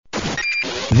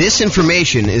This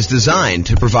information is designed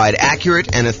to provide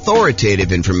accurate and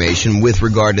authoritative information with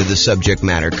regard to the subject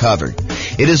matter covered.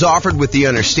 It is offered with the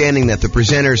understanding that the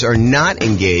presenters are not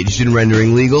engaged in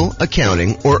rendering legal,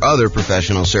 accounting, or other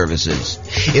professional services.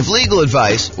 If legal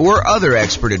advice or other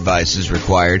expert advice is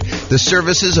required, the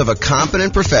services of a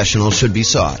competent professional should be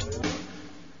sought.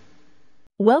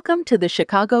 Welcome to the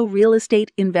Chicago Real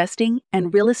Estate Investing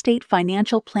and Real Estate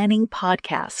Financial Planning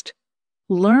Podcast.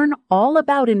 Learn all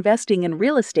about investing in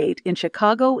real estate in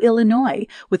Chicago, Illinois,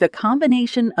 with a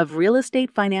combination of real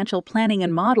estate financial planning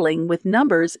and modeling with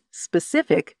numbers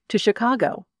specific to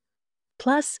Chicago.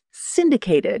 Plus,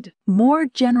 syndicated, more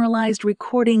generalized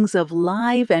recordings of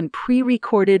live and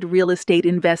pre-recorded real estate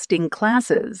investing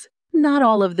classes, not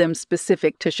all of them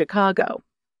specific to Chicago.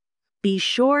 Be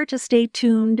sure to stay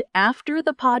tuned after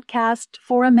the podcast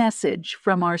for a message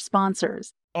from our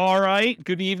sponsors. All right.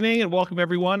 Good evening and welcome,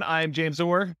 everyone. I'm James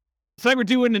Orr. Tonight we're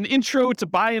doing an intro to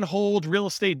buy and hold real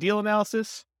estate deal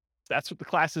analysis. That's what the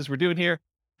class is we're doing here.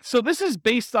 So this is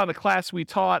based on a class we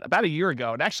taught about a year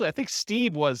ago. And actually, I think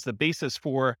Steve was the basis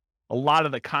for a lot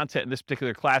of the content in this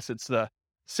particular class. It's the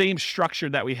same structure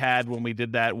that we had when we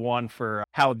did that one for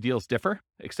how deals differ,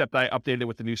 except I updated it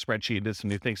with the new spreadsheet and did some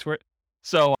new things for it.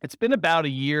 So it's been about a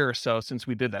year or so since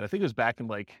we did that. I think it was back in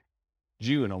like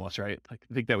June almost, right? Like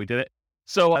I think that we did it.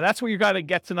 So that's what you're going to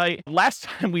get tonight. Last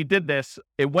time we did this,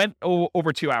 it went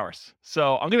over 2 hours.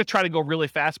 So I'm going to try to go really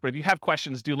fast, but if you have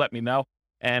questions, do let me know.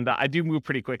 And I do move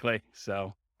pretty quickly.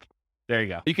 So there you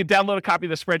go. You can download a copy of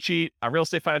the spreadsheet on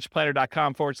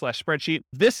realestatefinancialplanner.com/spreadsheet.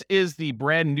 This is the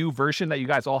brand new version that you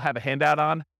guys all have a handout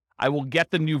on. I will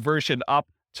get the new version up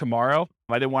tomorrow.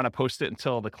 I didn't want to post it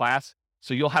until the class.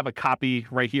 So you'll have a copy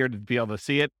right here to be able to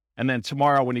see it. And then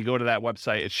tomorrow when you go to that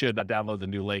website, it should download the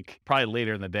new link, probably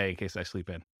later in the day in case I sleep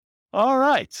in. All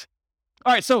right.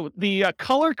 So the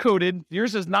color-coded,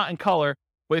 yours is not in color,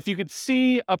 but if you could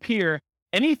see up here,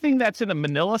 anything that's in a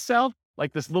manila cell,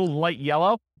 like this little light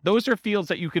yellow, those are fields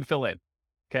that you can fill in,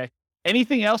 okay?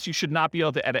 Anything else you should not be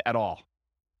able to edit at all.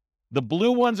 The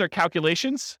blue ones are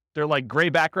calculations. They're like gray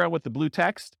background with the blue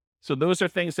text. So those are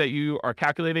things that you are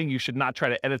calculating. You should not try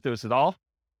to edit those at all.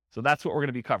 So that's what we're going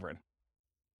to be covering.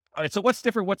 All right, so what's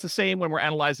different? What's the same when we're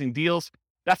analyzing deals?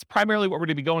 That's primarily what we're going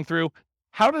to be going through.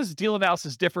 How does deal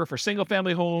analysis differ for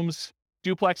single-family homes,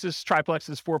 duplexes,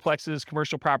 triplexes, fourplexes,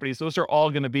 commercial properties? Those are all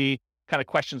going to be kind of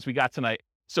questions we got tonight.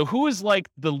 So who is like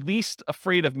the least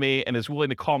afraid of me and is willing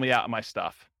to call me out on my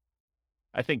stuff?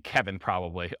 I think Kevin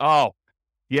probably. Oh,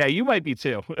 yeah, you might be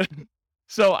too.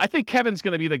 So I think Kevin's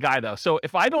going to be the guy though. So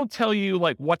if I don't tell you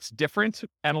like what's different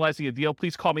analyzing a deal,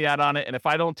 please call me out on it. And if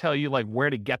I don't tell you like where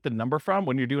to get the number from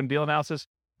when you're doing deal analysis,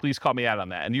 please call me out on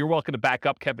that. And you're welcome to back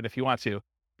up Kevin if you want to,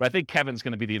 but I think Kevin's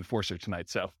going to be the enforcer tonight.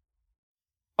 So,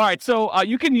 all right. So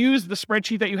you can use the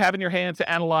spreadsheet that you have in your hand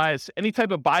to analyze any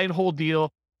type of buy and hold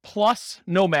deal plus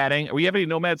nomading. Do we have any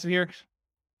nomads in here?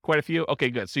 Quite a few. Okay,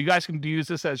 good. So you guys can use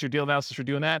this as your deal analysis for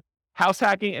doing that. House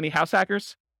hacking, any house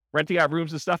hackers? Renting out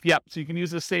rooms and stuff. Yep. So you can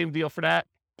use the same deal for that.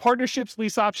 Partnerships,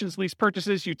 lease options, lease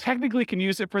purchases. You technically can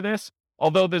use it for this,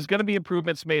 although there's going to be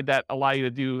improvements made that allow you to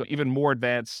do even more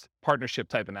advanced partnership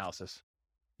type analysis.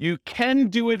 You can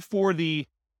do it for the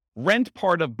rent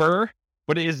part of BRRRR,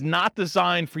 but it is not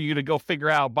designed for you to go figure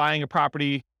out buying a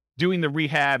property, doing the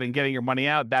rehab and getting your money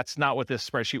out. That's not what this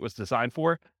spreadsheet was designed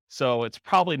for. So it's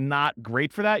probably not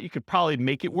great for that. You could probably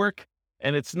make it work,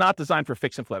 and it's not designed for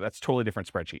fix and flip. That's a totally different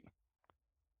spreadsheet.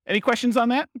 Any questions on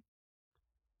that?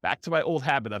 Back to my old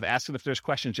habit of asking if there's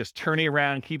questions, just turning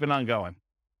around, keeping on going.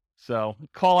 So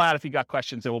call out if you got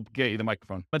questions and we'll get you the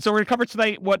microphone. And so we're going to cover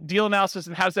tonight what deal analysis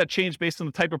and how does that change based on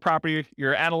the type of property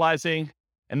you're analyzing,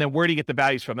 and then where do you get the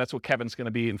values from? That's what Kevin's going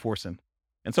to be enforcing.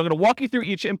 And so I'm going to walk you through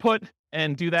each input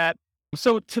and do that.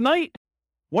 So tonight,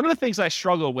 one of the things I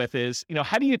struggle with is,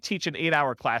 how do you teach an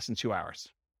 8-hour class in 2 hours?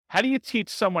 How do you teach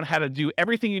someone how to do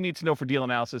everything you need to know for deal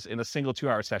analysis in a single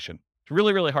 2-hour session? It's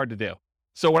really, really hard to do.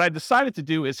 So what I decided to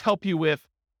do is help you with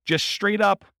just straight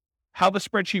up how the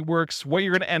spreadsheet works, what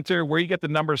you're going to enter, where you get the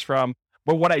numbers from.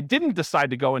 But what I didn't decide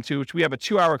to go into, which we have a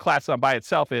 2-hour class on by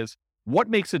itself, is what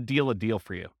makes a deal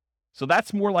for you. So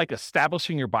that's more like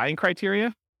establishing your buying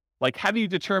criteria. Like, how do you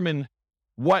determine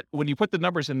when you put the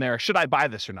numbers in there, should I buy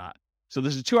this or not? So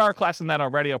there's a 2-hour class on that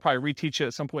already. I'll probably reteach it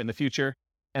at some point in the future.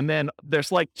 And then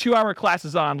there's like 2-hour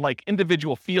classes on like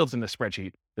individual fields in the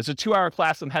spreadsheet. There's a 2-hour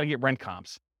class on how to get rent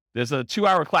comps. There's a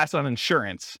 2-hour class on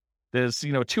insurance. There's, a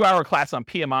 2-hour class on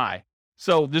PMI.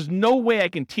 So there's no way I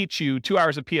can teach you 2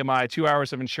 hours of PMI, 2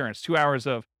 hours of insurance, 2 hours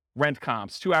of rent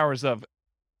comps, 2 hours of,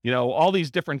 all these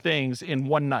different things in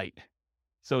one night.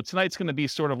 So tonight's going to be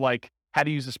sort of like how to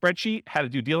use a spreadsheet, how to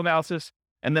do deal analysis,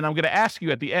 And then I'm going to ask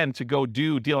you at the end to go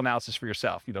do deal analysis for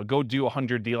yourself. Go do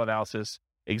 100 deal analysis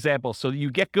examples so that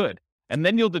you get good. And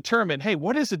then you'll determine, hey,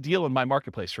 what is a deal in my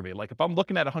marketplace for me? Like if I'm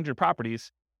looking at 100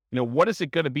 properties, what is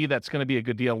it going to be that's going to be a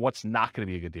good deal? And what's not going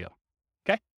to be a good deal?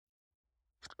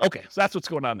 Okay, so that's what's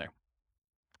going on there.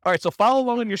 All right, so follow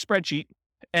along in your spreadsheet.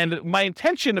 And my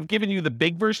intention of giving you the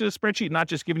big version of the spreadsheet, not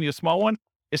just giving you a small one,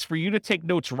 is for you to take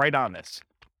notes right on this.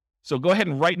 So go ahead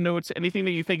and write notes. Anything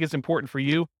that you think is important for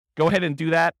you, go ahead and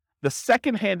do that. The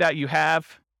second handout you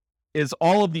have is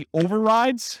all of the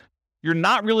overrides. You're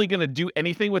not really going to do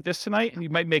anything with this tonight. You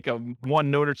might make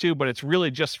one note or two, but it's really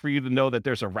just for you to know that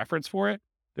there's a reference for it.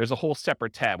 There's a whole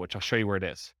separate tab, which I'll show you where it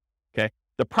is. Okay.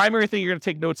 The primary thing you're going to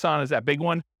take notes on is that big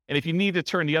one. And if you need to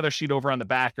turn the other sheet over on the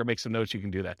back or make some notes, you can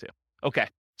do that too. Okay.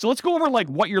 So let's go over like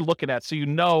what you're looking at so you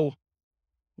know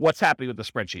what's happening with the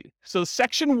spreadsheet. So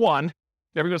section 1,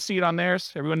 everyone see it on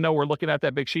theirs? Everyone know we're looking at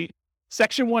that big sheet?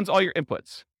 Section 1 is all your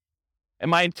inputs. And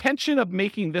my intention of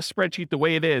making this spreadsheet the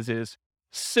way it is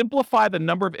simplify the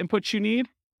number of inputs you need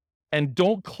and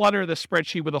don't clutter the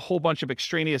spreadsheet with a whole bunch of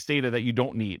extraneous data that you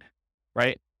don't need,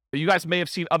 right? You guys may have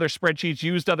seen other spreadsheets,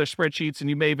 used other spreadsheets, and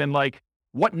you may have been like,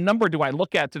 what number do I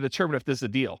look at to determine if this is a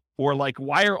deal? Or like,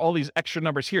 why are all these extra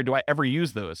numbers here? Do I ever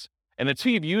use those? And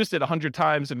until you've used it 100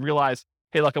 times and realize,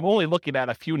 hey, look, I'm only looking at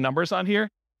a few numbers on here,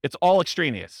 it's all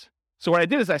extraneous. So what I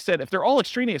did is I said, if they're all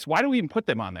extraneous, why do we even put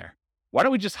them on there? Why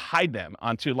don't we just hide them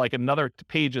onto like another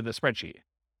page of the spreadsheet?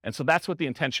 And so that's what the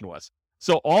intention was.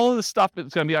 So all of the stuff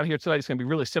that's going to be on here tonight is going to be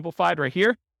really simplified right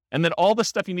here. And then all the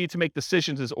stuff you need to make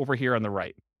decisions is over here on the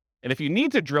right. And if you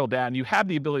need to drill down, you have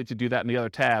the ability to do that in the other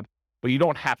tab, but you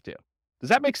don't have to. Does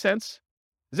that make sense?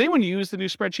 Does anyone use the new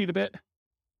spreadsheet a bit?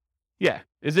 Yeah.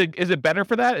 Is it better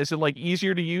for that? Is it like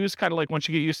easier to use, kind of like once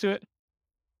you get used to it?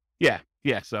 Yeah.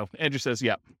 So Andrew says,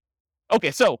 yep. Okay,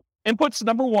 so inputs,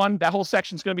 number 1, that whole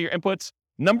section is going to be your inputs.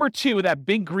 Number 2, that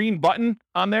big green button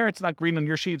on there, it's not green on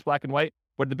your sheet, it's black and white,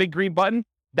 but the big green button,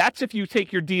 that's if you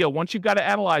take your deal. Once you've got to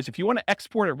analyze, if you want to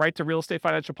export it right to Real Estate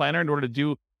Financial Planner in order to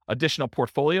do additional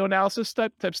portfolio analysis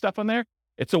type stuff on there,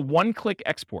 it's a one-click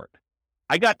export.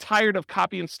 I got tired of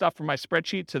copying stuff from my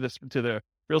spreadsheet to the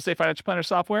Real Estate Financial Planner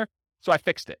software, so I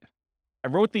fixed it. I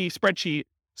wrote the spreadsheet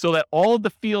so that all of the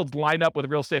fields line up with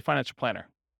Real Estate Financial Planner.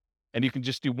 And you can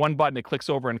just do one button, it clicks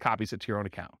over and copies it to your own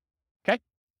account. Okay?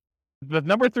 The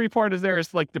number 3 part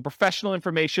is like the professional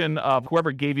information of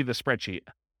whoever gave you the spreadsheet.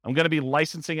 I'm going to be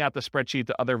licensing out the spreadsheet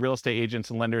to other real estate agents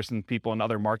and lenders and people in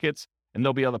other markets, and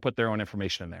they'll be able to put their own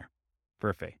information in there for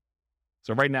a fee.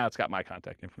 So right now it's got my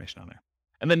contact information on there.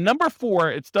 And then number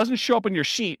 4, it doesn't show up in your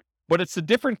sheet, but it's the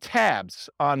different tabs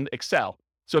on Excel.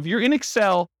 So if you're in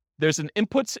Excel, there's an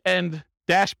inputs and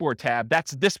dashboard tab.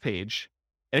 That's this page.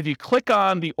 And if you click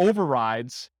on the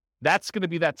overrides, that's going to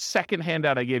be that second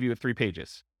handout I gave you with 3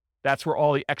 pages. That's where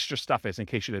all the extra stuff is, in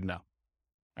case you didn't know.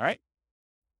 All right.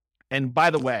 And by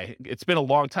the way, it's been a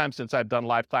long time since I've done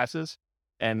live classes,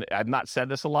 and I've not said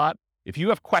this a lot. If you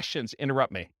have questions,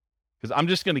 interrupt me, because I'm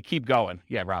just going to keep going.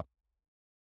 Yeah, Rob.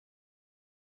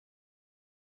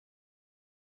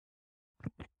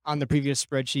 On the previous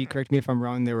spreadsheet, correct me if I'm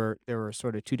wrong, there were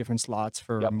sort of 2 different slots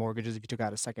for Yep. mortgages if you took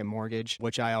out a second mortgage,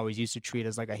 which I always used to treat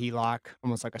as like a HELOC,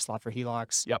 almost like a slot for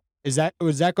HELOCs. Yep.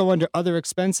 Would that go under other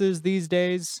expenses these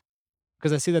days?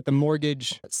 Because I see that the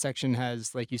mortgage section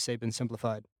has, like you say, been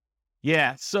simplified.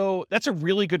 Yeah, so that's a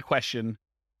really good question.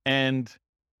 And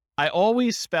I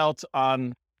always felt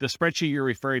on the spreadsheet you're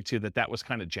referring to that was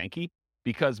kind of janky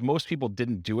because most people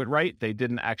didn't do it right. They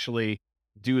didn't actually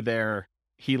do their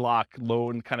HELOC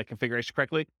loan kind of configuration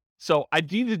correctly. So I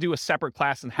need to do a separate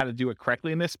class on how to do it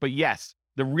correctly in this. But yes,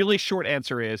 the really short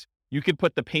answer is you could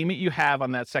put the payment you have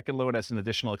on that second loan as an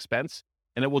additional expense,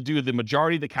 and it will do the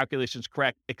majority of the calculations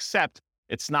correct, except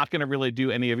it's not going to really do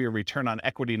any of your return on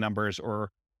equity numbers or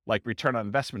like return on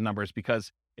investment numbers,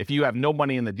 because if you have no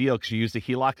money in the deal because you used a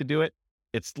HELOC to do it,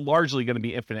 it's largely going to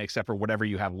be infinite except for whatever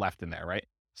you have left in there, right?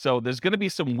 So there's going to be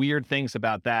some weird things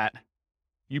about that.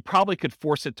 You probably could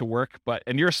force it to work,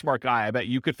 and you're a smart guy. I bet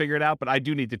you could figure it out, but I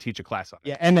do need to teach a class on it.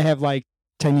 Yeah, and they have like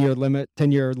 10-year limit,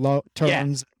 10-year low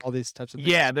terms, all these types of things.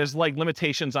 Yeah, there's like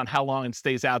limitations on how long it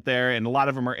stays out there, and a lot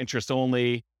of them are interest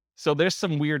only. So there's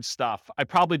some weird stuff. I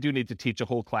probably do need to teach a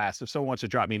whole class. If someone wants to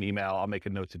drop me an email, I'll make a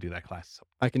note to do that class.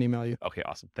 I can email you. Okay,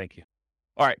 awesome. Thank you.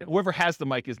 All right, whoever has the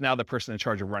mic is now the person in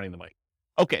charge of running the mic.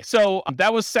 Okay, so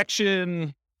that was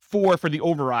section 4 for the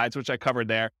overrides, which I covered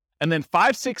there. And then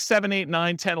 5, 6, 7, 8,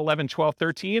 9, 10, 11, 12,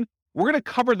 13, we're going to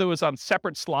cover those on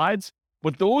separate slides,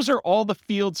 but those are all the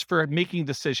fields for making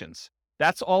decisions.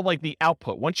 That's all like the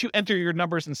output. Once you enter your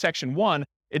numbers in section 1,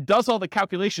 it does all the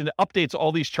calculation. It updates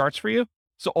all these charts for you.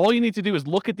 So all you need to do is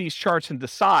look at these charts and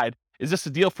decide is this a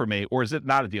deal for me or is it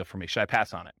not a deal for me? Should I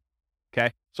pass on it?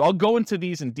 Okay. So I'll go into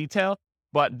these in detail,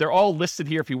 but they're all listed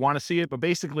here if you want to see it. But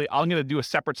basically, I'm going to do a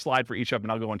separate slide for each of them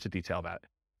and I'll go into detail about it.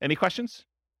 Any questions?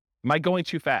 Am I going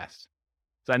too fast?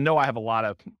 So I know I have a lot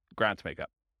of ground to make up.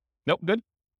 Nope. Good.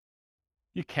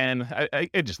 You can.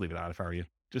 I'd just leave it on if I were you.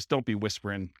 Just don't be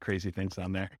whispering crazy things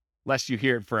on there, lest you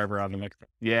hear it forever on the microphone.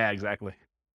 Yeah, exactly.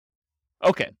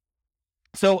 Okay.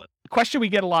 So the question we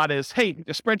get a lot is, hey,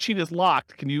 the spreadsheet is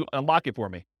locked. Can you unlock it for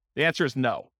me? The answer is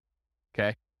no.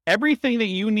 Okay. Everything that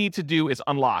you need to do is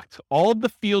unlocked. All of the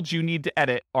fields you need to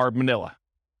edit are Manila.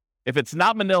 If it's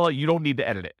not Manila, you don't need to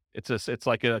edit it. It's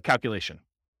like a calculation.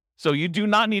 So you do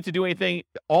not need to do anything.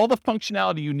 All the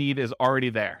functionality you need is already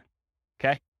there.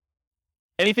 Okay.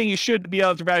 Anything you should be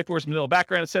able to value for is Manila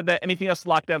background. It said that anything else is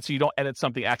locked down so you don't edit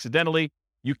something accidentally.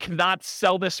 You cannot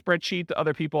sell this spreadsheet to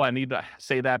other people. I need to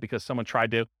say that because someone tried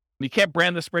to. You can't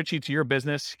brand the spreadsheet to your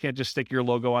business. You can't just stick your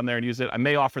logo on there and use it. I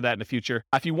may offer that in the future.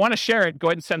 If you want to share it, go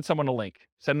ahead and send someone a link.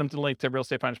 Send them to the link to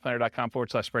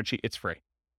realestatefinancialplanner.com/spreadsheet. It's free.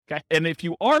 Okay. And if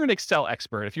you are an Excel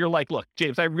expert, if you're like, look,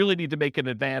 James, I really need to make an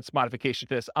advanced modification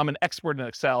to this. I'm an expert in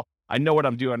Excel. I know what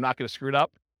I'm doing. I'm not going to screw it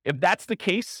up. If that's the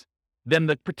case, then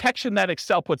the protection that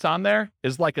Excel puts on there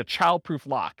is like a childproof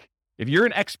lock. If you're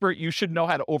an expert, you should know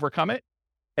how to overcome it.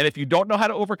 And if you don't know how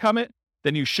to overcome it,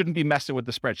 then you shouldn't be messing with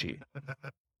the spreadsheet.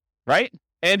 Right?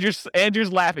 Andrew's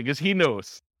laughing because he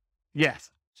knows.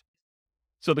 Yes.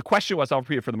 So the question was, I'll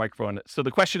repeat it for the microphone. So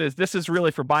the question is, this is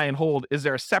really for buy and hold. Is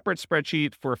there a separate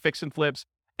spreadsheet for fix and flips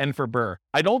and for BRRRR?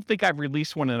 I don't think I've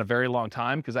released one in a very long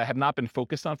time because I have not been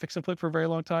focused on fix and flip for a very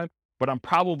long time, but I'm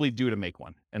probably due to make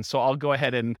one. And so I'll go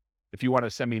ahead and, if you want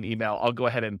to send me an email, I'll go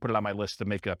ahead and put it on my list to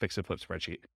make a fix and flip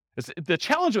spreadsheet. The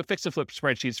challenge with fix and flip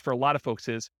spreadsheets for a lot of folks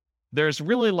is there's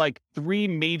really like 3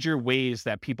 major ways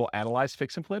that people analyze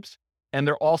fix and flips, and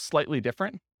they're all slightly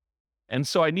different. And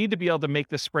so I need to be able to make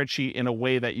the spreadsheet in a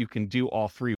way that you can do all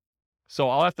 3. So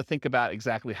I'll have to think about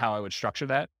exactly how I would structure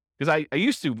that. Because I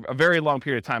used to, a very long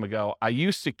period of time ago, I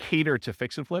used to cater to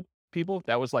fix and flip people.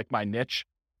 That was like my niche.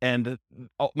 And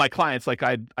my clients, like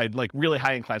I'd like really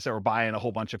high-end clients that were buying a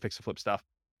whole bunch of fix and flip stuff.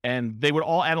 And they would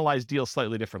all analyze deals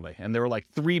slightly differently. And there were like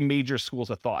 3 major schools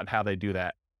of thought on how they do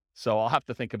that. So I'll have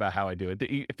to think about how I do it.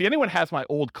 If anyone has my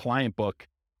old client book,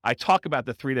 I talk about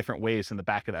the 3 different ways in the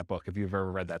back of that book, if you've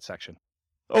ever read that section.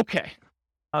 Okay.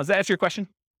 Does that answer your question?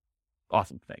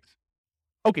 Awesome. Thanks.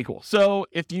 Okay, cool. So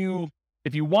if you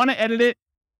want to edit it,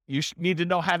 you need to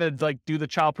know how to like do the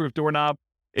childproof doorknob.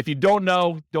 If you don't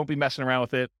know, don't be messing around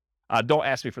with it. Don't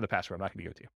ask me for the password. I'm not going to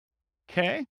give it to you.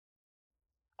 Okay.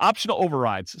 Optional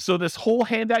overrides. So this whole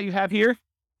handout you have here,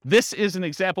 this is an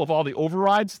example of all the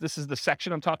overrides. This is the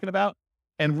section I'm talking about.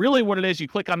 And really what it is, you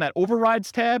click on that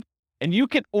overrides tab and you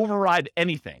can override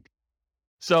anything.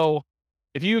 So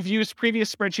if you've used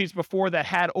previous spreadsheets before that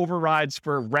had overrides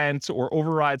for rent or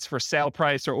overrides for sale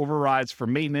price or overrides for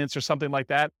maintenance or something like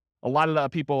that, a lot of the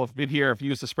people have been here, have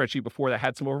used a spreadsheet before that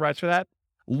had some overrides for that.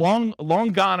 Long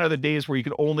gone are the days where you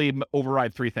could only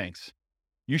override 3 things.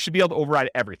 You should be able to override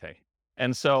everything.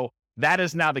 And so that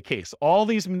is now the case. All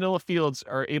these Manila fields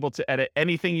are able to edit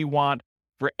anything you want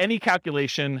for any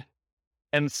calculation,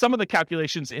 and some of the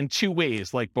calculations in 2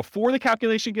 ways, like before the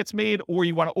calculation gets made, or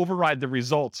you want to override the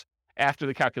results after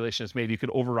the calculation is made, you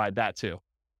could override that too.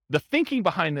 The thinking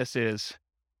behind this is,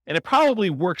 and it probably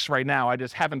works right now, I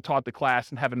just haven't taught the class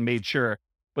and haven't made sure,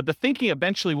 but the thinking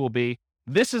eventually will be,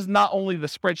 this is not only the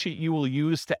spreadsheet you will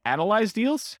use to analyze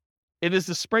deals, it is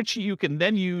the spreadsheet you can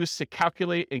then use to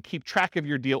calculate and keep track of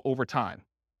your deal over time.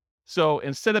 So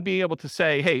instead of being able to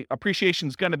say, hey, appreciation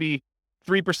is going to be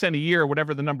 3% a year,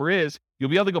 whatever the number is, you'll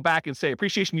be able to go back and say,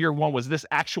 appreciation year 1 was this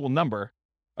actual number.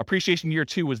 Appreciation year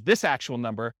 2 was this actual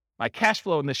number. My cash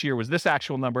flow in this year was this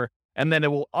actual number. And then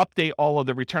it will update all of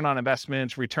the return on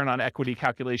investments, return on equity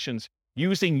calculations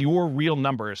using your real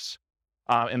numbers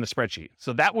in the spreadsheet.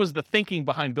 So that was the thinking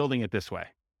behind building it this way.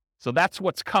 So that's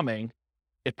what's coming.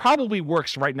 It probably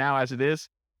works right now as it is,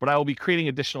 but I will be creating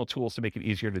additional tools to make it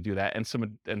easier to do that and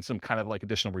some kind of like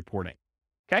additional reporting.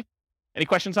 Okay. Any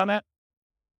questions on that?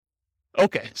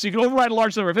 Okay. So you can override a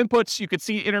large number of inputs. You could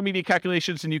see intermediate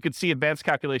calculations and you could see advanced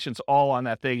calculations all on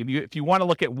that thing. If you want to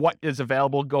look at what is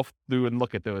available, go through and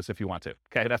look at those if you want to.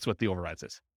 Okay. That's what the overrides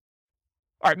is.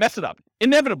 All right. Mess it up.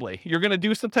 Inevitably, you're going to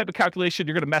do some type of calculation.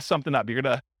 You're going to mess something up. You're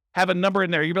going to have a number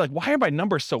in there. You'll be like, why are my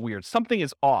numbers so weird? Something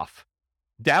is off.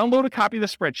 Download a copy of the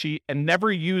spreadsheet and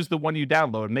never use the one you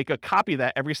download. Make a copy of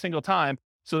that every single time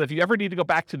so that if you ever need to go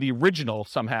back to the original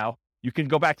somehow, you can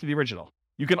go back to the original.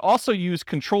 You can also use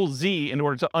Control-Z in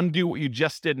order to undo what you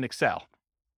just did in Excel,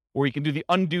 or you can do the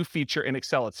undo feature in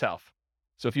Excel itself.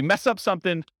 So if you mess up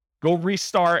something, Go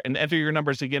restart and enter your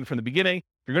numbers again from the beginning.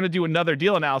 If you're going to do another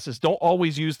deal analysis, don't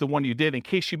always use the one you did in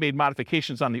case you made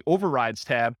modifications on the overrides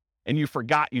tab and you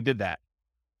forgot you did that.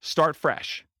 Start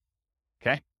fresh.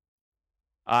 Okay?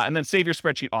 And then save your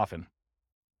spreadsheet often.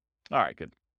 All right,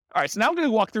 good. All right, so now I'm going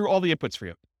to walk through all the inputs for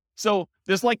you. So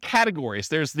there's like categories.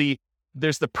 There's the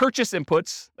purchase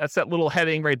inputs. That's that little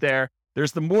heading right there.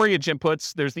 There's the mortgage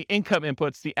inputs. There's the income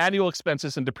inputs, the annual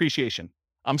expenses, and depreciation.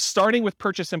 I'm starting with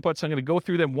purchase inputs. I'm going to go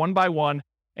through them one by one,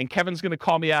 and Kevin's going to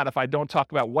call me out if I don't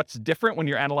talk about what's different when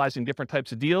you're analyzing different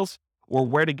types of deals or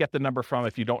where to get the number from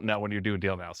if you don't know when you're doing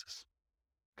deal analysis.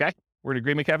 Okay? We're in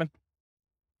agreement, Kevin?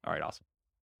 All right, awesome.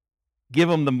 Give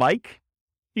him the mic.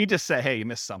 You just say, hey, you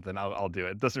missed something. I'll do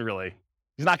it. Doesn't really,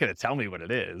 he's not going to tell me what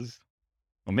it is.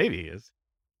 Well, maybe he is.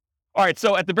 All right,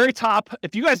 so at the very top,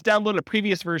 if you guys downloaded a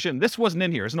previous version, this wasn't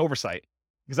in here. It's an oversight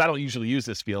because I don't usually use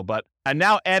this field, but I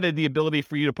now added the ability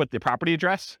for you to put the property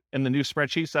address in the new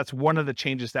spreadsheet. So that's one of the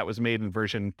changes that was made in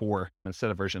version 4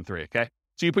 instead of version 3, okay?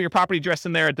 So you put your property address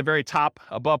in there at the very top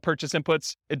above purchase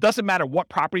inputs. It doesn't matter what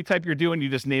property type you're doing. You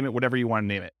just name it whatever you want to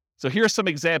name it. So here's some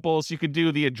examples. You could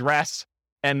do the address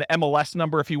and the MLS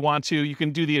number if you want to. You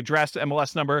can do the address,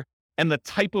 MLS number, and the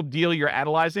type of deal you're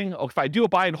analyzing. Oh, if I do a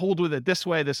buy and hold with it this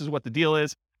way, this is what the deal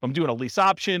is. If I'm doing a lease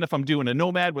option, if I'm doing a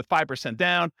Nomad with 5%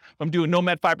 down, if I'm doing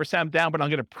Nomad 5% down, but I'm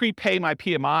going to prepay my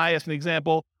PMI as an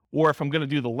example, or if I'm going to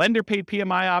do the lender paid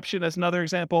PMI option as another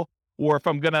example, or if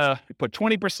I'm going to put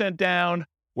 20% down,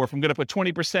 or if I'm going to put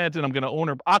 20% and I'm going to own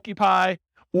or occupy,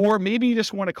 or maybe you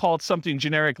just want to call it something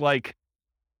generic like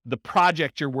the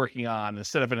project you're working on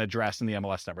instead of an address and the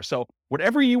MLS number. So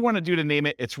whatever you want to do to name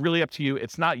it, it's really up to you.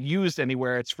 It's not used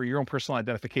anywhere. It's for your own personal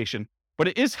identification, but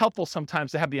it is helpful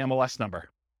sometimes to have the MLS number.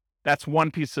 That's one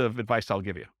piece of advice I'll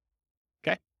give you.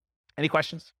 Okay. Any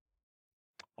questions?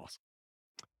 Awesome.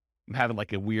 I'm having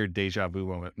like a weird deja vu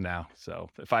moment now. So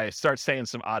if I start saying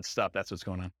some odd stuff, that's what's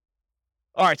going on.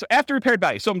 All right. So after repaired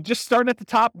value. So I'm just starting at the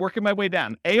top, working my way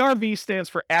down. ARV stands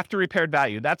for after repaired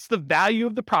value. That's the value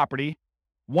of the property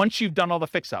once you've done all the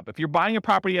fix up. If you're buying a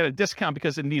property at a discount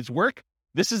because it needs work,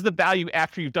 this is the value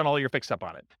after you've done all your fix up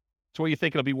on it. So what you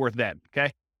think it'll be worth then. Okay.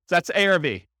 So that's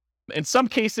ARV. In some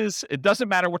cases, it doesn't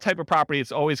matter what type of property,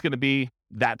 it's always going to be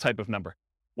that type of number.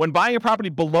 When buying a property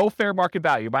below fair market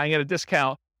value, buying at a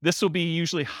discount, this will be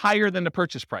usually higher than the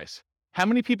purchase price. How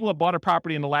many people have bought a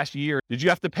property in the last year? Did you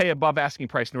have to pay above asking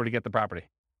price in order to get the property?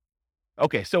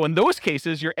 Okay, so in those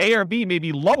cases, your ARV may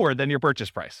be lower than your purchase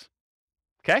price.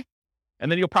 Okay?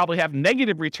 And then you'll probably have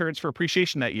negative returns for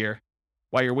appreciation that year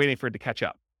while you're waiting for it to catch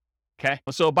up. Okay?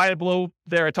 So buy it below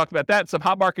there, I talked about that. Some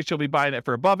hot markets, you'll be buying it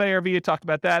for above ARV, I talked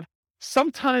about that.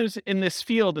 Sometimes in this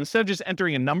field, instead of just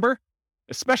entering a number,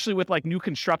 especially with like new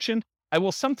construction, I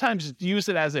will sometimes use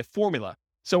it as a formula.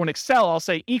 So in Excel, I'll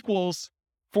say equals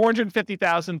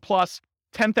 450,000 plus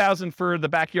 10,000 for the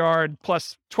backyard,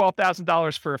 plus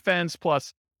 $12,000 for a fence,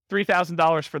 plus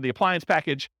 $3,000 for the appliance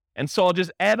package. And so I'll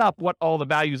just add up what all the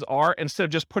values are instead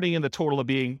of just putting in the total of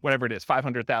being whatever it is,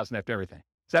 500,000 after everything.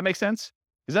 Does that make sense?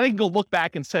 Because then I can go look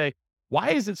back and say,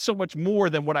 why is it so much more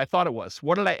than what I thought it was?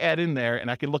 What did I add in there?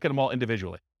 And I can look at them all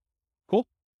individually. Cool?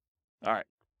 All right.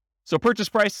 So purchase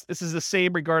price, this is the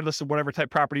same regardless of whatever type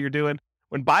property you're doing.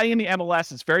 When buying in the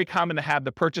MLS, it's very common to have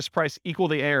the purchase price equal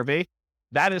the ARV.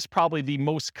 That is probably the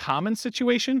most common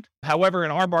situation. However,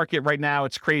 in our market right now,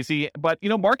 it's crazy. But,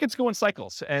 markets go in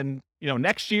cycles. And,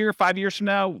 next year, 5 years from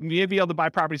now, we may be able to buy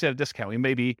properties at a discount. We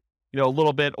may be, a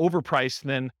little bit overpriced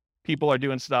than people are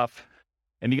doing stuff.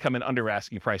 And you come in under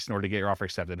asking price in order to get your offer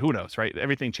accepted. Who knows, right?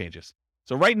 Everything changes.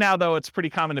 So right now, though, it's pretty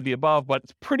common to be above, but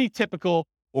it's pretty typical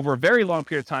over a very long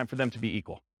period of time for them to be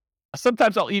equal.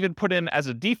 Sometimes I'll even put in as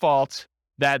a default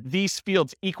that these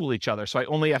fields equal each other. So I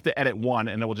only have to edit one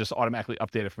and it will just automatically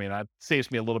update it for me. And that saves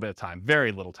me a little bit of time,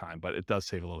 very little time, but it does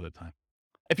save a little bit of time.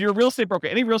 If you're a real estate broker,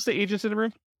 any real estate agents in the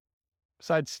room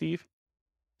besides Steve?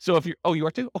 So if you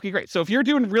are too? Okay, great. So if you're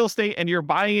doing real estate and you're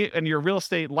buying it and your real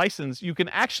estate license, you can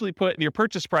actually put in your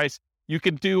purchase price,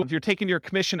 if you're taking your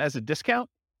commission as a discount,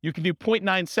 you can do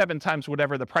 0.97 times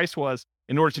whatever the price was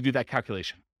in order to do that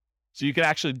calculation. So you can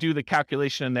actually do the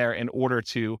calculation in there in order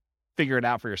to figure it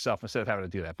out for yourself instead of having to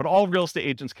do that. But all real estate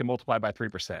agents can multiply by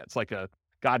 3%. It's like a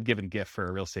God-given gift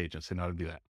for real estate agents to know how to do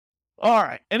that. All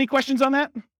right. Any questions on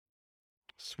that?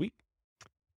 Sweet.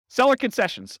 Seller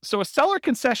concessions. So a seller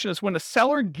concession is when a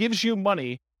seller gives you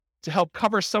money to help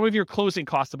cover some of your closing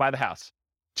costs to buy the house.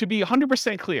 To be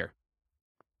 100% clear,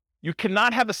 you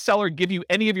cannot have a seller give you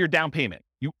any of your down payment.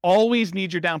 You always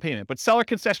need your down payment, but seller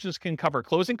concessions can cover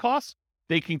closing costs.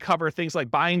 They can cover things like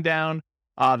buying down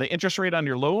the interest rate on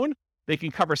your loan. They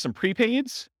can cover some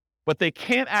prepaids. but they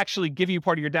can't actually give you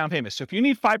part of your down payment. So if you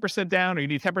need 5% down or you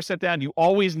need 10% down, you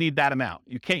always need that amount.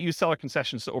 You can't use seller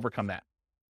concessions to overcome that.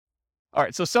 All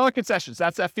right, so seller concessions,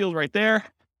 that's that field right there.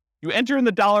 You enter in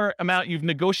the dollar amount you've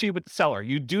negotiated with the seller.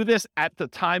 You do this at the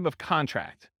time of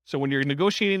contract. So when you're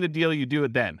negotiating the deal, you do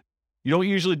it then. You don't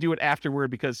usually do it afterward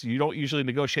because you don't usually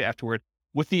negotiate afterward,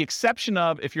 with the exception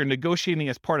of if you're negotiating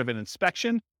as part of an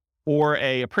inspection or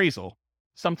a appraisal.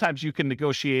 Sometimes you can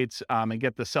negotiate and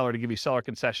get the seller to give you seller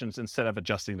concessions instead of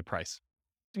adjusting the price.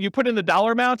 You put in the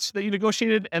dollar amounts that you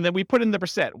negotiated, and then we put in the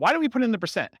percent. Why do we put in the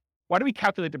percent? Why do we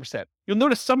calculate the percent? You'll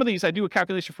notice some of these, I do a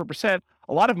calculation for percent.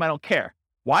 A lot of them I don't care.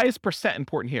 Why is percent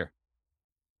important here?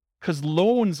 Because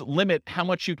loans limit how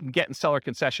much you can get in seller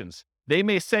concessions. They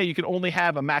may say you can only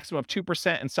have a maximum of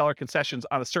 2% in seller concessions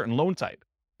on a certain loan type.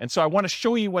 And so I want to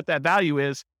show you what that value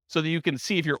is so that you can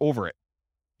see if you're over it.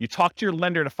 You talk to your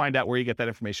lender to find out where you get that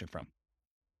information from.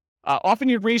 Often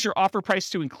you'd raise your offer price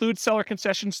to include seller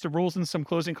concessions to rules in some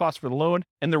closing costs for the loan.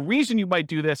 And the reason you might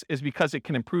do this is because it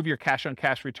can improve your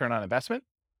cash-on-cash return on investment.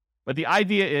 But the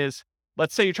idea is,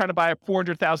 let's say you're trying to buy a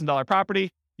 $400,000 property.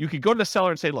 You could go to the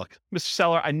seller and say, look, Mr.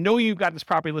 Seller, I know you've got this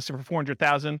property listed for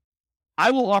 $400,000.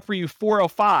 I will offer you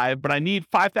 $405,000, but I need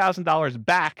 $5,000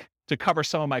 back to cover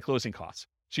some of my closing costs.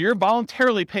 So you're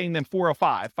voluntarily paying them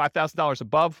 $405,000, $5,000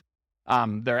 above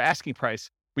their asking price,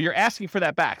 but you're asking for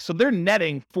that back. So they're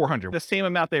netting $400,000, the same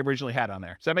amount they originally had on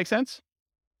there. Does that make sense?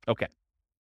 Okay.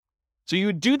 So you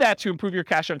would do that to improve your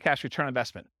cash-on-cash return on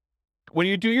investment. When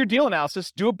you do your deal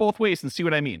analysis, do it both ways and see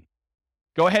what I mean.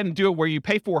 Go ahead and do it where you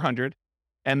pay $400,000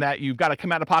 and that you've got to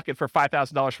come out of pocket for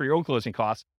 $5,000 for your own closing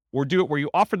costs, or do it where you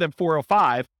offer them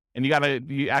 $405,000 and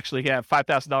you actually have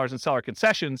 $5,000 in seller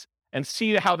concessions, and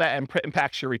see how that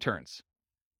impacts your returns.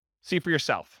 See for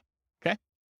yourself. Okay.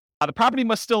 The property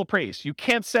must still appraise. You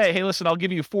can't say, hey, listen, I'll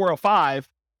give you $405,000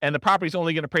 and the property's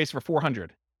only going to appraise for $400,000,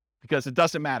 because it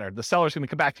doesn't matter. The seller's going to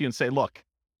come back to you and say, look,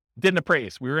 didn't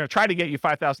appraise. We were going to try to get you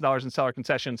 $5,000 in seller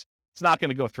concessions. It's not going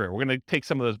to go through. We're going to take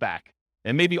some of those back.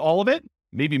 And maybe all of it,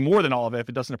 maybe more than all of it if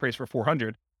it doesn't appraise for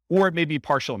 $400,000, or it may be a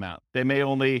partial amount. They may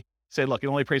only say, look, it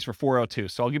only appraised for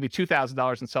 $402,000. So I'll give you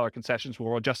 $2,000 in seller concessions.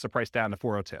 We'll adjust the price down to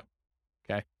 $402,000.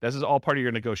 Okay. This is all part of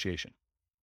your negotiation.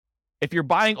 If you're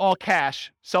buying all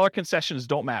cash, seller concessions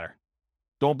don't matter.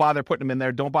 Don't bother putting them in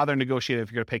there. Don't bother negotiating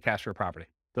if you're going to pay cash for a property.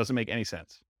 Doesn't make any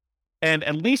sense. And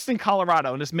at least in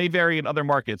Colorado, and this may vary in other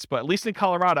markets, but at least in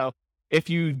Colorado, if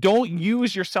you don't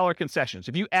use your seller concessions,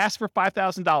 if you ask for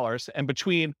 $5,000 and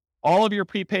between all of your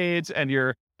prepaids and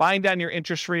your buying down your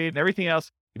interest rate and everything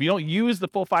else, if you don't use the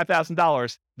full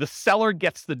 $5,000, the seller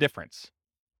gets the difference.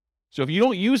 So if you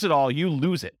don't use it all, you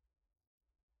lose it.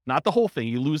 Not the whole thing,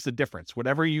 you lose the difference,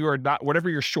 whatever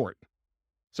you're short.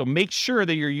 So make sure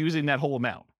that you're using that whole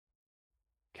amount.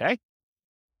 Okay?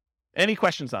 Any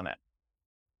questions on that?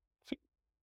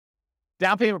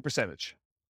 Down payment percentage.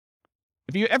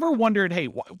 If you ever wondered, hey,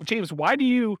 James, why do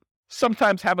you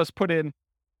sometimes have us put in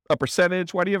a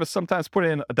percentage? Why do you have us sometimes put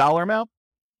in a dollar amount?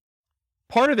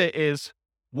 Part of it is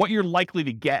what you're likely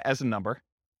to get as a number.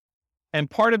 And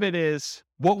part of it is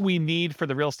what we need for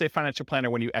the real estate financial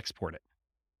planner when you export it.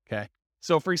 Okay.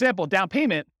 So for example, down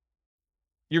payment,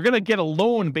 you're going to get a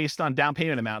loan based on down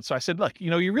payment amount. So I said, look,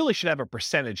 you really should have a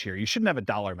percentage here. You shouldn't have a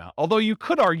dollar amount. Although you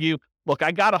could argue, look,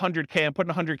 I got $100K, I'm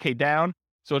putting $100K down.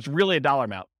 So it's really a dollar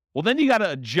amount. Well, then you got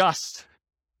to adjust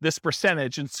this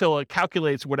percentage until it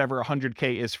calculates whatever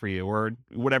 $100K is for you, or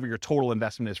whatever your total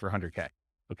investment is for $100K.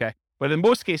 Okay. But in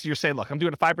most cases, you're saying, look, I'm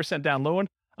doing a 5% down loan.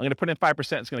 I'm going to put in 5%.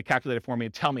 It's going to calculate it for me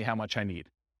and tell me how much I need.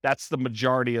 That's the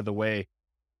majority of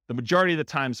the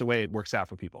times the way it works out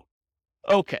for people.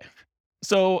 Okay.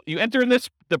 So you enter in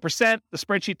the percent, the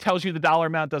spreadsheet tells you the dollar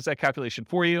amount, does that calculation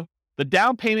for you. The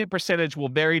down payment percentage will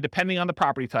vary depending on the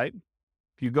property type.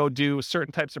 If you go do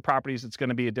certain types of properties, it's going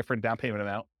to be a different down payment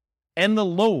amount. And the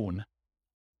loan.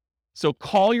 So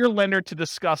call your lender to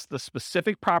discuss the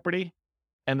specific property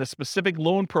and the specific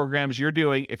loan programs you're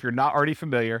doing if you're not already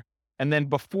familiar. And then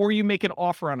before you make an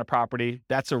offer on a property,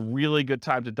 that's a really good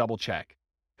time to double check.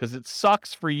 Because it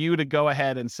sucks for you to go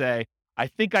ahead and say, I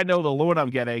think I know the loan I'm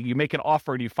getting. You make an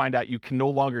offer and you find out you can no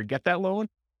longer get that loan,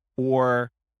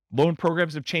 or loan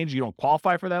programs have changed. You don't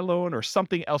qualify for that loan, or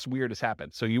something else weird has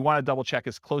happened. So you want to double check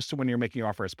as close to when you're making your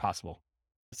offer as possible.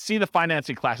 See the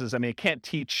financing classes. I mean, I can't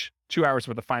teach 2 hours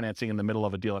worth of financing in the middle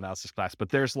of a deal analysis class, but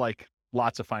there's like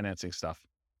lots of financing stuff.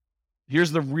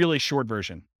 Here's the really short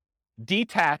version.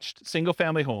 Detached single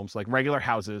family homes, like regular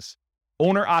houses,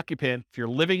 owner occupant, if you're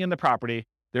living in the property,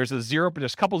 there's a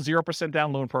couple 0%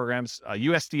 down loan programs.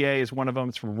 USDA is one of them.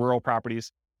 It's for rural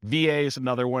properties. VA is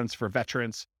another one. It's for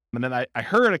veterans. And then I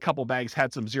heard a couple banks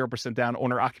had some 0% down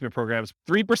owner occupant programs.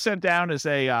 3% down is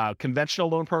a conventional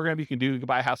loan program you can do. You can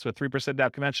buy a house with 3%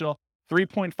 down conventional.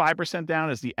 3.5% down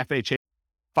is the FHA.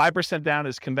 5% down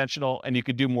is conventional, and you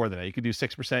could do more than that. You could do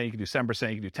 6%, you could do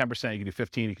 7%, you could do 10%, you could do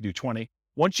 15%, you could do 20%.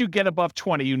 Once you get above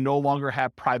 20%, you no longer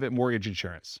have private mortgage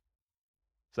insurance.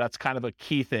 So that's kind of a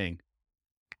key thing.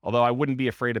 Although I wouldn't be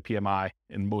afraid of PMI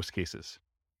in most cases.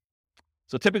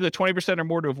 So typically 20% or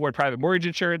more to avoid private mortgage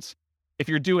insurance. If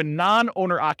you're doing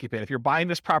non-owner occupant, if you're buying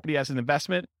this property as an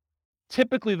investment,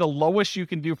 typically the lowest you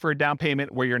can do for a down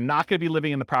payment where you're not going to be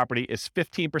living in the property is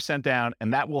 15% down,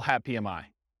 and that will have PMI.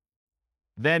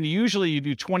 Then usually you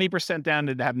do 20% down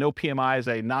to have no PMI as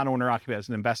a non-owner occupant as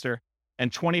an investor, and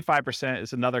 25%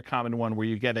 is another common one where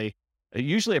you get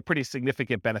usually a pretty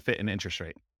significant benefit in interest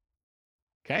rate.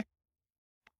 Okay?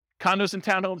 Condos and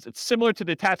townhomes, it's similar to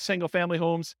detached single-family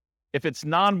homes. If it's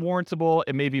non-warrantable,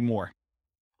 it may be more.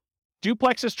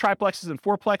 Duplexes, triplexes, and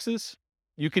fourplexes,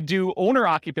 you could do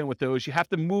owner-occupant with those. You have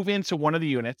to move into one of the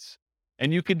units,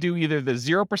 and you could do either the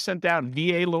 0% down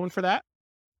VA loan for that.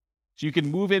 So you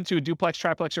can move into a duplex,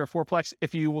 triplex, or a fourplex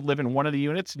if you live in one of the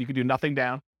units, and you can do nothing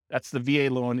down. That's the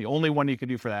VA loan, the only one you can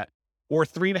do for that. Or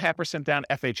 3.5% down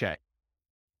FHA.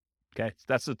 Okay, so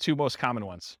that's the two most common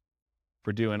ones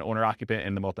for doing owner-occupant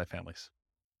in the multifamilies.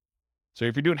 So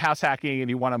if you're doing house hacking and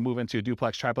you want to move into a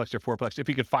duplex, triplex, or fourplex, if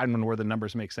you could find one where the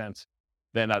numbers make sense,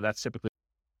 then that's typically.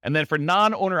 And then for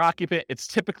non-owner occupant, it's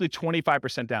typically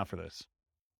 25% down for those.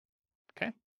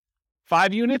 Okay.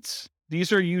 5 units,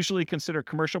 these are usually considered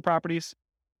commercial properties.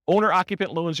 Owner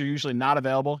occupant loans are usually not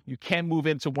available. You can move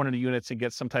into one of the units and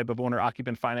get some type of owner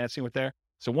occupant financing with there.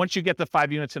 So once you get the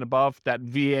 5 units and above, that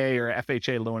VA or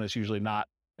FHA loan is usually not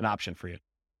an option for you.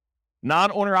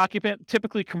 Non-owner occupant,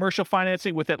 typically commercial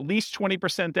financing with at least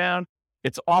 20% down.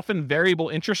 It's often variable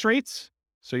interest rates.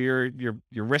 So you're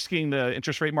risking the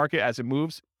interest rate market as it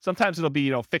moves. Sometimes it'll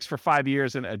be, fixed for 5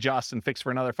 years and adjust, and fixed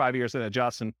for another 5 years and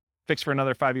adjust, and fixed for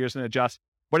another 5 years and adjust.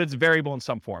 But it's variable in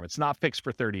some form. It's not fixed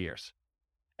for 30 years.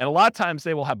 And a lot of times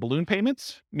they will have balloon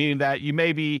payments, meaning that you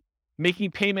may be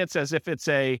making payments as if it's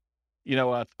a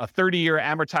 30-year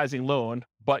amortizing loan,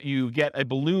 but you get a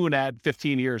balloon at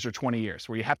 15 years or 20 years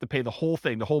where you have to pay the whole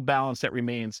thing, the whole balance that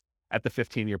remains at the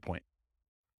 15-year point.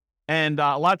 And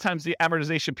a lot of times the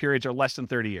amortization periods are less than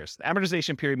 30 years. The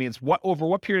amortization period means over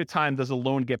what period of time does a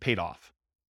loan get paid off?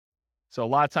 So a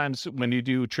lot of times when you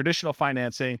do traditional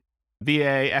financing,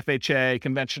 VA, FHA,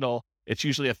 conventional, it's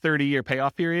usually a 30-year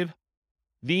payoff period.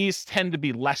 These tend to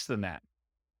be less than that,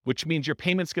 which means your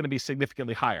payment's going to be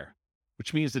significantly higher,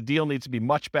 which means the deal needs to be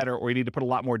much better, or you need to put a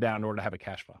lot more down in order to have a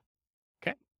cash flow.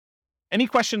 Okay. Any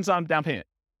questions on down payment?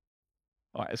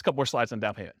 All right, there's a couple more slides on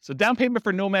down payment. So down payment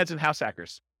for nomads and house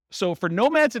hackers. So for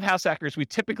nomads and house hackers, we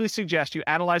typically suggest you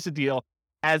analyze the deal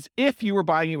as if you were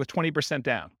buying it with 20%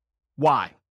 down.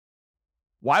 Why?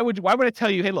 Why would I tell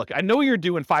you, hey, look, I know you're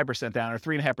doing 5% down or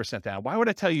 3.5% down. Why would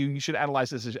I tell you should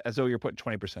analyze this as though you're putting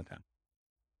 20% down?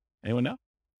 Anyone know?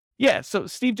 Yeah, so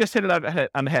Steve just hit it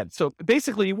on the head. So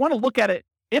basically, you want to look at it,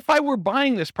 if I were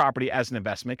buying this property as an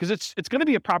investment, because it's going to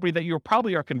be a property that you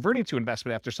probably are converting to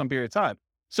investment after some period of time.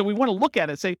 So we want to look at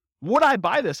it and say, would I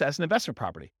buy this as an investment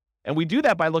property? And we do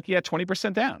that by looking at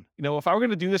 20% down. If I were going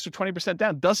to do this with 20%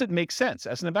 down, does it make sense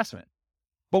as an investment?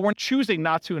 But we're choosing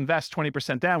not to invest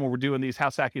 20% down when we're doing these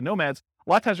house hacking nomads. A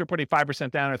lot of times we're putting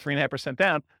 5% down or 3.5%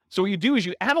 down. So what you do is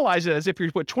you analyze it as if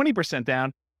you put 20%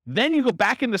 down. Then you go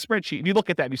back in the spreadsheet and you look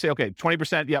at that and you say, okay,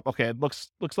 20%, yep, okay, it looks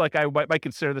like I might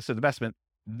consider this an investment.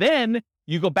 Then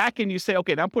you go back and you say,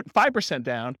 okay, now I'm putting 5%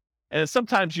 down. And then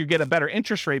sometimes you get a better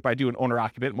interest rate by doing owner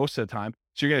occupant most of the time.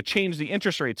 So you're going to change the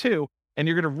interest rate too. And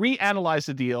you're going to reanalyze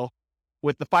the deal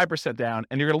with the 5% down.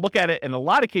 And you're going to look at it. In a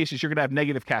lot of cases, you're going to have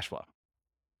negative cash flow.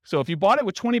 So if you bought it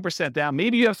with 20% down,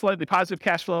 maybe you have slightly positive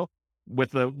cash flow.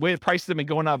 With the way prices have been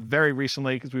going up very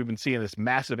recently, because we've been seeing this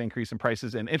massive increase in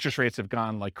prices and interest rates have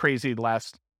gone like crazy the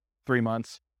last 3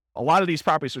 months. A lot of these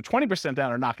properties with 20%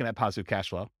 down are not going to have positive cash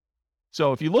flow.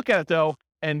 So if you look at it though,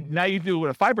 and now you do it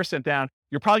with a 5% down,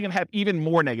 you're probably going to have even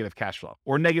more negative cash flow,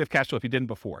 or negative cash flow if you didn't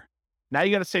before. Now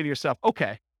you got to say to yourself,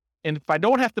 okay, and if I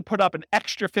don't have to put up an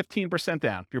extra 15%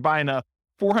 down, if you're buying a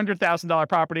 $400,000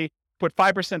 property, put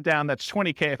 5% down, that's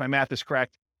 $20K if my math is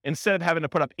correct, instead of having to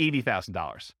put up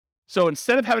 $80,000. So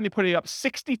instead of having to put up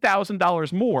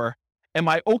 $60,000 more, am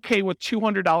I okay with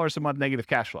 $200 a month negative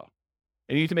cash flow?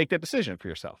 And you need to make that decision for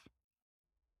yourself.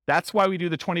 That's why we do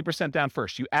the 20% down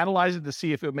first. You analyze it to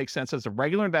see if it makes sense as a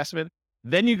regular investment.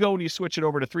 Then you go and you switch it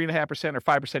over to 3.5% or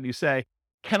 5%. You say,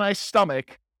 can I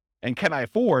stomach and can I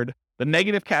afford the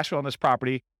negative cash flow on this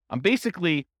property? I'm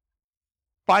basically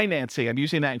financing, I'm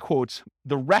using that in quotes,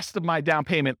 the rest of my down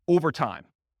payment over time.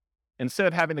 instead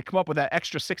of having to come up with that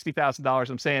extra $60,000,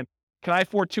 I'm saying, can I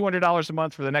afford $200 a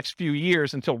month for the next few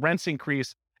years until rents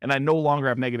increase and I no longer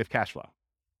have negative cash flow?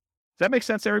 Does that make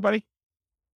sense, everybody?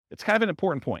 It's kind of an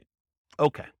important point.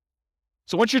 Okay.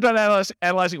 So once you're done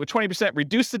analyzing with 20%,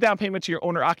 reduce the down payment to your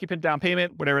owner-occupant down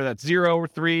payment, whatever that's 0,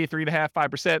 3, 3.5%,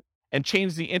 5%, and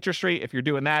change the interest rate if you're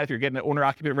doing that, if you're getting an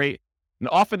owner-occupant rate. And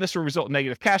often this will result in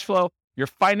negative cash flow. You're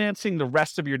financing the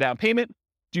rest of your down payment.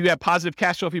 Do you have positive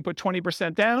cash flow if you put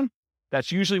 20% down?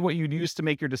 That's usually what you'd use to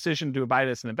make your decision to buy it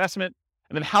as an investment.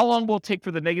 And then how long will it take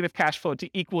for the negative cash flow to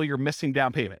equal your missing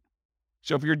down payment?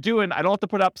 So if you're doing, I don't have to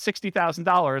put up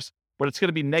 $60,000, but it's going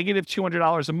to be negative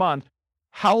 $200 a month.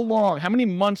 How many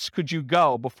months could you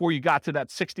go before you got to that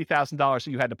 $60,000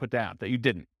 that you had to put down, that you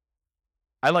didn't?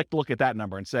 I like to look at that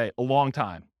number and say a long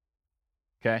time.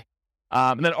 Okay.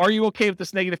 And then are you okay with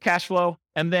this negative cash flow?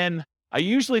 And then I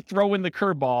usually throw in the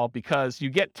curveball because you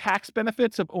get tax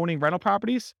benefits of owning rental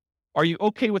properties. Are you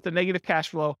okay with the negative cash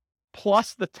flow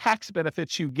plus the tax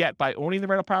benefits you get by owning the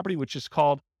rental property, which is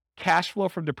called cash flow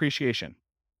from depreciation?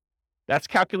 That's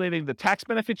calculating the tax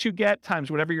benefits you get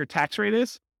times whatever your tax rate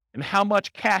is and how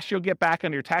much cash you'll get back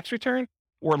on your tax return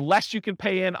or less you can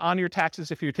pay in on your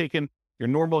taxes if you're taking your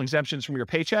normal exemptions from your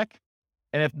paycheck.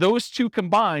 And if those two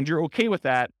combined, you're okay with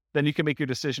that, then you can make your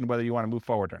decision whether you want to move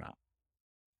forward or not.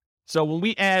 So when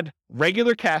we add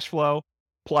regular cash flow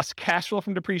plus cash flow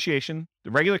from depreciation,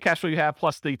 the regular cash flow you have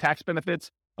plus the tax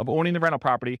benefits of owning the rental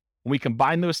property, when we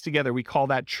combine those together, we call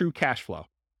that true cash flow.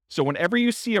 So whenever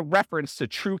you see a reference to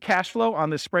true cash flow on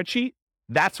this spreadsheet,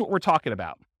 that's what we're talking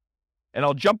about. And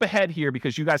I'll jump ahead here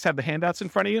because you guys have the handouts in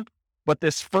front of you. But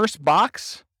this first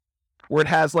box where it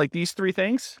has like these three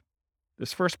things,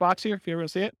 this first box here, if you ever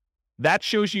see it, that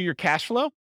shows you your cash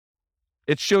flow.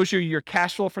 It shows you your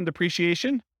cash flow from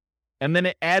depreciation. And then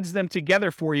it adds them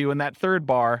together for you in that third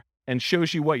bar and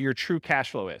shows you what your true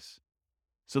cash flow is.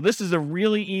 So this is a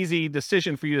really easy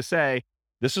decision for you to say,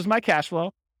 this is my cash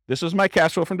flow. This is my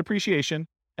cash flow from depreciation.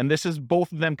 And this is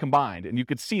both of them combined. And you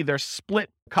could see they're split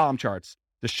column charts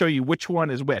to show you which one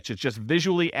is which. It's just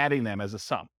visually adding them as a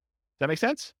sum. Does that make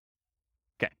sense?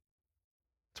 Okay.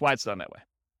 That's why it's done that way.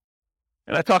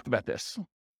 And I talked about this.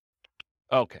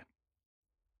 Okay.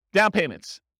 Down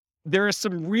payments. There are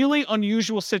some really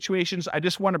unusual situations. I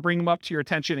just want to bring them up to your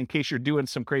attention in case you're doing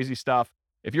some crazy stuff.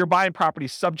 If you're buying property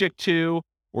subject to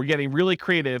or getting really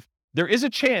creative, there is a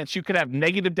chance you could have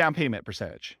negative down payment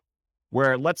percentage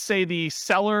where let's say the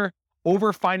seller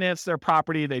overfinanced their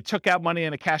property. They took out money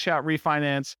in a cash out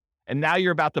refinance. And now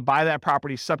you're about to buy that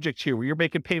property subject to where you're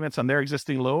making payments on their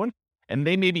existing loan. And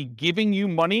they may be giving you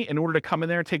money in order to come in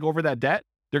there and take over that debt.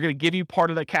 They're going to give you part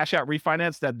of the cash out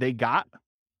refinance that they got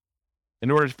in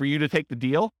order for you to take the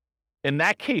deal. In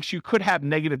that case, you could have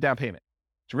negative down payment.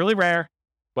 It's really rare,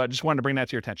 but I just wanted to bring that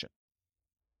to your attention.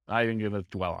 I didn't going to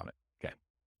dwell on it. Okay.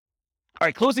 All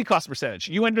right, closing cost percentage.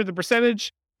 You enter the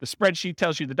percentage. The spreadsheet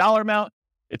tells you the dollar amount.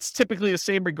 It's typically the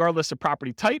same regardless of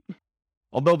property type,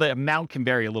 although the amount can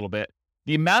vary a little bit.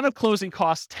 The amount of closing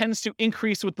costs tends to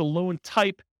increase with the loan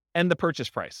type and the purchase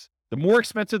price. The more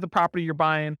expensive the property you're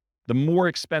buying, the more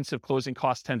expensive closing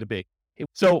costs tend to be.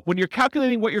 So when you're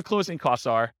calculating what your closing costs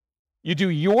are, you do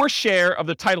your share of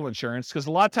the title insurance, because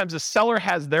a lot of times the seller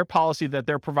has their policy that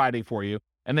they're providing for you,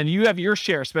 and then you have your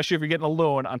share, especially if you're getting a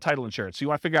loan on title insurance. So you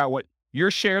want to figure out what your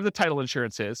share of the title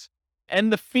insurance is,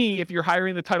 and the fee if you're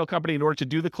hiring the title company in order to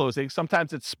do the closing.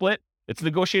 Sometimes it's split. It's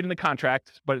negotiated in the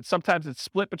contract, but sometimes it's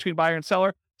split between buyer and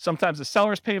seller. Sometimes the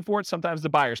seller is paying for it. Sometimes the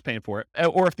buyer's paying for it,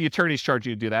 or if the attorneys charge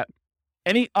you to do that.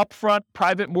 Any upfront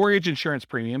private mortgage insurance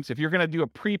premiums, if you're going to do a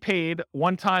prepaid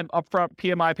one-time upfront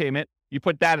PMI payment, you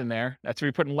put that in there. That's if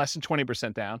you're putting less than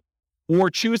 20% down.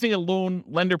 Or choosing a loan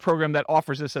lender program that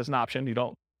offers this as an option. You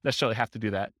don't necessarily have to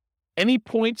do that. Any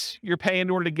points you're paying in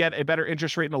order to get a better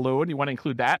interest rate in a loan, you want to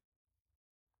include that.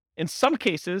 In some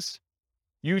cases,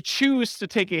 you choose to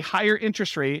take a higher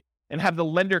interest rate and have the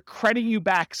lender credit you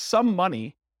back some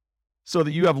money so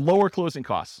that you have lower closing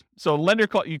costs. So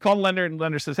you call the lender and the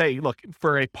lender says, hey, look,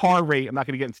 for a par rate, I'm not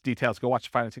going to get into details, go watch the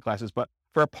financing classes, but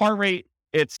for a par rate,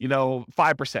 it's,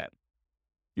 5%.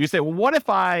 You say, well, what if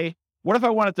I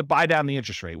wanted to buy down the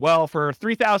interest rate? Well, for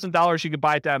 $3,000, you could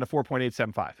buy it down to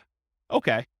 4.875.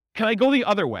 Okay. Can I go the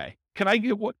other way?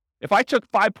 If I took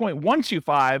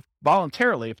 5.125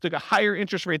 voluntarily, if I took a higher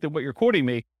interest rate than what you're quoting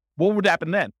me, what would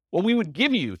happen then? Well, we would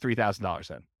give you $3,000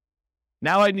 then.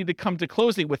 Now I need to come to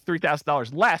closing with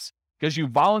 $3,000 less because you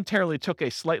voluntarily took a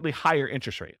slightly higher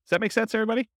interest rate. Does that make sense,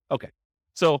 everybody? Okay.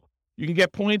 So you can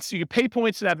get points, you can pay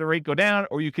points to have the rate go down,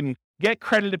 or you can get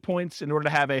credited points in order to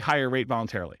have a higher rate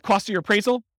voluntarily. Cost of your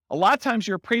appraisal. A lot of times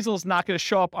your appraisal is not going to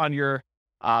show up on your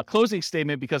closing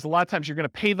statement, because a lot of times you're going to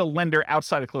pay the lender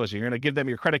outside of closing. You're going to give them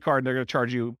your credit card and they're going to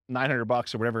charge you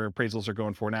 $900 or whatever appraisals are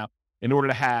going for now in order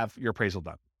to have your appraisal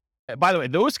done. By the way,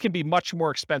 those can be much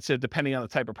more expensive depending on the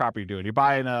type of property you're doing. You're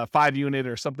buying a 5-unit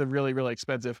or something really, really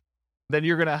expensive, then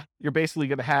you're basically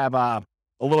going to have a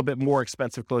little bit more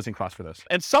expensive closing costs for those.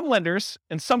 And some lenders,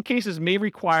 in some cases, may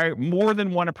require more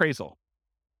than one appraisal.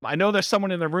 I know there's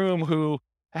someone in the room who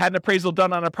had an appraisal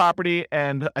done on a property,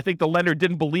 and I think the lender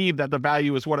didn't believe that the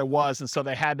value is what it was, and so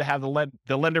they had to have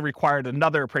the lender required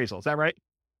another appraisal. Is that right?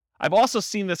 I've also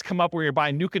seen this come up where you're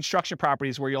buying new construction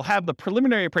properties where you'll have the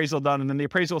preliminary appraisal done, and then the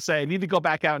appraisal will say, I need to go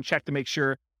back out and check to make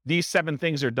sure these 7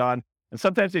 things are done. And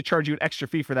sometimes they charge you an extra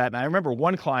fee for that. And I remember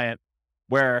one client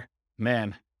where,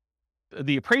 man,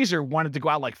 the appraiser wanted to go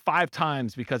out like 5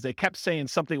 times because they kept saying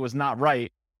something was not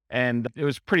right. And it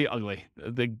was pretty ugly.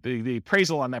 The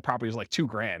appraisal on that property was like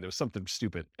 $2,000. It was something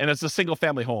stupid. And it's a single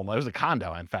family home. It was a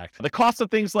condo, in fact. The cost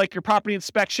of things like your property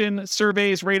inspection,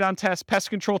 surveys, radon tests, pest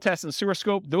control tests, and sewer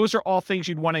scope, those are all things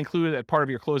you'd want to include as part of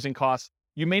your closing costs.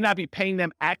 You may not be paying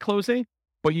them at closing,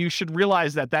 but you should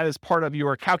realize that that is part of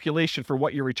your calculation for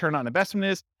what your return on investment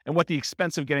is and what the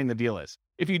expense of getting the deal is.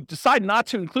 If you decide not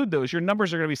to include those, your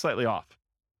numbers are going to be slightly off,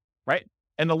 right?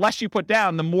 And the less you put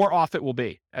down, the more off it will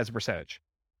be as a percentage.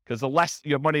 Because the less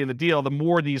you have money in the deal, the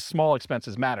more these small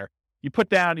expenses matter. You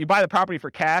buy the property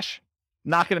for cash,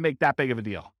 not going to make that big of a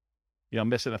deal.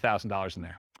 Missing $1,000 in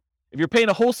there. If you're paying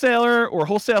a wholesaler or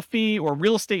wholesale fee or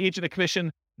real estate agent a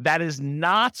commission, that is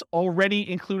not already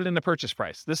included in the purchase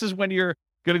price. This is when you're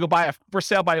going to go buy a for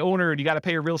sale by owner and you got to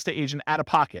pay your real estate agent out of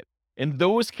pocket. In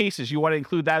those cases, you want to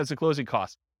include that as a closing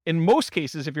cost. In most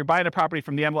cases, if you're buying a property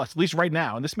from the MLS, at least right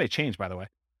now, and this may change, by the way,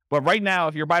 but right now,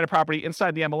 if you're buying a property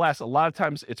inside the MLS, a lot of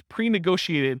times it's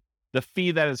pre-negotiated the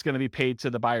fee that is going to be paid to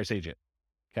the buyer's agent,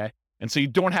 okay? And so you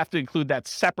don't have to include that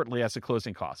separately as a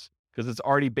closing cost because it's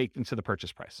already baked into the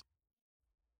purchase price.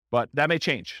 But that may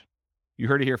change. You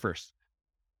heard it here first.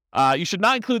 You should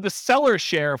not include the seller's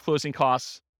share of closing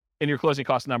costs in your closing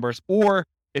cost numbers, or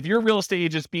if your real estate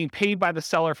agent is being paid by the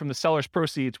seller from the seller's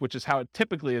proceeds, which is how it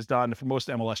typically is done for most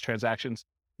MLS transactions,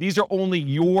 these are only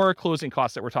your closing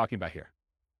costs that we're talking about here.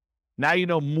 Now you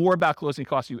know more about closing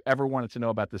costs you ever wanted to know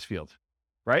about this field,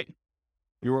 right?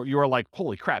 You were like,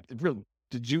 holy crap,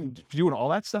 did you doing all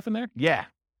that stuff in there? Yeah.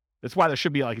 That's why there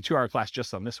should be like a 2-hour class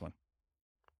just on this one.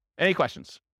 Any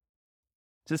questions?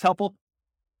 Is this helpful?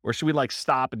 Or should we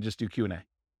stop and just do Q&A?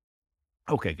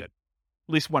 Okay, good.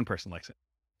 At least one person likes it.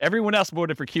 Everyone else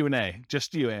voted for Q&A.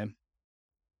 Just you, Ann.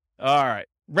 All right.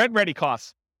 Rent ready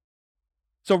costs.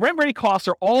 So rent ready costs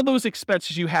are all those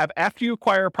expenses you have after you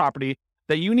acquire a property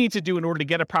that you need to do in order to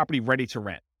get a property ready to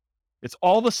rent. It's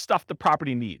all the stuff the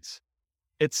property needs.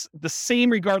 It's the same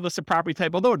regardless of property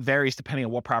type, although it varies depending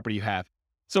on what property you have.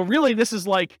 So really, this is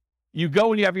like you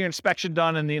go and you have your inspection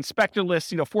done and the inspector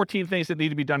lists, 14 things that need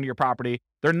to be done to your property.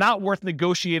 They're not worth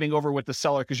negotiating over with the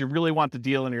seller because you really want the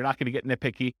deal and you're not going to get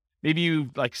nitpicky. Maybe you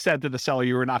said to the seller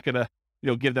you were not going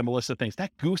to give them a list of things.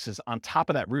 That goose is on top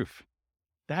of that roof.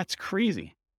 That's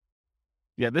crazy.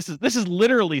 Yeah, this is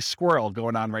literally squirrel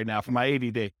going on right now for my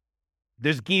ADD.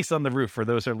 There's geese on the roof for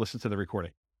those that listen to the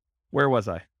recording. Where was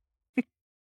I?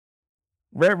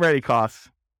 Rent ready costs.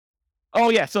 Oh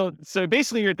yeah, so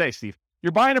basically you're there, Steve.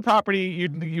 You're buying a property,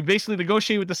 you basically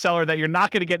negotiate with the seller that you're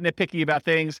not going to get nitpicky about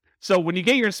things. So when you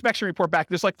get your inspection report back,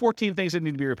 there's 14 things that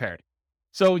need to be repaired.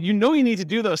 So you need to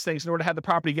do those things in order to have the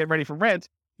property get ready for rent.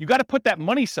 You got to put that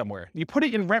money somewhere. You put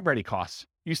it in rent ready costs.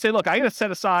 You say, look, I got to set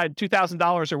aside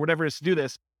 $2,000 or whatever it is to do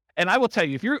this. And I will tell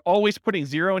you, if you're always putting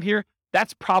zero in here,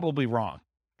 that's probably wrong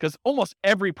because almost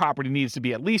every property needs to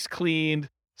be at least cleaned.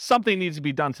 Something needs to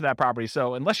be done to that property.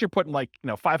 So unless you're putting $500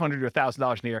 or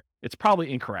 $1,000 in here, it's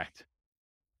probably incorrect.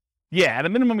 Yeah, at a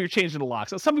minimum, you're changing the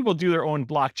locks. So some people do their own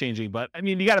block changing, but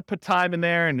you got to put time in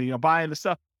there and, buying the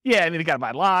stuff. Yeah, you got to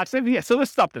buy locks. Yeah, so there's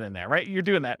something in there, right? You're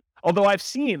doing that. Although I've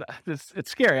seen, it's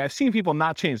scary. I've seen people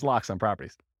not change locks on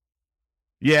properties.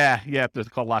 Yeah, you have to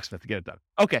call locksmith to get it done.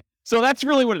 Okay, so that's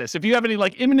really what it is. If you have any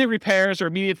imminent repairs or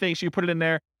immediate things, you put it in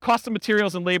there. Cost of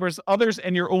materials and labors, others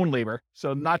and your own labor.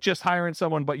 So not just hiring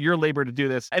someone, but your labor to do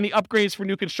this. Any upgrades for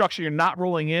new construction you're not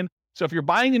rolling in. So if you're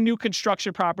buying a new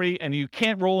construction property and you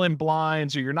can't roll in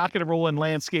blinds or you're not going to roll in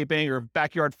landscaping or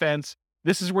backyard fence,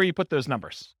 this is where you put those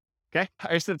numbers. Okay,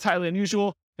 I said it's highly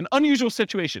unusual. An unusual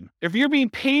situation. If you're being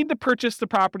paid to purchase the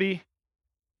property,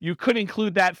 you could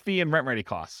include that fee in rent ready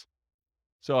costs.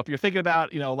 So if you're thinking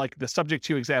about, the subject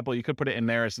to example, you could put it in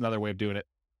there as another way of doing it.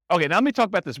 Okay, now let me talk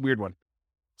about this weird one.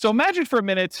 So imagine for a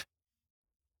minute,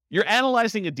 you're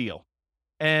analyzing a deal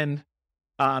and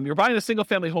you're buying a single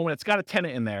family home and it's got a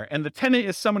tenant in there. And the tenant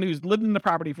is someone who's lived in the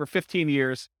property for 15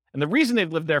 years And the reason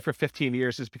they've lived there for 15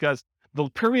 years is because the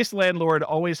previous landlord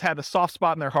always had a soft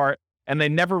spot in their heart and they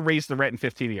never raised the rent in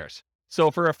 15 years.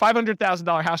 So for a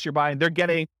 $500,000 house you're buying,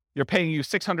 you're paying you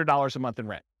 $600 a month in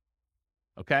rent.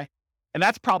 Okay. And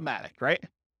that's problematic, right?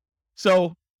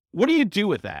 So what do you do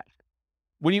with that?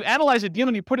 When you analyze a deal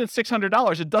and you put in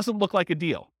 $600, it doesn't look like a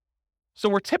deal. So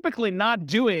we're typically not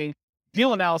doing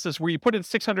deal analysis where you put in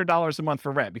 $600 a month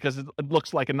for rent because it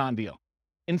looks like a non-deal.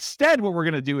 Instead, what we're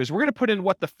going to do is we're going to put in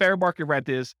what the fair market rent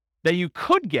is that you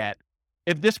could get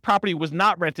if this property was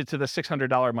not rented to the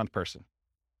 $600 a month person.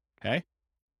 Okay.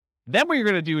 Then what you're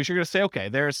going to do is you're going to say, okay,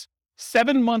 there's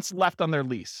 7 months left on their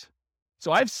lease.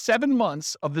 So I have 7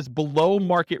 months of this below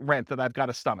market rent that I've got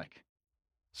to stomach.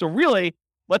 So really,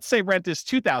 let's say rent is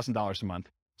 $2,000 a month.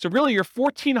 So really you're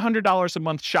 $1,400 a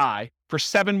month shy for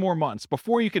 7 more months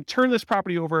before you can turn this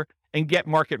property over and get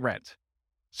market rent.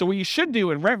 So what you should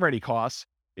do in rent ready costs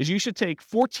is you should take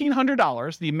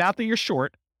 $1,400, the amount that you're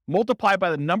short, multiply by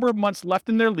the number of months left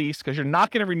in their lease, because you're not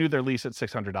going to renew their lease at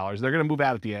 $600. They're going to move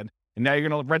out at the end. And now you're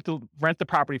going to rent the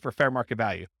property for fair market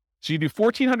value. So you do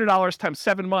 $1,400 times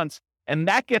 7 months, and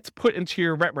that gets put into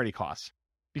your rent ready costs.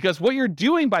 Because what you're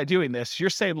doing by doing this, you're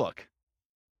saying, look,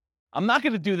 I'm not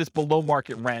going to do this below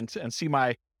market rent and see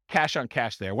my cash on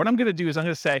cash there. What I'm going to do is I'm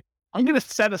going to say, I'm going to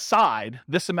set aside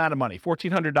this amount of money,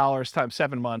 $1,400 times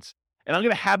 7 months, and I'm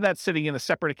going to have that sitting in a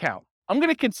separate account. I'm going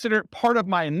to consider it part of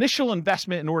my initial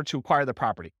investment in order to acquire the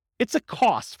property. It's a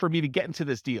cost for me to get into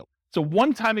this deal. It's a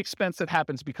one-time expense that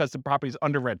happens because the property is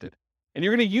under rented. And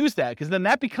you're going to use that because then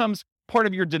that becomes part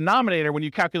of your denominator when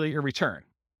you calculate your return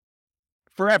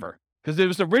forever, because it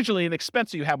was originally an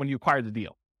expense that you had when you acquired the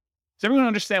deal. Does everyone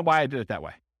understand why I did it that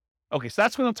way? Okay, so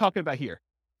that's what I'm talking about here.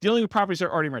 Dealing with properties that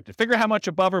are already rented. Figure out how much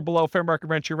above or below fair market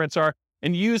rent your rents are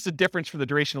and use the difference for the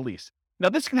duration of lease. Now,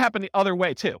 this can happen the other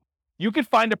way too. You could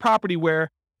find a property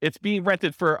where it's being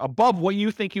rented for above what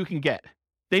you think you can get.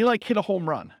 They hit a home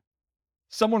run.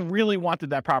 Someone really wanted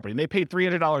that property and they paid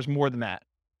 $300 more than that.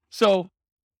 So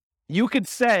you could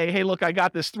say, hey, look, I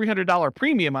got this $300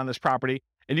 premium on this property,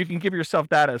 and you can give yourself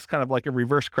that as kind of like a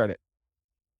reverse credit.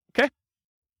 Okay?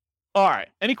 All right.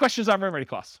 Any questions on rent ready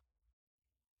costs?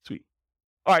 Sweet.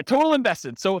 All right. Total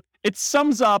invested. So it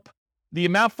sums up the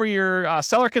amount for your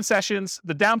seller concessions,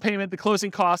 the down payment, the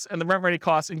closing costs, and the rent ready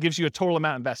costs, and gives you a total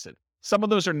amount invested. Some of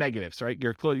those are negatives, right?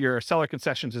 Your seller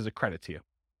concessions is a credit to you.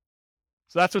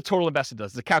 So that's what total invested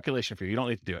does. It's a calculation for you. You don't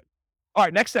need to do it. All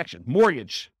right. Next section,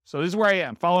 mortgage. So this is where I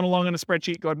am. Following along on the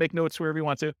spreadsheet. Go ahead and make notes wherever you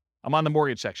want to. I'm on the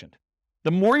mortgage section.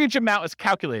 The mortgage amount is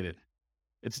calculated.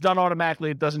 It's done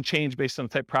automatically. It doesn't change based on the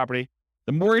type of property.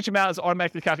 The mortgage amount is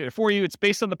automatically calculated for you. It's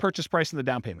based on the purchase price and the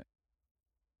down payment.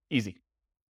 Easy.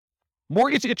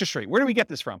 Mortgage interest rate. Where do we get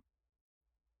this from?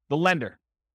 The lender.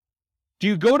 Do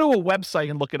you go to a website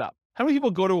and look it up? How many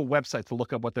people go to a website to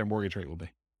look up what their mortgage rate will be?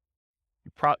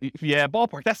 Yeah,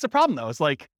 ballpark. That's the problem, though. It's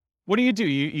like, what do?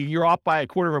 You're off by a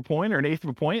quarter of a point or an eighth of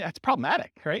a point. That's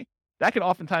problematic, right? That could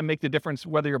oftentimes make the difference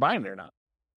whether you're buying it or not.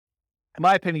 In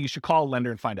my opinion, you should call a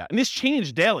lender and find out. And this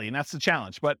changes daily, and that's the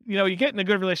challenge. But, you get in a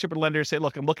good relationship with a lender, say,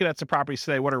 look, I'm looking at some properties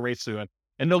today. What are rates doing?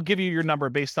 And they'll give you your number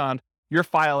based on your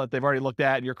file that they've already looked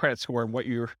at and your credit score and what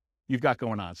you've got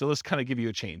going on. So let's kind of give you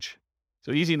a change.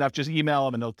 So easy enough, just email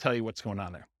them and they'll tell you what's going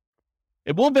on there.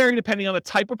 It will vary depending on the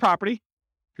type of property.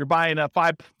 If you're buying a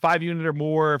five unit or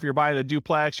more, if you're buying a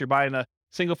duplex, you're buying a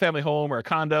single family home or a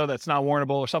condo that's not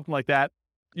warrantable or something like that.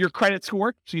 Your credit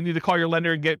score, so you need to call your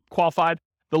lender and get qualified.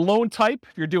 The loan type,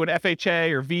 if you're doing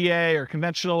FHA or VA or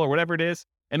conventional or whatever it is,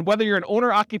 and whether you're an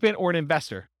owner occupant or an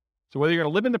investor. So whether you're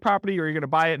going to live in the property or you're going to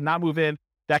buy it and not move in,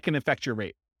 that can affect your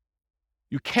rate.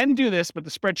 You can do this, but the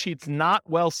spreadsheet's not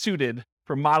well suited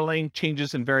for modeling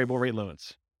changes in variable rate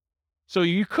loans. So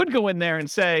you could go in there and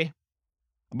say,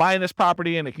 I'm buying this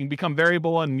property and it can become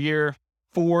variable in year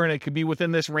 4 and it could be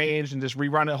within this range and just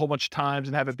rerun it a whole bunch of times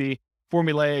and have it be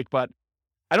formulaic, but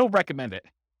I don't recommend it.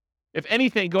 If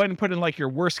anything, go ahead and put in your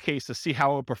worst case to see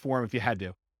how it would perform if you had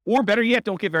to. Or better yet,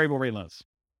 don't get variable rate loans.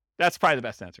 That's probably the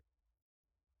best answer.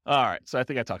 All right, so I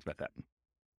think I talked about that.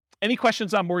 Any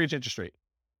questions on mortgage interest rate?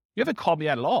 You haven't called me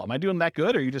out at all. Am I doing that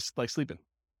good or are you just sleeping?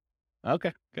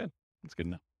 Okay, good. That's good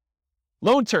enough.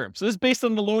 Loan term. So this is based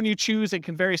on the loan you choose and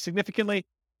can vary significantly.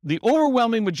 The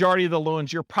overwhelming majority of the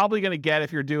loans you're probably going to get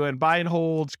if you're doing buy and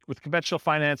holds with conventional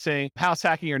financing, house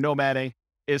hacking or nomading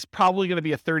is probably going to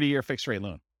be a 30-year fixed rate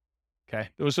loan. Okay.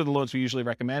 Those are the loans we usually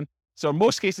recommend. So in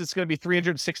most cases, it's going to be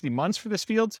 360 months for this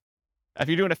field. If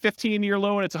you're doing a 15-year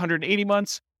loan, it's 180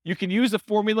 months. You can use the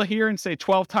formula here and say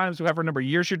 12 times whatever number of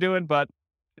years you're doing, but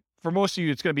for most of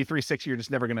you, it's going to be 360. You're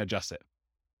just never going to adjust it.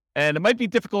 And it might be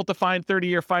difficult to find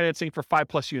 30-year financing for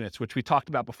 5+ units, which we talked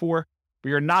about before. but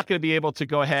you're not going to be able to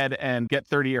go ahead and get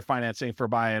 30-year financing for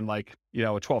buying like, a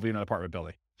 12-unit apartment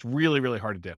building. It's really, really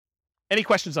hard to do. Any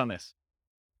questions on this?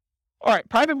 All right,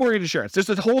 private mortgage insurance. There's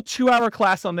a whole 2-hour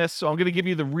class on this, so I'm going to give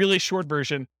you the really short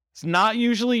version. It's not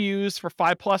usually used for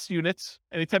 5+ units,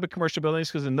 any type of commercial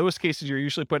buildings, because in those cases, you're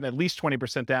usually putting at least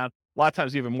 20% down. A lot of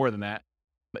times, even more than that.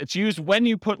 It's used when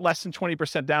you put less than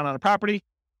 20% down on a property.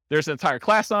 There's an entire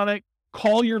class on it.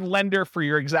 Call your lender for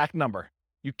your exact number.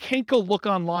 You can't go look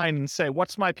online and say,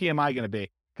 what's my PMI going to be?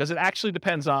 Because it actually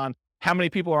depends on how many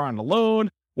people are on the loan,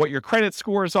 what your credit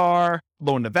scores are,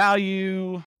 loan to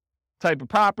value, type of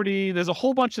property. There's a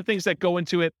whole bunch of things that go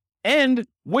into it, and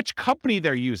which company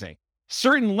they're using.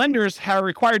 Certain lenders are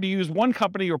required to use one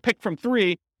company or pick from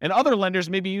 3, and other lenders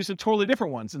may be using totally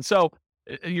different ones. And so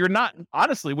you're not,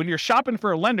 honestly, when you're shopping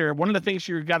for a lender, one of the things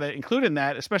you've got to include in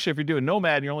that, especially if you're doing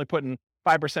Nomad and you're only putting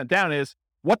 5% down, is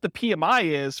what the PMI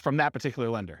is from that particular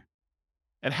lender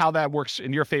and how that works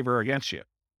in your favor or against you.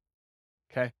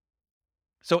 Okay.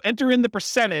 So enter in the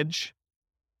percentage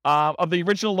of the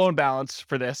original loan balance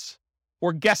for this,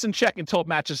 or guess and check until it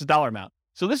matches the dollar amount.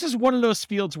 So this is one of those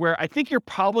fields where I think you're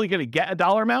probably going to get a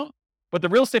dollar amount, but the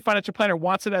real estate financial planner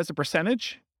wants it as a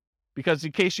percentage, because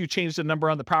in case you change the number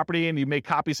on the property and you make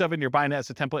copies of it and you're buying it as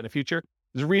a template in the future,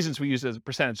 there's reasons we use it as a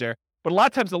percentage there. But a lot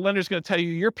of times the lender's going to tell you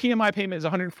your PMI payment is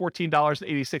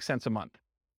 $114.86 a month.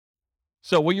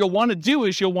 So what you'll want to do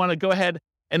is you'll want to go ahead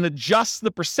and adjust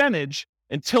the percentage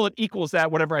until it equals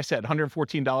that, whatever I said,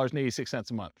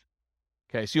 $114.86 a month.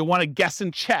 Okay, so you'll want to guess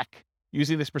and check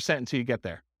using this percent until you get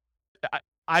there.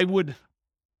 I would,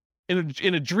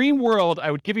 in a dream world,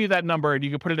 I would give you that number and you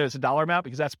can put it as a dollar amount,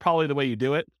 because that's probably the way you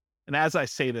do it. And as I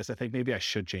say this, I think maybe I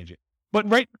should change it. But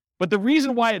the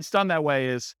reason why it's done that way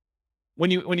is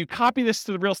when you copy this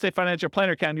to the real estate financial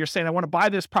planner account, you're saying, I want to buy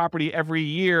this property every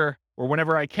year or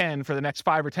whenever I can for the next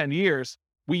 5 or 10 years.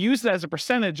 We use it as a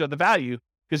percentage of the value,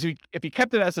 because if you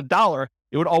kept it as a dollar,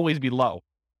 it would always be low.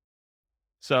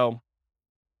 So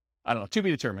I don't know, to be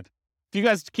determined. If you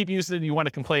guys keep using it and you want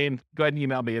to complain, go ahead and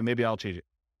email me and maybe I'll change it.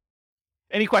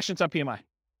 Any questions on PMI?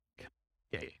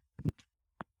 Yeah. You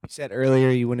said earlier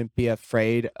you wouldn't be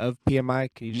afraid of PMI.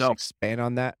 Can you just expand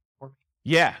on that for me?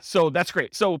 Yeah, so that's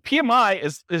great. So PMI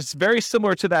is very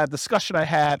similar to that discussion I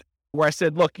had where I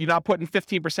said, look, you're not putting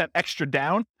 15% extra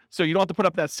down, so you don't have to put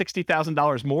up that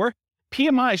 $60,000 more.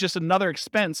 PMI is just another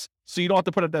expense, so you don't have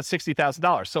to put up that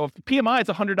 $60,000. So if the PMI is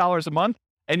 $100 a month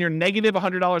and you're negative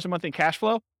 $100 a month in cash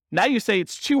flow, now you say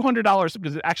it's $200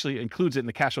 because it actually includes it in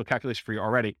the cash flow calculation for you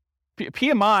already.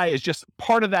 PMI is just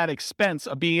part of that expense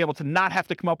of being able to not have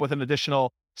to come up with an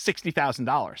additional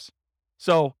 $60,000.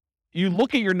 So you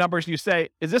look at your numbers and you say,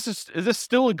 is this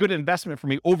still a good investment for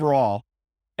me overall?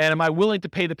 And am I willing to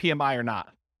pay the PMI or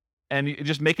not? And you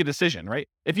just make a decision, right?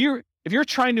 If you're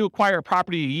trying to acquire a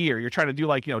property a year, you're trying to do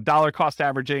like, dollar cost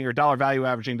averaging or dollar value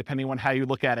averaging, depending on how you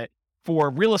look at it, for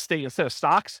real estate instead of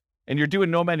stocks, and you're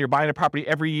doing Nomad, you're buying a property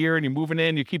every year and you're moving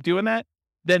in, you keep doing that,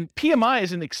 then PMI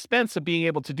is an expense of being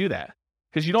able to do that,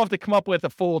 because you don't have to come up with a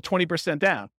full 20%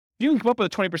 down. If you can come up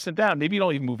with a 20% down, maybe you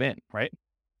don't even move in, right?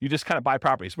 You just kind of buy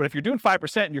properties. But if you're doing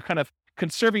 5% and you're kind of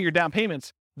conserving your down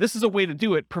payments, this is a way to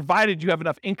do it, provided you have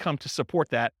enough income to support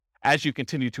that as you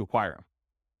continue to acquire them.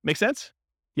 Make sense?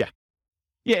 Yeah.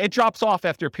 Yeah, it drops off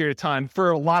after a period of time for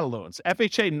a lot of loans.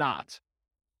 FHA, not.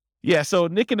 Yeah, so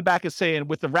Nick in the back is saying,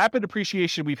 with the rapid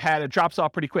appreciation we've had, it drops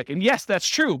off pretty quick. And yes, that's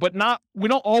true, but we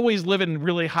don't always live in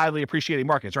really highly appreciating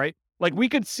markets, right? Like we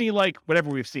could see like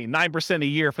whatever we've seen, 9% a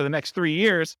year for the next 3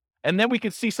 years, and then we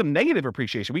could see some negative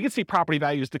appreciation. We could see property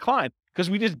values decline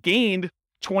because we just gained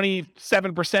 27%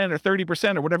 or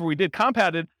 30% or whatever we did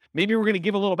compounded. Maybe we're going to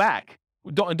give a little back.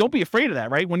 Don't be afraid of that,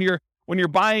 right? When you're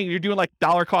buying, you're doing like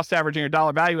dollar cost averaging or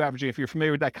dollar value averaging. If you're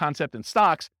familiar with that concept in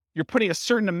stocks, you're putting a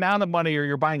certain amount of money or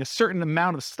you're buying a certain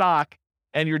amount of stock,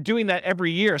 and you're doing that every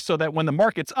year so that when the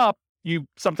market's up, you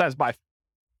sometimes buy.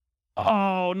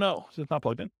 Oh no, it's not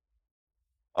plugged in.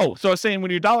 Oh, so I was saying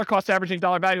when you're dollar cost averaging,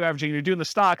 dollar value averaging, you're doing the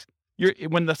stocks,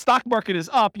 when the stock market is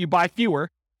up, you buy fewer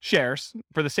shares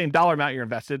for the same dollar amount you're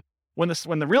invested. When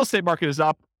the real estate market is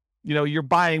up, you're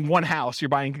buying one house, you're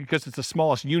buying because it's the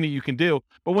smallest unit you can do.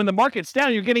 But when the market's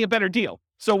down, you're getting a better deal.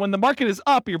 So when the market is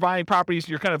up, you're buying properties,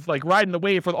 you're kind of like riding the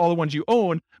wave for all the ones you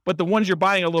own, but the ones you're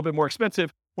buying are a little bit more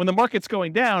expensive. When the market's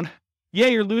going down, yeah,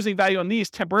 you're losing value on these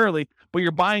temporarily, but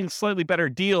you're buying slightly better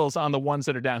deals on the ones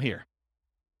that are down here.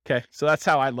 Okay, so that's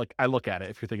how I look at it,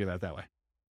 if you're thinking about it that way.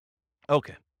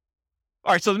 Okay.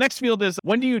 All right, so the next field is,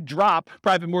 when do you drop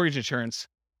private mortgage insurance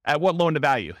at what loan to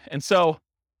value? And so,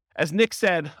 as Nick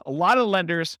said, a lot of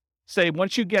lenders say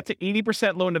once you get to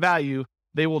 80% loan to value,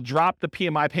 they will drop the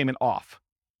PMI payment off.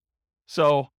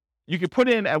 So you can put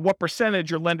in at what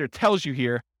percentage your lender tells you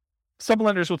here. Some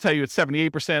lenders will tell you it's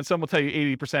 78%. Some will tell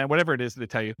you 80%, whatever it is they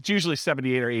tell you. It's usually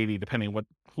 78 or 80, depending on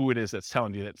who it is that's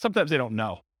telling you that. Sometimes they don't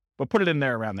know, but put it in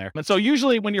there around there. And so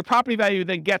usually when your property value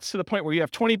then gets to the point where you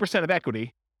have 20% of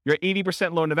equity, you're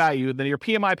 80% loan to value, then your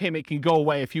PMI payment can go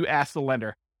away if you ask the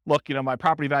lender, look, my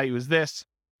property value is this.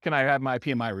 Can I have my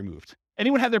PMI removed?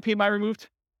 Anyone have their PMI removed?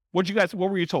 What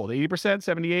were you told? 80%,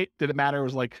 78? Did it matter? It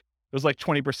was like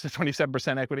 20%,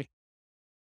 27% equity.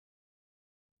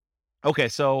 Okay,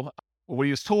 so what he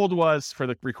was told was, for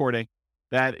the recording,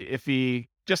 that if he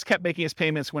just kept making his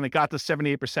payments, when it got to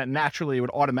 78%, naturally it would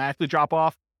automatically drop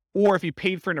off. Or if he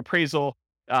paid for an appraisal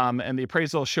and the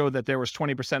appraisal showed that there was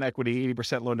 20% equity,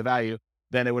 80% loan to value,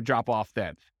 then it would drop off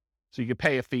then. So you could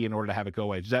pay a fee in order to have it go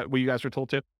away. Is that what you guys were told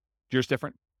too? Yours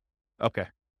different? Okay.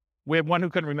 We had one who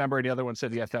couldn't remember and the other one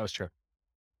said, yes, that was true.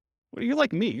 Well, you're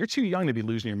like me. You're too young to be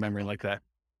losing your memory like that.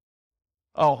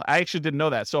 Oh, I actually didn't know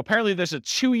that. So apparently there's a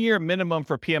 2-year minimum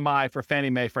for PMI for Fannie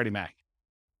Mae, Freddie Mac.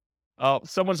 Oh,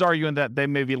 someone's arguing that they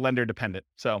may be lender dependent.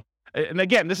 So, and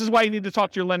again, this is why you need to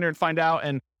talk to your lender and find out,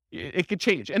 and it could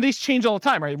change. And these change all the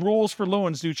time, right? Rules for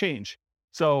loans do change.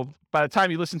 So by the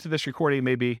time you listen to this recording, it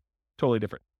may be totally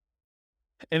different.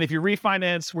 And if you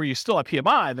refinance where you still have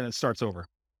PMI, then it starts over.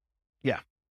 Yeah.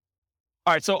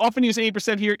 All right, so often use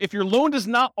 8% here. If your loan does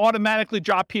not automatically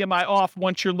drop PMI off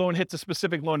once your loan hits a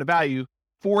specific loan to value,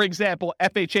 for example,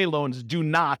 FHA loans do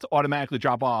not automatically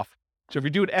drop off. So if you're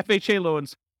doing FHA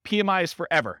loans, PMI is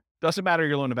forever. Doesn't matter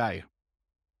your loan to value.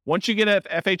 Once you get an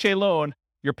FHA loan,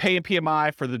 you're paying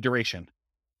PMI for the duration.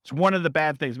 It's one of the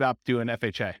bad things about doing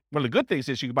FHA. One of the good things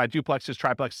is you can buy duplexes,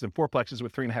 triplexes, and fourplexes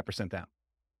with 3.5% down.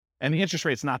 And the interest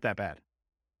rate's not that bad.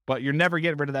 But you're never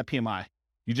getting rid of that PMI.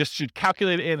 You just should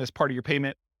calculate it in as part of your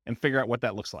payment and figure out what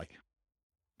that looks like.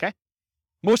 Okay?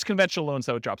 Most conventional loans,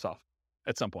 though, it drops off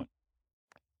at some point.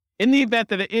 In the event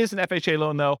that it is an FHA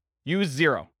loan, though, use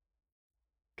 0.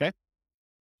 Okay?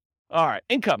 All right.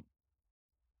 Income.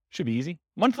 Should be easy.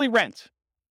 Monthly rent.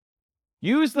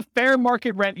 Use the fair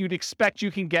market rent you'd expect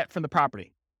you can get from the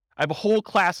property. I have a whole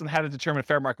class on how to determine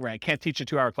fair market rent. I can't teach a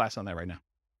 2-hour class on that right now.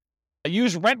 I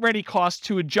use rent-ready costs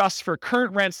to adjust for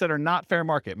current rents that are not fair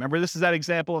market. Remember, this is that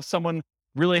example of someone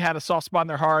really had a soft spot in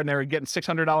their heart and they were getting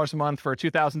 $600 a month for a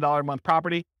 $2,000 a month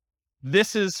property.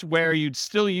 This is where you'd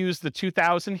still use the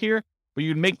 $2,000 here, but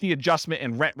you'd make the adjustment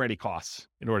in rent-ready costs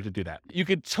in order to do that. You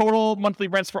could total monthly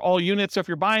rents for all units. So if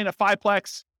you're buying a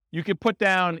 5-plex, you could put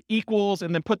down equals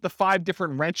and then put the 5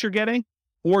 different rents you're getting,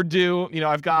 or do,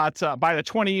 I've got buy the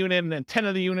 20 unit and then 10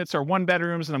 of the units are 1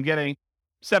 bedrooms and I'm getting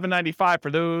 $795 for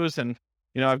those, and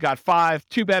I've got 5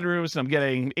 2-bedrooms and I'm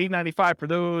getting $895 for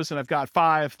those, and I've got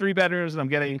 5 3-bedrooms and I'm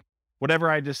getting whatever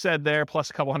I just said there plus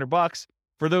a couple $100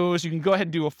 for those. You can go ahead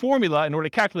and do a formula in order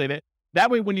to calculate it. That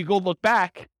way, when you go look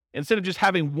back, instead of just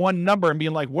having one number and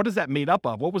being like, what is that made up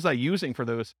of? What was I using for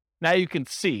those? Now you can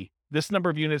see this number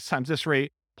of units times this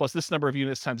rate plus this number of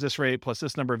units times this rate plus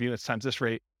this number of units times this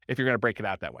rate if you're going to break it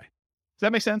out that way. Does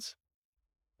that make sense?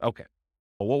 Okay.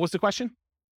 Well, what was the question?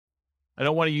 I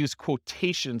don't want to use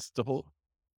quotations to hold.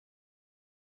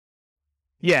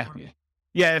 Yeah.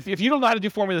 If you don't know how to do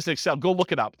formulas in Excel, go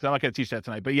look it up. I'm not going to teach that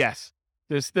tonight. But yes,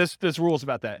 there's rules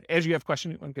about that. Andrew, you have a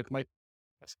question? You want to get the mic?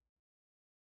 Yes.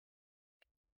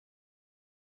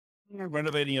 You're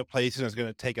renovating a place and it's going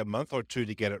to take a month or 2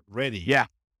 to get it ready. Yeah.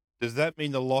 Does that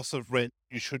mean the loss of rent,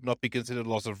 you should not be considered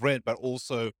loss of rent, but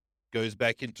also goes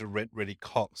back into rent-ready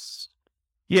costs?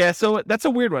 Yeah, so that's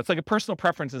a weird one. It's like a personal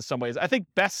preference in some ways. I think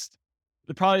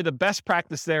probably the best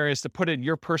practice there is to put in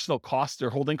your personal cost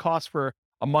or holding costs for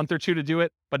a month or 2 to do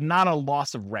it, but not a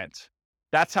loss of rent.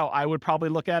 That's how I would probably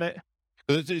look at it.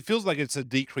 It feels like it's a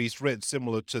decreased rent,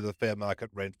 similar to the fair market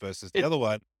rent versus the other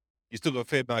one. You still got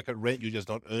fair market rent, you're just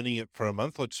not earning it for a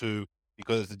month or 2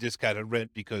 because it's a discounted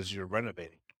rent because you're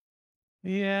renovating.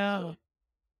 Yeah.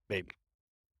 Maybe.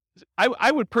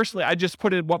 I would personally, I just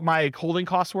put in what my holding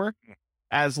costs were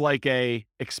as like a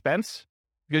expense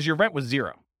because your rent was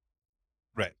 0.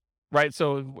 Right.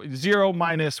 So 0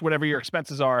 minus whatever your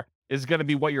expenses are is going to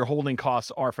be what your holding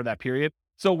costs are for that period.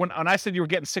 So when I said you were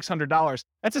getting $600,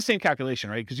 that's the same calculation,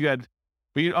 right? Because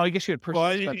I guess you had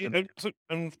personal. So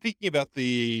I'm thinking about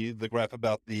the graph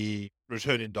about the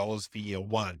return in dollars for year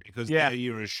 1, because there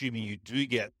you're assuming you do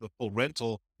get the full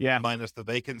rental minus the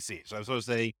vacancy. So I was sort of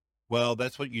saying, well,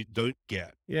 that's what you don't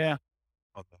get. Yeah.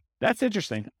 That's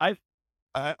interesting.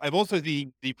 I'm also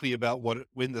deeply about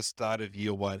when the start of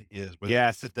year 1 is, whether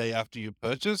it's the day after you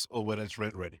purchase or when it's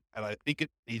rent ready. And I think it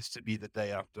needs to be the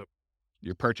day after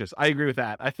your purchase. I agree with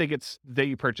that. I think it's the day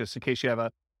you purchase in case you have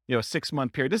a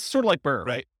 6-month period. This is sort of like Burr,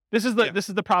 right? This is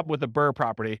the problem with the Burr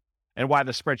property. and why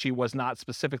the spreadsheet was not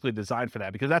specifically designed for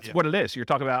that, because that's what it is. You're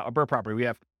talking about a BRRRR property. We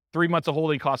have 3 months of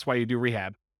holding costs while you do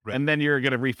rehab, and then you're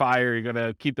going to refi or you're going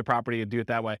to keep the property and do it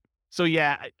that way. So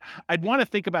yeah, I'd want to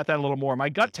think about that a little more. My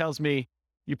gut tells me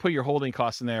you put your holding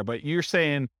costs in there, but you're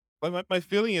saying... My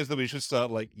feeling is that we should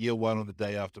start like year one on the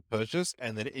day after purchase,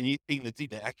 and then anything that's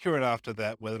inaccurate after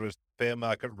that, whether it's fair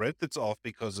market rent that's off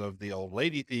because of the old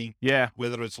lady thing,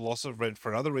 whether it's loss of rent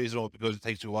for another reason or because it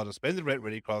takes you a while to spend the rent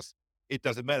ready costs, it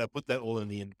doesn't matter. Put that all in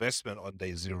the investment on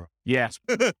day zero. Yeah.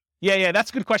 Yeah,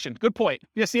 that's a good question. Good point.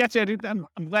 Yes, the answer,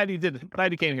 I'm glad you did.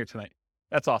 Glad you came here tonight.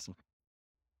 That's awesome.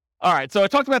 All right, so I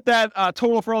talked about that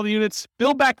total for all the units.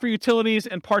 Bill back for utilities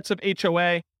and parts of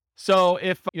HOA. So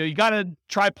if you got a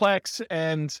triplex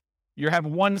and you have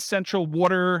one central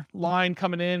water line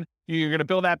coming in, you're going to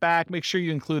bill that back. Make sure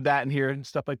you include that in here and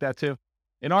stuff like that too.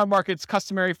 In our market, it's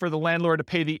customary for the landlord to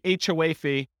pay the HOA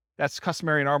fee. That's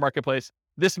customary in our marketplace.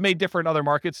 This may differ in other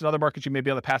markets. In other markets, you may be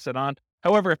able to pass it on.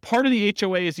 However, if part of the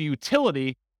HOA is a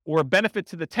utility or a benefit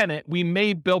to the tenant, we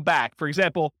may bill back. For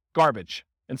example, garbage.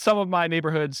 In some of my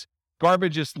neighborhoods,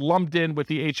 garbage is lumped in with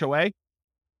the HOA.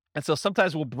 And so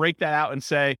sometimes we'll break that out and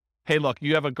say, hey, look,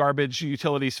 you have a garbage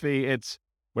utilities fee. It's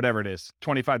whatever it is,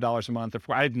 $25 a month.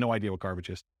 Or I have no idea what garbage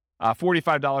is.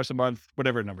 $45 a month,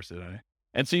 whatever numbers it is.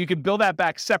 And so you can bill that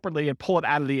back separately and pull it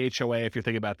out of the HOA if you're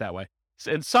thinking about it that way.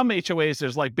 In some HOAs,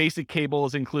 there's like basic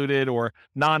cables included or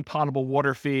non-potable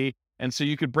water fee. And so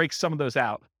you could break some of those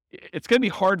out. It's going to be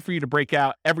hard for you to break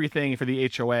out everything for the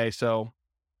HOA.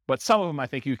 But some of them, I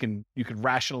think you could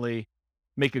rationally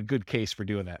make a good case for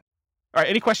doing that. All right.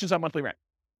 Any questions on monthly rent?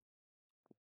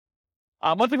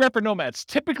 Monthly rent for nomads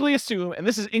typically assume, and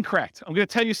this is incorrect. I'm going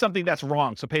to tell you something that's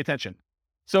wrong. So pay attention.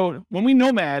 So when we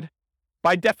nomad,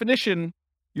 by definition,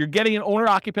 you're getting an owner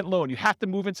occupant loan. You have to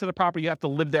move into the property. You have to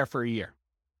live there for a year.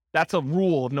 That's a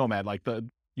rule of nomad.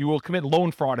 You will commit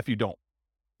loan fraud if you don't.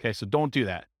 Okay. So don't do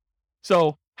that.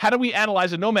 So how do we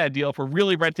analyze a nomad deal if we're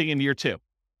really renting in year 2?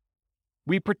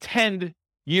 We pretend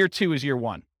year 2 is year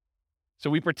 1.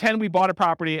 So we pretend we bought a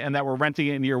property and that we're renting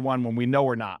it in year 1 when we know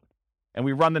we're not. And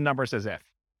we run the numbers as if.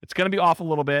 It's going to be off a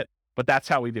little bit, but that's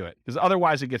how we do it. Because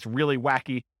otherwise it gets really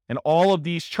wacky. And all of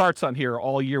these charts on here are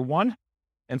all year 1.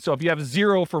 And so if you have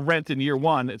 0 for rent in year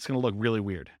 1, it's going to look really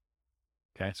weird.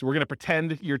 Okay, so we're going to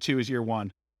pretend year 2 is year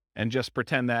 1 and just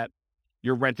pretend that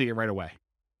you're renting it right away,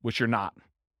 which you're not.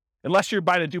 Unless you're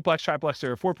buying a duplex, triplex,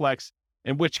 or a fourplex,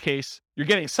 in which case you're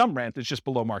getting some rent that's just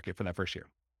below market for that first year.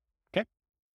 Okay,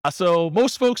 so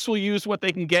most folks will use what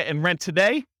they can get in rent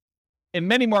today. In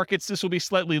many markets, this will be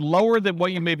slightly lower than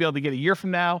what you may be able to get a year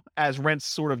from now as rents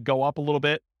sort of go up a little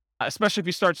bit, especially if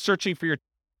you start searching for your...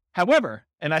 However,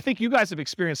 and I think you guys have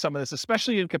experienced some of this,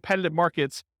 especially in competitive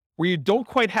markets where you don't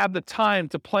quite have the time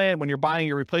to plan when you're buying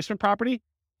your replacement property,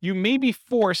 you may be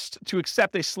forced to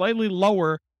accept a slightly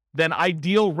lower than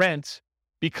ideal rent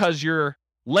because your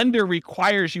lender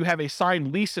requires you have a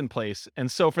signed lease in place. And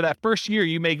so for that first year,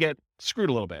 you may get screwed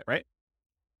a little bit, right?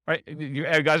 Right? You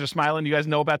guys are smiling. You guys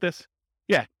know about this?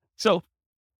 Yeah. So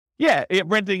yeah,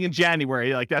 renting in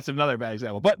January, like that's another bad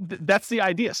example, but that's the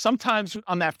idea. Sometimes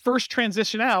on that first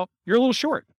transition out, you're a little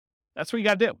short. That's what you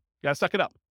got to do. You got to suck it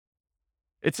up.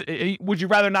 Would you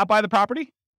rather not buy the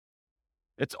property?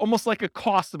 It's almost like a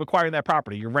cost of acquiring that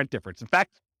property, your rent difference. In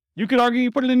fact, you could argue you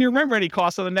put it in your rent ready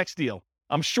cost on the next deal.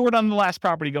 I'm short on the last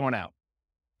property going out.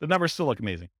 The numbers still look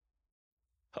amazing.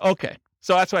 Okay.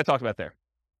 So that's what I talked about there.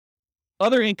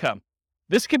 Other income.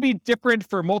 This could be different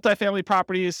for multifamily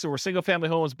properties or single family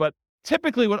homes, but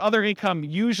typically what other income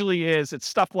usually is, it's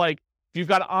stuff like if you've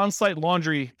got an on-site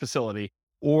laundry facility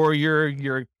or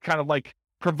you're kind of like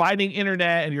providing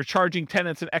internet and you're charging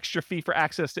tenants an extra fee for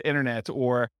access to internet,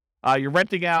 or you're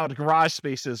renting out garage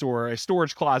spaces or a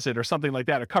storage closet or something like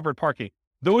that, or covered parking.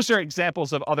 Those are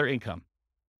examples of other income.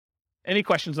 Any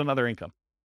questions on other income?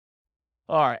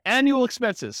 All right, annual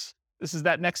expenses. This is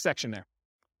that next section there.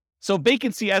 So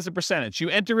vacancy as a percentage. You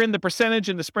enter in the percentage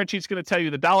and the spreadsheet's going to tell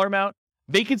you the dollar amount.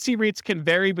 Vacancy rates can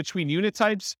vary between unit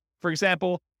types. For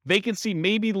example, vacancy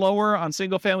may be lower on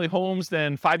single family homes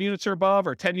than 5 units or above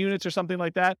or 10 units or something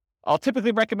like that. I'll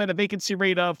typically recommend a vacancy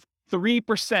rate of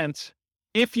 3%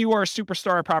 if you are a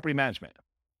superstar at property management.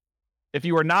 If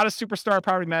you are not a superstar at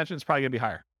property management, it's probably going to be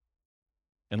higher.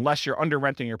 Unless you're under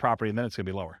renting your property, and then it's going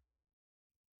to be lower.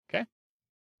 Okay?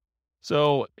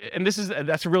 So, and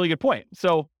that's a really good point.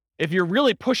 So if you're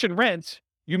really pushing rent,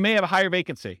 you may have a higher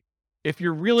vacancy. If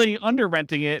you're really under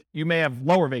renting it, you may have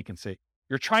lower vacancy.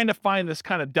 You're trying to find this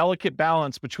kind of delicate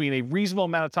balance between a reasonable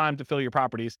amount of time to fill your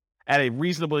properties at a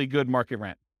reasonably good market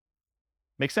rent.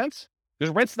 Make sense?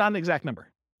 Because rent's not an exact number.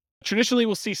 Traditionally,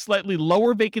 we'll see slightly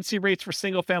lower vacancy rates for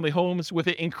single-family homes, with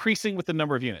it increasing with the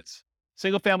number of units.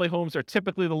 Single-family homes are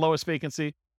typically the lowest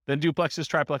vacancy, then duplexes,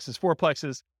 triplexes,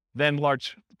 fourplexes, then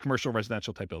large commercial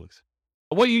residential type buildings.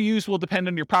 What you use will depend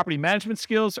on your property management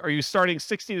skills. Are you starting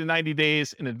 60 to 90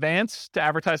 days in advance to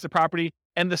advertise the property,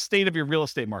 and the state of your real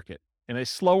estate market? In a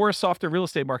slower, softer real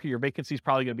estate market, your vacancy is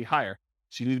probably going to be higher.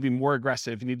 So you need to be more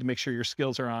aggressive. You need to make sure your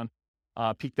skills are on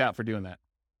peaked out for doing that.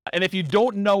 And if you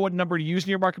don't know what number to use in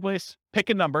your marketplace, pick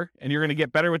a number, and you're going to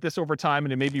get better with this over time,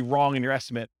 and it may be wrong in your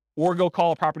estimate, or go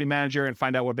call a property manager and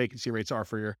find out what vacancy rates are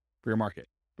for your market.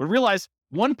 But realize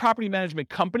one property management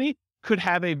company could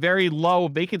have a very low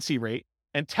vacancy rate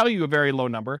and tell you a very low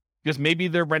number because maybe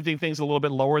they're renting things a little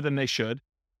bit lower than they should,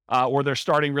 or they're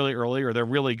starting really early, or they're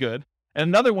really good. And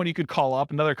another one you could call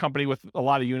up, another company with a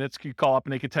lot of units could call up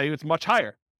and they could tell you it's much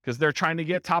higher because they're trying to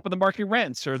get top of the market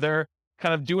rents, or they're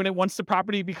kind of doing it once the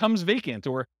property becomes vacant,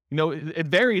 or, it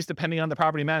varies depending on the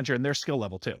property manager and their skill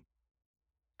level too,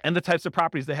 and the types of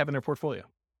properties they have in their portfolio.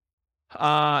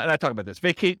 And I talk about this.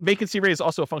 Vacancy rate is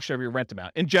also a function of your rent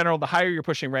amount. In general, the higher you're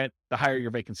pushing rent, the higher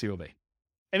your vacancy will be.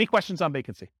 Any questions on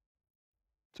vacancy?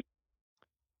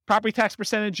 Property tax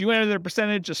percentage, you enter the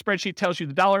percentage, a spreadsheet tells you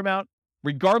the dollar amount.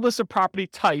 Regardless of property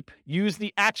type, use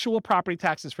the actual property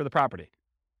taxes for the property.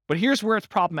 But here's where it's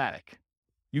problematic.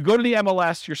 You go to the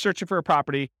MLS, you're searching for a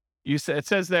property, it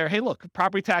says there, hey, look,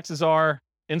 property taxes are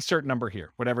insert number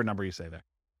here, whatever number you say there.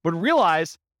 But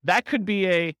realize that could be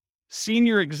a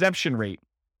senior exemption rate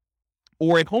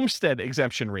or a homestead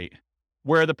exemption rate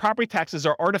where the property taxes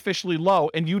are artificially low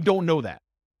and you don't know that.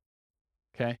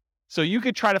 Okay. So you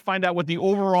could try to find out what the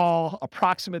overall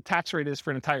approximate tax rate is for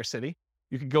an entire city.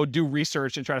 You could go do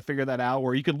research and try to figure that out,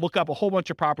 or you could look up a whole bunch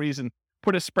of properties and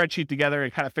put a spreadsheet together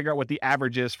and kind of figure out what the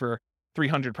average is for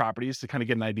 300 properties to kind of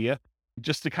get an idea,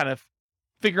 just to kind of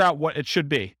figure out what it should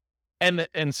be.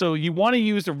 And so you want to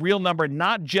use a real number,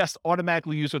 not just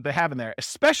automatically use what they have in there,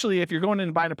 especially if you're going in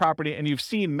and buying a property and you've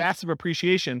seen massive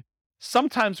appreciation.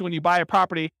 Sometimes when you buy a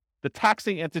property, the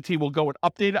taxing entity will go and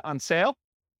update it on sale.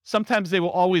 Sometimes they will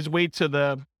always wait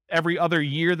to every other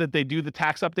year that they do the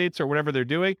tax updates or whatever they're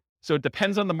doing. So it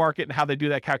depends on the market and how they do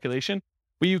that calculation.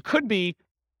 But you could be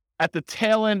at the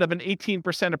tail end of an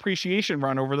 18% appreciation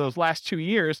run over those last 2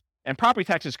 years, and property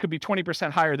taxes could be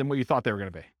 20% higher than what you thought they were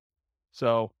going to be.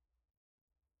 So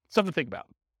something to think about.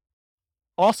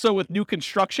 Also, with new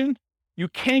construction, you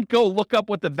can't go look up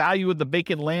what the value of the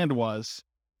vacant land was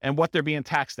and what they're being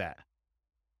taxed at,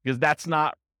 because that's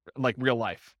not like real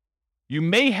life. You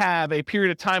may have a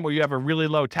period of time where you have a really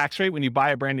low tax rate when you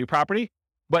buy a brand new property,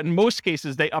 but in most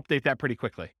cases, they update that pretty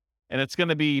quickly. And it's going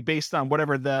to be based on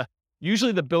whatever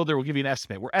usually the builder will give you an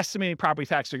estimate. We're estimating property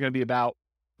taxes are going to be about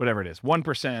whatever it is,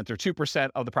 1% or 2%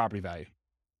 of the property value.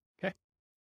 Okay.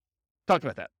 Talked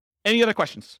about that. Any other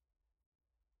questions?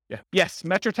 Yeah. Yes,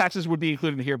 metro taxes would be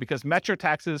included in here because metro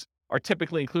taxes are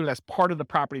typically included as part of the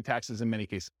property taxes in many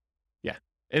cases. Yeah.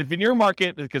 And if in your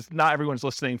market, because not everyone's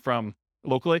listening from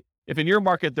locally, if in your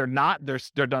market they're not,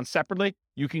 they're done separately,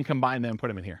 you can combine them and put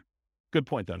them in here. Good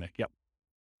point though, Nick. Yep.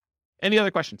 Any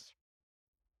other questions?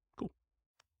 Cool.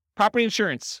 Property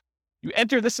insurance. You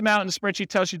enter this amount and the spreadsheet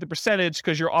tells you the percentage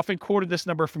because you're often quoted this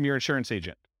number from your insurance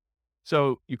agent.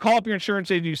 So you call up your insurance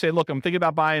agent, you say, look, I'm thinking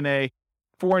about buying a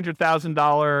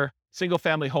 $400,000 single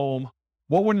family home.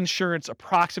 What would insurance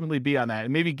approximately be on that?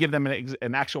 And maybe give them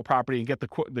an actual property and get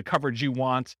the coverage you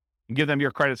want and give them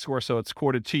your credit score so it's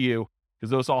quoted to you,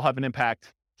 because those all have an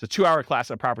impact. It's a 2-hour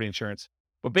class on property insurance.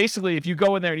 But basically, if you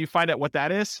go in there and you find out what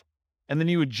that is, and then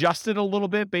you adjust it a little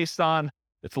bit based on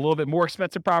it's a little bit more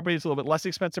expensive property, it's a little bit less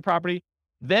expensive property,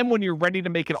 then when you're ready to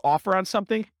make an offer on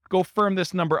something, go firm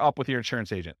this number up with your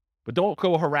insurance agent. But don't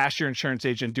go harass your insurance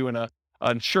agent doing an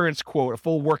insurance quote, a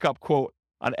full workup quote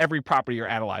on every property you're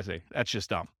analyzing. That's just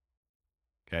dumb.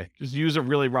 Okay. Just use a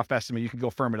really rough estimate. You can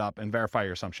go firm it up and verify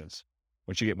your assumptions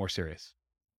once you get more serious.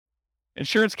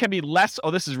 Insurance can be less. Oh,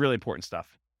 this is really important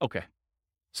stuff. Okay.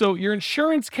 So your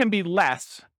insurance can be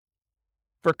less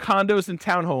for condos and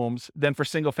townhomes than for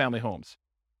single family homes,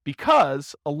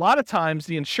 because a lot of times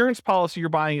the insurance policy you're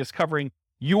buying is covering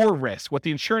your risk, what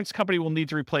the insurance company will need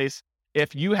to replace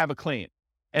if you have a claim.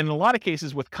 And in a lot of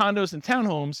cases with condos and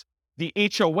townhomes, the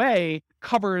HOA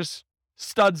covers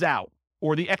studs out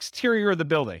or the exterior of the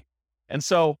building. And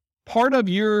so part of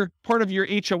your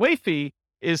HOA fee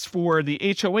is for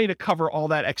the HOA to cover all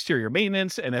that exterior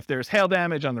maintenance, and if there's hail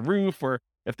damage on the roof or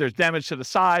if there's damage to the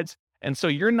sides. And so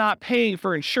you're not paying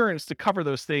for insurance to cover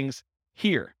those things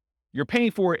here. You're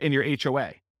paying for it in your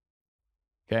HOA.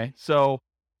 Okay. So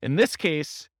in this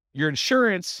case, your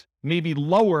insurance may be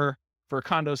lower for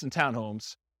condos and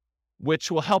townhomes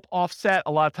which will help offset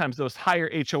a lot of times those higher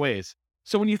HOAs.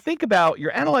 So when you think about,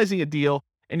 you're analyzing a deal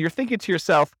and you're thinking to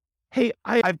yourself, hey,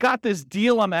 I've got this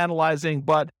deal I'm analyzing,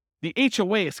 but the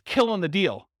HOA is killing the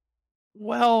deal.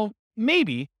 Well,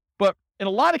 maybe, but in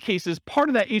a lot of cases, part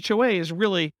of that HOA is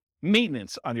really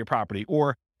maintenance on your property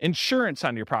or insurance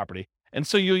on your property. And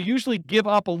so you'll usually give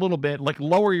up a little bit, like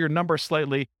lower your number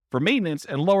slightly for maintenance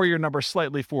and lower your number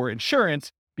slightly for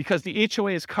insurance, because the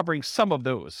HOA is covering some of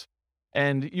those.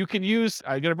 And you can use,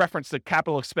 I'm going to reference the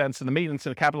capital expense and the maintenance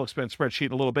and the capital expense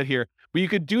spreadsheet a little bit here, but you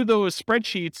could do those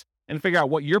spreadsheets and figure out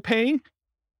what you're paying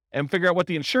and figure out what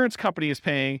the insurance company is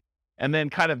paying, and then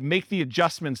kind of make the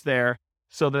adjustments there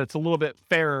so that it's a little bit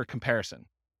fairer comparison.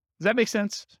 Does that make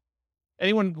sense?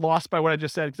 Anyone lost by what I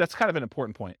just said? Because that's kind of an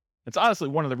important point. It's honestly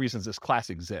one of the reasons this class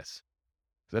exists.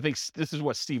 Because I think this is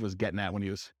what Steve was getting at when he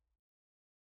was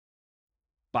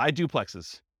buy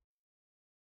duplexes.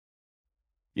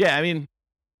 Yeah, I mean,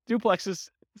 duplexes,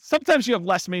 sometimes you have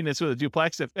less maintenance with a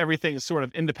duplex if everything is sort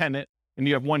of independent and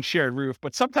you have one shared roof,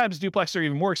 but sometimes duplexes are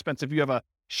even more expensive. You have a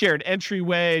shared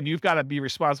entryway and you've got to be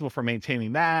responsible for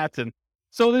maintaining that. And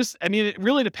so it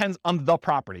really depends on the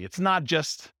property. It's not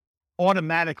just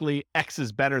automatically X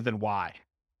is better than Y.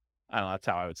 I don't know, that's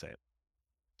how I would say it.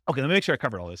 Okay, let me make sure I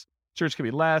covered all this. Insurance can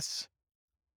be less.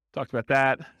 Talked about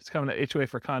that. It's coming to HOA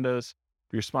for condos.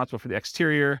 Be responsible for the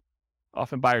exterior.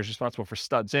 Often buyers responsible for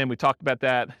studs in. We talked about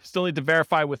that. Still need to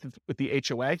verify with the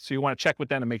HOA. So you want to check with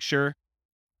them to make sure.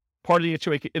 Part of the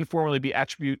HOA can informally be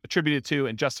attributed to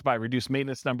and justify a reduced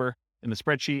maintenance number in the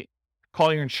spreadsheet.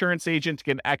 Call your insurance agent to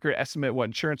get an accurate estimate of what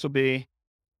insurance will be.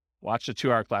 Watch the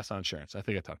 2-hour class on insurance. I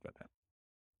think I talked about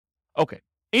that. Okay.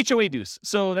 HOA dues.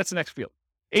 So that's the next field.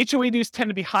 HOA dues tend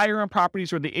to be higher on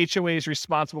properties where the HOA is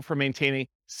responsible for maintaining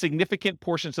significant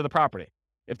portions of the property.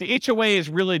 If the HOA is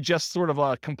really just sort of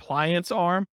a compliance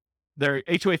arm, their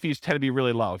HOA fees tend to be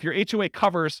really low. If your HOA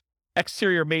covers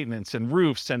exterior maintenance and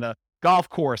roofs and a golf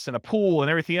course and a pool and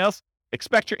everything else,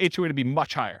 expect your HOA to be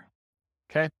much higher.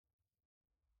 Okay?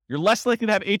 You're less likely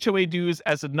to have HOA dues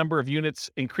as the number of units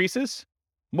increases,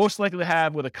 most likely to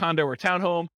have with a condo or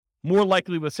townhome, more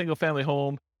likely with a single family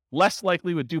home, less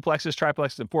likely with duplexes,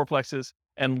 triplexes, and fourplexes,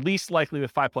 and least likely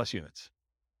with 5+ units.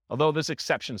 Although there's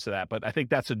exceptions to that, but I think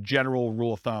that's a general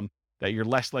rule of thumb that you're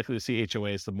less likely to see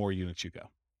HOAs the more units you go.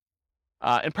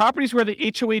 In properties where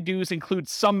the HOA dues include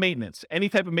some maintenance, any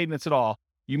type of maintenance at all,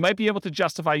 you might be able to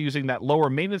justify using that lower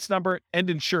maintenance number and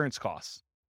insurance costs.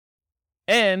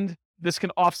 And this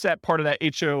can offset part of that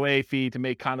HOA fee to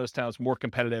make condos, towns more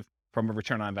competitive from a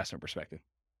return on investment perspective.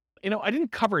 I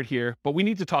didn't cover it here, but we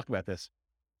need to talk about this.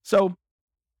 So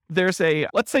let's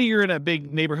say you're in a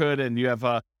big neighborhood and you have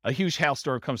a huge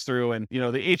hailstorm comes through and,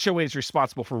 the HOA is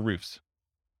responsible for roofs.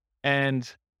 And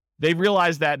they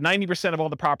realize that 90% of all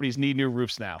the properties need new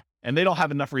roofs now. And they don't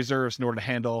have enough reserves in order to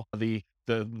handle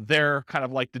their kind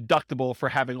of like deductible for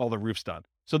having all the roofs done.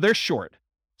 So they're short.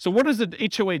 So what does the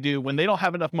HOA do when they don't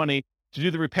have enough money to do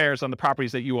the repairs on the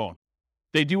properties that you own?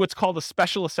 They do what's called a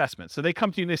special assessment. So they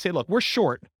come to you and they say, look, we're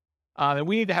short and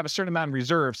we need to have a certain amount of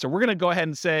reserves. So we're going to go ahead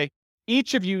and say,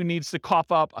 each of you needs to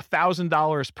cough up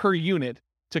 $1,000 per unit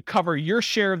to cover your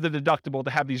share of the deductible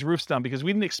to have these roofs done, because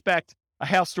we didn't expect a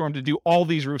hailstorm to do all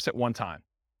these roofs at one time.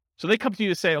 So they come to you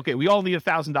to say, okay, we all need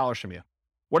 $1,000 from you.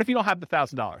 What if you don't have the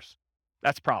 $1,000?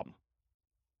 That's a problem.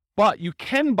 But you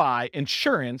can buy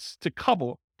insurance to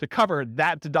cover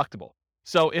that deductible.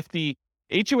 So if the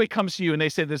HOA comes to you and they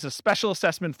say there's a special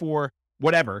assessment for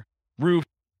whatever, roof,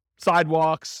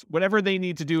 sidewalks, whatever they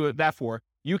need to do that for,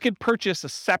 you can purchase a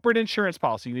separate insurance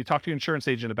policy. You need to talk to your insurance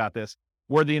agent about this,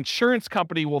 where the insurance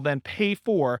company will then pay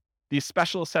for the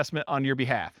special assessment on your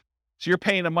behalf. So you're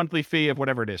paying a monthly fee of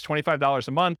whatever it is, $25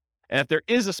 a month. And if there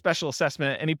is a special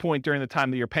assessment at any point during the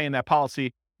time that you're paying that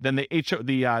policy, then the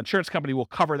insurance company will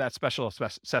cover that special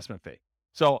assessment fee.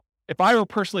 So if I were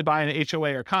personally buying an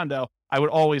HOA or condo, I would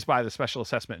always buy the special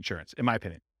assessment insurance, in my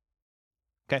opinion.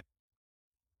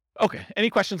 Okay. Any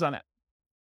questions on that?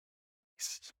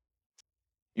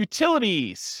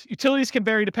 Utilities. Utilities can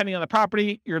vary depending on the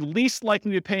property. You're least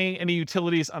likely to be paying any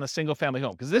utilities on a single family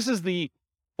home because this is the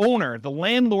owner, the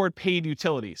landlord paid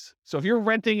utilities. So if you're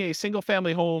renting a single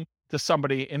family home to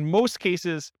somebody, in most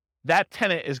cases, that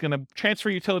tenant is going to transfer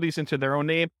utilities into their own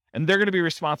name and they're going to be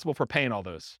responsible for paying all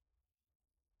those.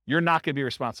 You're not going to be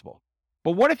responsible.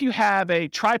 But what if you have a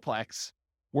triplex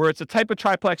where it's a type of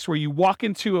triplex where you walk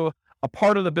into a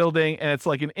part of the building and it's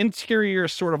like an interior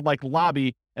sort of like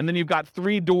lobby, and then you've got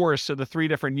 3 doors to the 3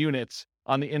 different units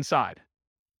on the inside?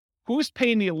 Who's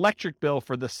paying the electric bill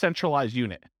for the centralized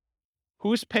unit?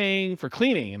 Who's paying for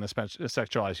cleaning in the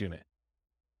centralized unit?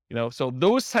 So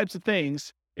those types of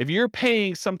things, If you're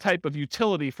paying some type of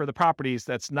utility for the properties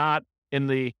that's not in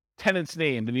the tenant's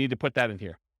name, then you need to put that in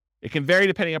here. It can vary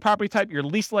depending on property type. You're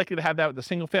least likely to have that with the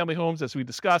single family homes, as we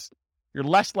discussed. You're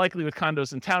less likely with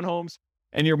condos and townhomes,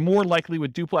 and you're more likely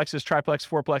with duplexes, triplexes,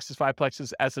 fourplexes,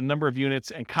 fiveplexes as the number of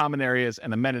units and common areas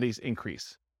and amenities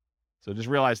increase. So just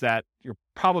realize that your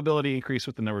probability increase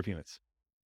with the number of units.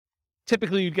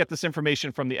 Typically, you'd get this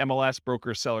information from the MLS,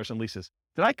 brokers, sellers, and leases.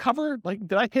 Did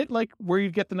I hit where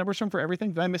you'd get the numbers from for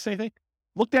everything? Did I miss anything?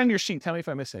 Look down your sheet. Tell me if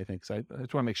I missed anything, because I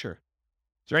just want to make sure.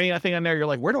 Is there anything on there you're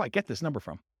like, where do I get this number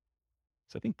from?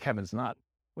 So I think Kevin's not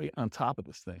way on top of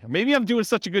this thing. Or maybe I'm doing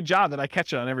such a good job that I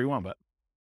catch it on every one, but.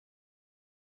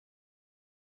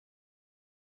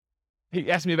 He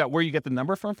asked me about where you get the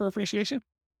number from for appreciation.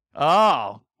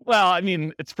 Oh, well, I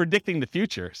mean, it's predicting the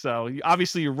future. So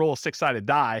obviously you roll a 6-sided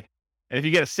die. And if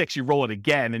you get a 6, you roll it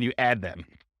again and you add them.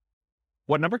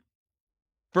 What number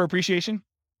for appreciation?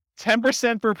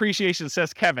 10% for appreciation,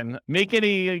 says Kevin. Make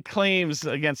any claims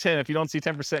against him if you don't see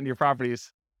 10% in your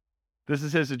properties. This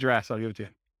is his address. I'll give it to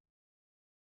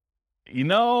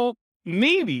you.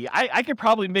 Maybe. I could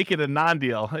probably make it a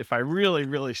non-deal if I really,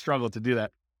 really struggle to do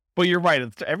that. But you're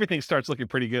right. Everything starts looking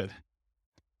pretty good,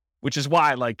 which is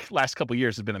why, last couple of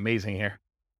years have been amazing here.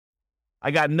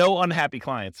 I got no unhappy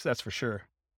clients, that's for sure.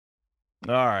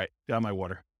 All right, got my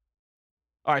water.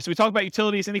 All right, so we talked about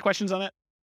utilities. Any questions on that?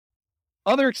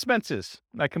 Other expenses.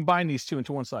 I combine these two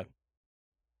into one slide.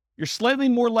 You're slightly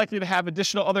more likely to have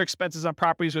additional other expenses on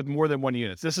properties with more than one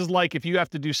unit. This is like if you have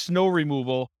to do snow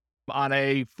removal on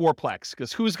a fourplex,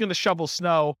 because who's going to shovel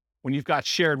snow when you've got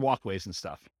shared walkways and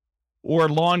stuff? Or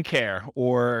lawn care,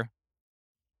 or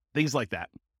things like that.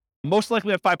 Most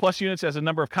likely have 5+ units as the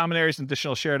number of common areas and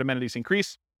additional shared amenities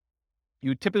increase.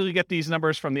 You typically get these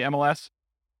numbers from the MLS,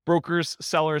 brokers,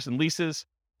 sellers, and leases,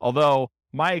 although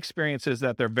my experience is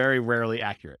that they're very rarely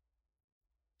accurate.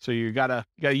 So you gotta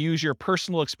use your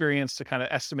personal experience to kind of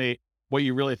estimate what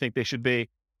you really think they should be.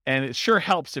 And it sure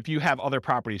helps if you have other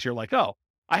properties. You're like, oh,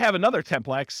 I have another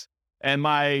 10plex and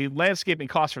my landscaping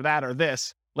costs for that are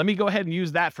this. Let me go ahead and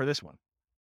use that for this one.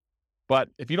 But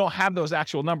if you don't have those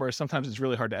actual numbers, sometimes it's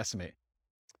really hard to estimate.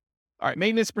 All right,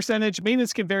 maintenance percentage.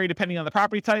 Maintenance can vary depending on the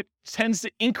property type. It tends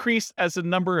to increase as the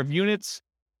number of units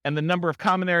and the number of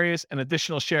common areas and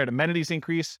additional shared amenities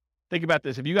increase. Think about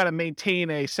this. If you got to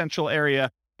maintain a central area,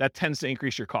 that tends to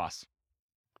increase your costs.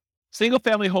 Single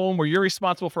family home where you're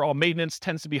responsible for all maintenance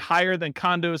tends to be higher than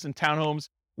condos and townhomes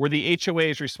where the HOA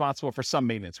is responsible for some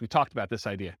maintenance. We talked about this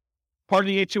idea. Part of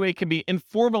the HOA can be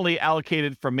informally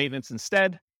allocated for maintenance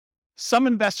instead. Some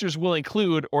investors will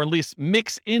include or at least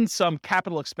mix in some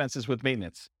capital expenses with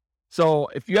maintenance. So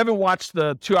if you haven't watched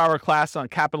the 2-hour class on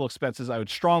capital expenses, I would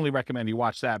strongly recommend you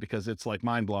watch that because it's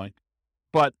mind-blowing.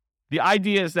 But the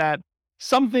idea is that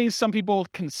some things some people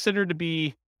consider to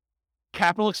be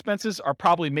capital expenses are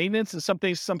probably maintenance, and some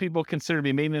things some people consider to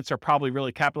be maintenance are probably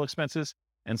really capital expenses.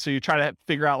 And so you try to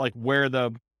figure out where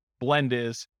the blend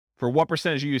is for what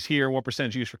percentage you use here and what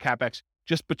percentage you use for CapEx.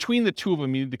 Just between the two of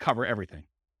them, you need to cover everything.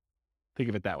 Think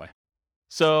of it that way.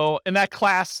 So in that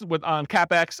class on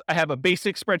CapEx, I have a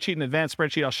basic spreadsheet and advanced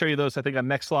spreadsheet. I'll show you those, I think, on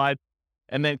next slide.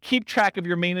 And then keep track of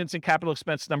your maintenance and capital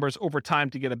expense numbers over time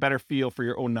to get a better feel for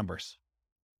your own numbers.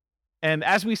 And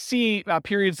as we see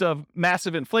periods of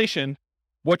massive inflation,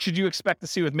 what should you expect to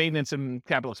see with maintenance and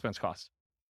capital expense costs?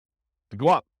 To go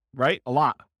up, right? A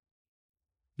lot.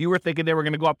 You were thinking they were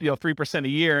going to go up 3% a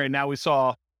year, and now we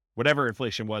saw whatever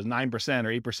inflation was, 9%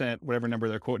 or 8%, whatever number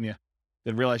they're quoting you.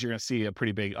 Then realize you're going to see a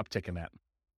pretty big uptick in that.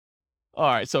 All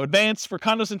right, so advance for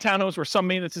condos and townhomes where some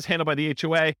maintenance is handled by the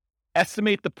HOA.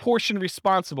 Estimate the portion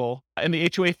responsible in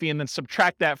the HOA fee and then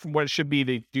subtract that from what it should be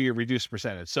to do your reduced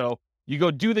percentage. So you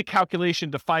go do the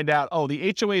calculation to find out, oh,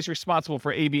 the HOA is responsible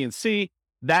for A, B, and C.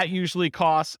 That usually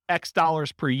costs X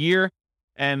dollars per year.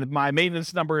 And my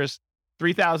maintenance number is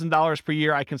 $3,000 per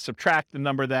year. I can subtract the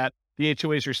number that the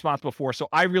HOA is responsible for. So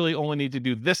I really only need to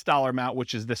do this dollar amount,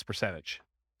 which is this percentage.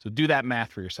 So do that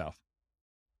math for yourself.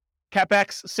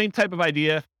 CapEx, same type of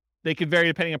idea. They can vary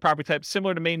depending on property type,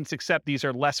 similar to maintenance, except these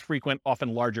are less frequent, often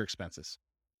larger expenses.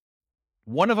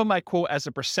 One of them I quote as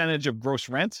a percentage of gross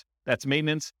rent. That's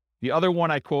maintenance. The other one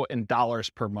I quote in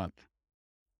dollars per month.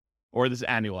 Or this is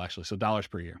annual, actually, so dollars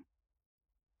per year.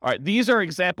 All right, these are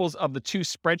examples of the two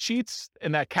spreadsheets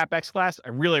in that CapEx class. I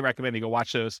really recommend you go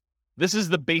watch those. This is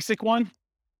the basic one.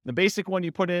 The basic one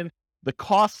you put in the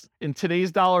cost in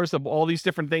today's dollars of all these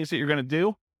different things that you're going to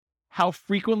do, how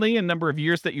frequently and number of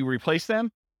years that you replace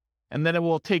them. And then it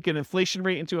will take an inflation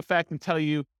rate into effect and tell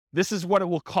you, this is what it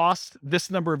will cost this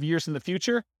number of years in the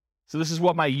future. So this is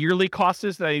what my yearly cost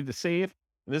is that I need to save.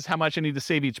 And this is how much I need to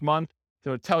save each month.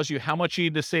 So it tells you how much you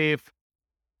need to save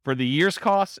for the year's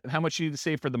cost and how much you need to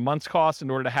save for the month's cost in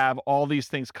order to have all these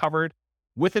things covered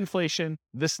with inflation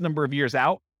this number of years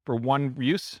out for one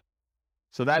use.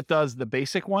 So that does the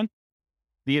basic one.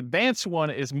 The advanced one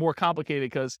is more complicated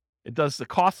because it does the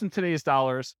cost in today's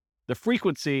dollars, the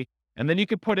frequency, and then you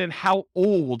can put in how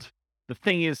old the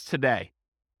thing is today.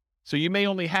 So you may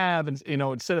only have,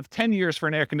 instead of 10 years for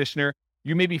an air conditioner,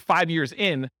 you may be 5 years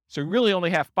in. So you really only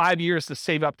have 5 years to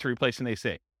save up to replace an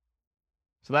AC.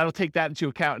 So that'll take that into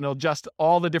account, and it'll adjust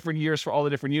all the different years for all the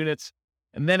different units.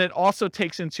 And then it also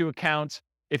takes into account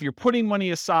if you're putting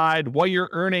money aside, what you're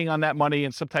earning on that money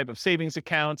in some type of savings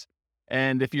account,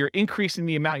 and if you're increasing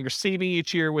the amount you're saving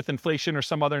each year with inflation or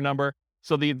some other number.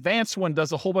 So the advanced one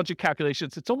does a whole bunch of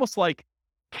calculations. It's almost like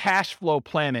cash flow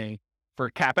planning for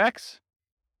CapEx.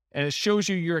 And it shows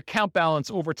you your account balance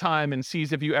over time and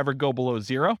sees if you ever go below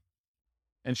zero,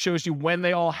 and shows you when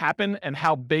they all happen and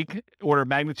how big order of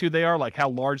magnitude they are, like how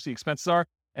large the expenses are.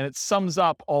 And it sums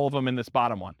up all of them in this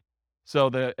bottom one. So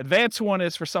the advanced one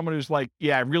is for someone who's like,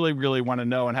 yeah, I really, really want to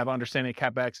know and have understanding of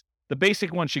CapEx. The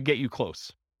basic one should get you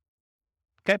close.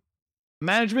 Okay.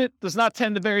 Management does not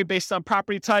tend to vary based on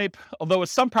property type, although with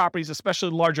some properties,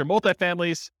 especially larger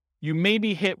multifamilies, you may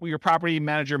be hit with your property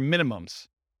manager minimums,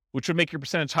 which would make your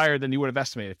percentage higher than you would have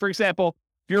estimated. For example,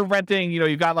 if you're renting,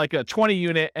 you've got like a 20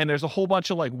 unit and there's a whole bunch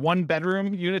of like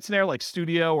 1-bedroom units in there, like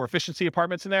studio or efficiency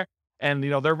apartments in there. And,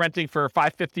 they're renting for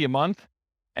 $550 a month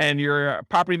and your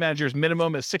property manager's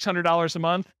minimum is $600 a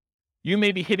month. You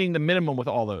may be hitting the minimum with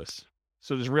all those.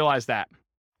 So just realize that.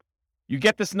 You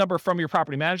get this number from your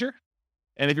property manager.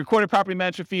 And if your quoted property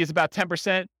management fee is about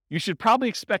 10%, you should probably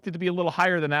expect it to be a little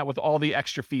higher than that with all the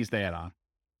extra fees they add on.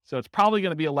 So it's probably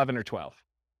going to be 11 or 12.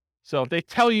 So if they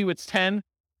tell you it's 10,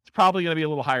 it's probably going to be a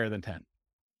little higher than 10.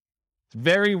 It's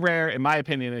very rare, in my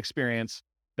opinion and experience,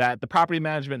 that the property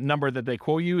management number that they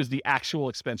quote you is the actual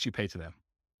expense you pay to them.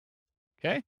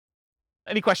 Okay?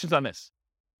 Any questions on this?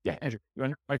 Yeah, Andrew, you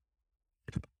want to?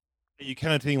 Are you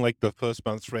counting like the first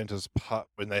month's rent as part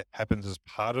when that happens as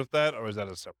part of that, or is that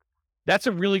a separate? That's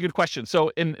a really good question.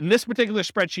 So in this particular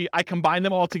spreadsheet, I combine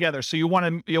them all together. So you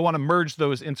want to merge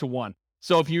those into one.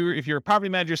 So if your property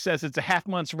manager says it's a half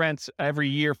month's rent every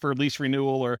year for lease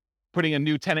renewal or putting a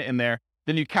new tenant in there,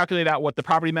 then you calculate out what the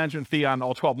property management fee on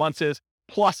all 12 months is,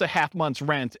 plus a half month's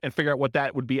rent, and figure out what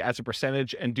that would be as a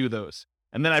percentage and do those.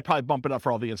 And then I'd probably bump it up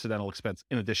for all the incidental expense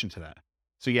in addition to that.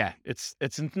 So yeah, it's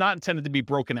not intended to be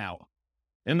broken out.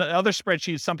 In the other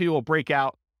spreadsheets, some people will break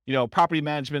out, property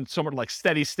management, somewhat like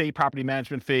steady state property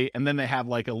management fee, and then they have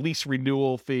like a lease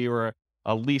renewal fee or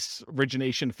a lease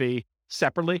origination fee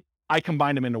separately. I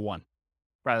combine them into one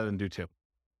rather than do two.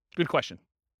 Good question.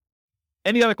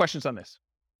 Any other questions on this?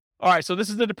 All right, so this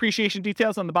is the depreciation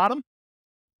details on the bottom.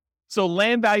 So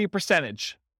land value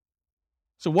percentage.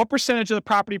 So what percentage of the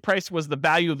property price was the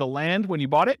value of the land when you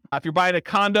bought it? If you're buying a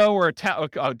condo or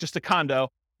just a condo,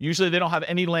 usually they don't have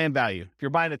any land value. If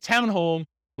you're buying a townhome,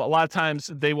 a lot of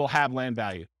times they will have land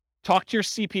value. Talk to your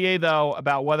CPA though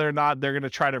about whether or not they're going to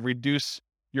try to reduce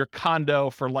your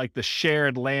condo for like the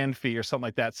shared land fee or something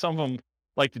like that. Some of them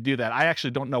like to do that. I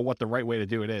actually don't know what the right way to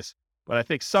do it is, but I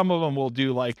think some of them will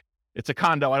do like, it's a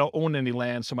condo, I don't own any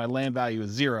land, so my land value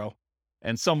is zero.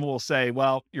 And some will say,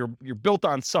 well, you're built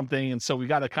on something, and so we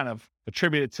got to kind of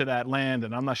attribute it to that land,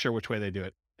 and I'm not sure which way they do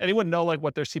it. Anyone know like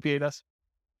what their CPA does?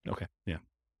 Okay, yeah.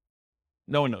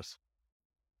 No one knows.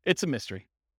 It's a mystery.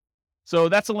 So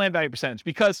that's a land value percentage,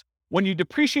 because when you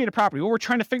depreciate a property, what we're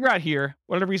trying to figure out here,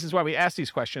 one of the reasons why we ask these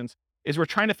questions, is we're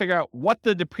trying to figure out what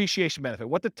the depreciation benefit,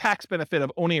 what the tax benefit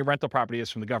of owning a rental property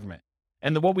is from the government.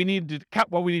 And then what we need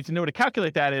to know to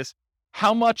calculate that is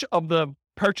how much of the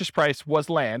purchase price was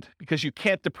land, because you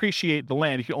can't depreciate the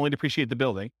land, you can only depreciate the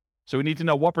building. So we need to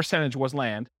know what percentage was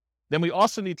land. Then we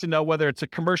also need to know whether it's a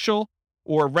commercial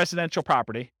or residential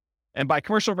property. And by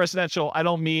commercial residential, I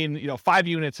don't mean, 5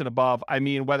 units and above. I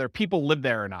mean whether people live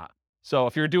there or not. So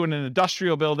if you're doing an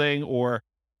industrial building or,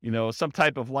 some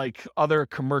type of like other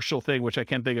commercial thing, which I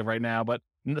can't think of right now, but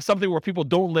something where people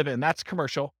don't live in, that's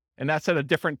commercial. And that's at a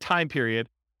different time period.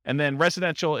 And then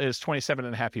residential is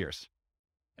 27.5 years.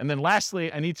 And then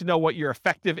lastly, I need to know what your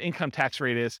effective income tax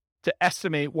rate is to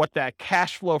estimate what that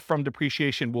cash flow from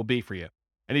depreciation will be for you.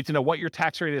 I need to know what your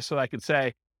tax rate is so that I can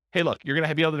say, hey, look, you're going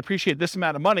to be able to depreciate this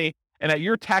amount of money, and at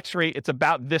your tax rate, it's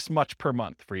about this much per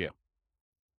month for you.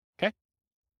 Okay?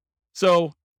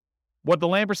 So what the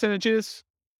land percentage is,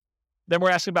 then we're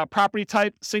asking about property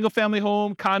type, single family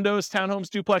home, condos, townhomes,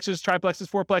 duplexes, triplexes,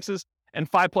 fourplexes, and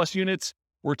 5+ units.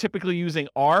 We're typically using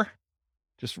R,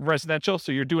 just residential.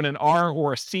 So you're doing an R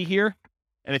or a C here.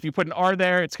 And if you put an R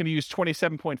there, it's going to use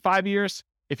 27.5 years.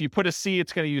 If you put a C,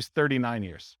 it's going to use 39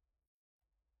 years.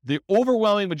 The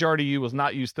overwhelming majority of you will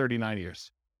not use 39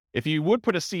 years. If you would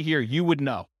put a C here, you would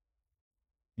know.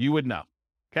 You would know.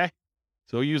 Okay?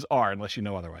 So use R unless you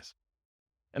know otherwise.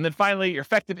 And then finally, your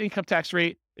effective income tax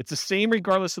rate, it's the same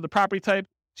regardless of the property type.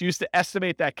 It's used to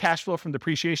estimate that cash flow from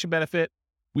depreciation benefit.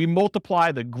 We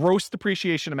multiply the gross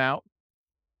depreciation amount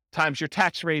times your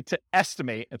tax rate to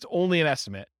estimate, it's only an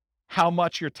estimate, how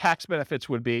much your tax benefits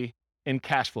would be in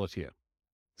cash flow to you.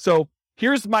 So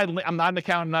here's I'm not an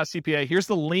accountant, I'm not a CPA. Here's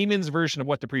the layman's version of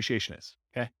what depreciation is,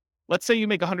 okay? Let's say you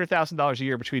make $100,000 a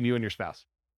year between you and your spouse,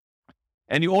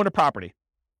 and you own a property.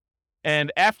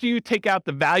 And after you take out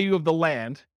the value of the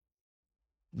land,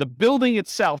 the building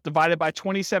itself divided by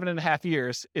 27 and a half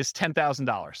years is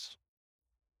 $10,000,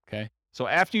 okay? So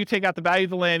after you take out the value of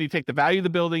the land, you take the value of the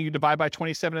building, you divide by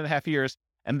 27 and a half years,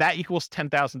 and that equals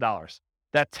 $10,000.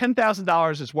 That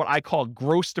 $10,000 is what I call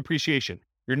gross depreciation.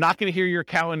 You're not going to hear your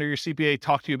accountant or your CPA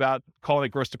talk to you about calling it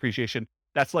gross depreciation.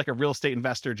 That's like a real estate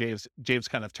investor, James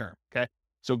kind of term, okay?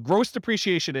 So gross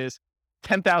depreciation is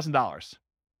 $10,000.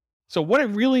 So what it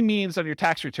really means on your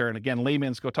tax return, again,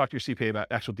 layman's, go talk to your CPA about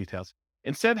actual details.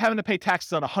 Instead of having to pay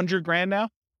taxes on $100,000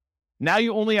 now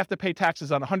you only have to pay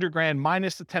taxes on $100,000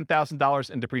 minus the $10,000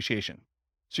 in depreciation.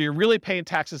 So you're really paying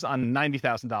taxes on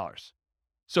 $90,000.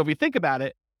 So if you think about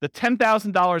it, the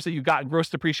 $10,000 that you got in gross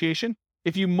depreciation,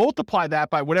 if you multiply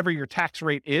that by whatever your tax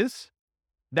rate is,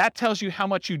 that tells you how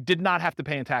much you did not have to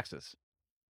pay in taxes.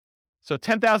 So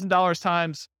 $10,000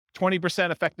 times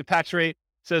 20% effective tax rate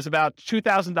says about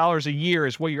 $2,000 a year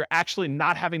is what you're actually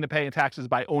not having to pay in taxes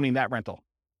by owning that rental.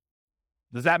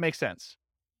 Does that make sense?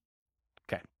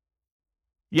 Okay.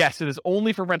 Yes, it is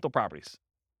only for rental properties.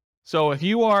 So if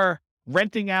you are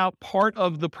renting out part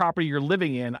of the property you're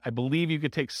living in, I believe you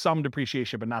could take some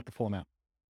depreciation, but not the full amount.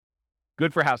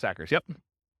 Good for house hackers. Yep.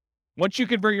 Once you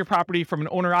convert your property from an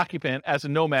owner-occupant as a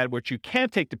nomad, which you can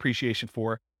take depreciation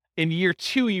for, in year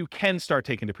 2, you can start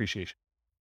taking depreciation.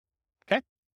 Okay?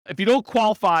 If you don't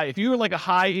qualify, if you're like a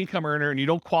high income earner and you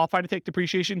don't qualify to take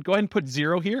depreciation, go ahead and put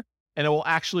 0 here, and it will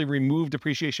actually remove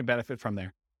depreciation benefit from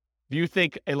there. If you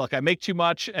think, hey, look, I make too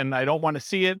much and I don't want to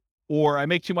see it, or I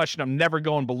make too much and I'm never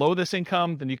going below this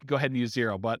income, then you can go ahead and use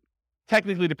 0. But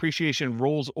technically depreciation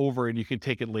rolls over and you can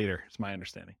take it later, is my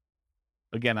understanding.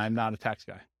 Again, I'm not a tax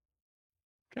guy.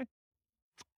 Okay.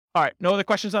 All right. No other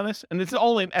questions on this? And this is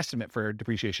only an estimate for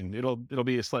depreciation. It'll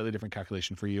be a slightly different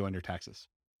calculation for you on your taxes.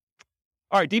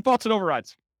 All right. Defaults and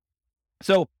overrides.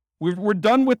 So we're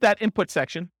done with that input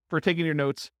section for taking your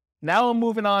notes. Now I'm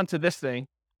moving on to this thing,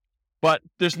 but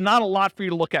there's not a lot for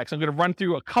you to look at. So I'm going to run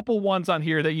through a couple ones on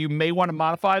here that you may want to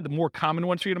modify, the more common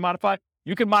ones for you to modify.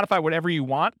 You can modify whatever you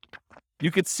want.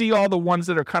 You could see all the ones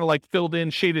that are kind of like filled in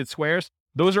shaded squares.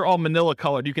 Those are all manila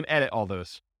colored. You can edit all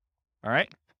those. All right.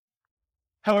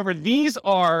 However, these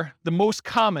are the most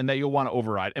common that you'll want to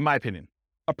override, in my opinion.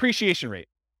 Appreciation rate.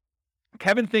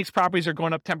 Kevin thinks properties are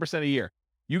going up 10% a year.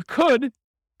 You could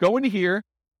go into here,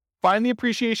 find the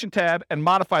appreciation tab, and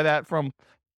modify that from,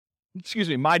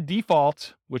 my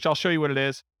default, which I'll show you what it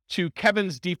is, to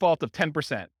Kevin's default of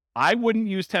 10%. I wouldn't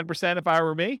use 10% if I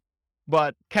were me,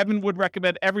 but Kevin would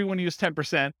recommend everyone use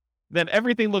 10%. Then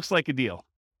everything looks like a deal.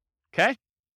 Okay?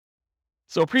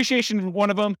 So appreciation is one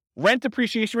of them. Rent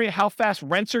appreciation rate, how fast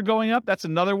rents are going up. That's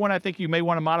another one I think you may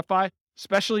want to modify,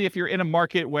 especially if you're in a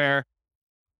market where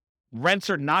rents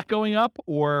are not going up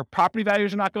or property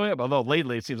values are not going up. Although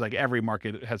lately it seems like every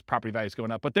market has property values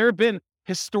going up. But there have been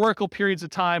historical periods of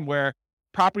time where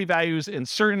property values in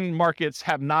certain markets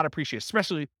have not appreciated,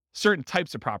 especially certain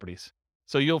types of properties.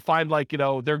 So you'll find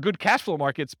they're good cash flow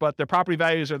markets, but their property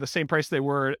values are the same price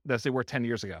as they were 10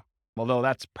 years ago. Although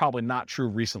that's probably not true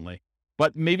recently.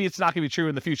 But maybe it's not going to be true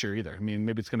in the future either. I mean,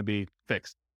 maybe it's going to be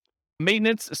fixed.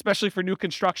 Maintenance, especially for new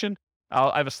construction.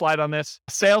 I have a slide on this.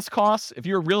 Sales costs. If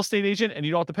you're a real estate agent and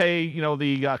you don't have to pay,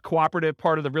 the cooperative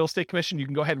part of the real estate commission, you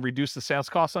can go ahead and reduce the sales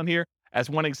costs on here as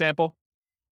one example.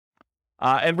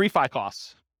 And refi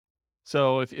costs.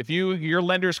 So if your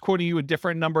lender is quoting you a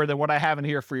different number than what I have in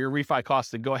here for your refi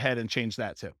costs, then go ahead and change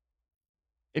that too.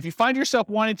 If you find yourself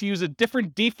wanting to use a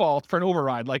different default for an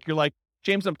override, like you're like,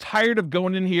 James, I'm tired of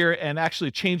going in here and actually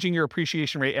changing your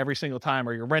appreciation rate every single time,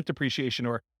 or your rent appreciation,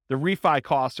 or the refi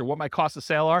costs, or what my cost of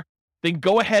sale are, then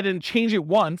go ahead and change it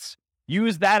once.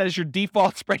 Use that as your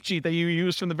default spreadsheet that you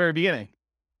used from the very beginning.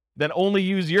 Then only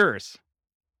use yours.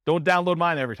 Don't download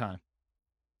mine every time.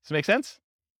 Does it make sense?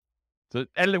 So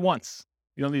edit it once.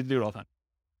 You don't need to do it all the time.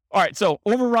 All right, so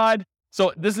override.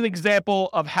 So this is an example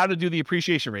of how to do the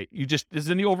appreciation rate. This is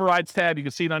in the overrides tab. You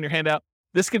can see it on your handout.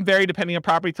 This can vary depending on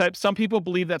property type. Some people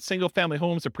believe that single family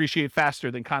homes appreciate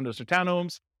faster than condos or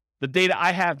townhomes. The data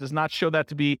I have does not show that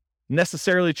to be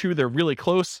necessarily true. They're really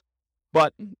close.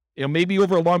 But maybe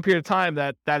over a long period of time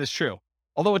that is true.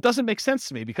 Although it doesn't make sense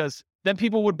to me because then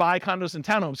people would buy condos and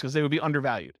townhomes because they would be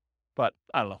undervalued. But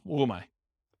I don't know. Who am I?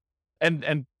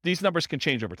 And these numbers can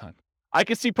change over time. I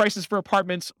can see prices for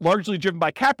apartments largely driven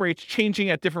by cap rates changing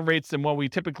at different rates than what we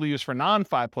typically use for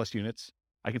non-5+ units.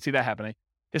 I can see that happening.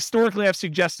 Historically, I've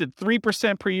suggested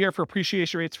 3% per year for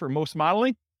appreciation rates for most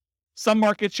modeling. Some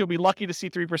markets you'll be lucky to see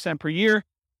 3% per year.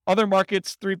 Other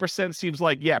markets, 3% seems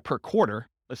like, per quarter,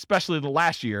 especially the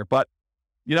last year. But,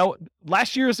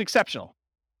 last year is exceptional.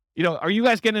 Are you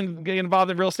guys getting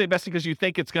involved in real estate investing because you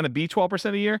think it's going to be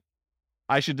 12% a year?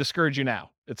 I should discourage you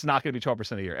now. It's not going to be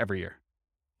 12% a year every year.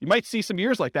 You might see some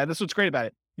years like that. That's what's great about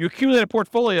it. You accumulate a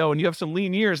portfolio and you have some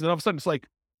lean years, and then all of a sudden it's like,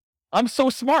 I'm so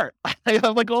smart. I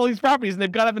have like all these properties and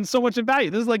they've got up in so much in value.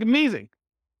 This is like amazing.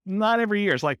 Not every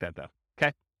year is like that though.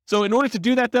 Okay. So in order to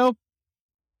do that though,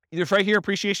 either right here,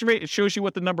 appreciation rate, it shows you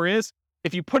what the number is.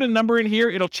 If you put a number in here,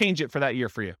 it'll change it for that year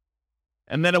for you.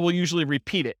 And then it will usually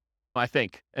repeat it, I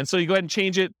think. And so you go ahead and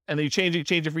change it, and then you change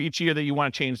it for each year that you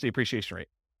want to change the appreciation rate.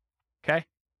 Okay.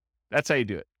 That's how you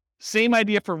do it. Same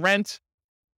idea for rent.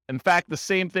 In fact, the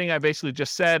same thing I basically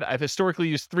just said. I've historically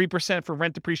used 3% for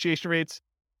rent depreciation rates.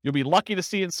 You'll be lucky to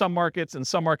see in some markets. In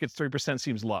some markets, 3%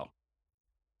 seems low.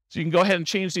 So you can go ahead and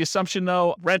change the assumption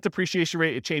though. Rent depreciation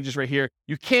rate, it changes right here.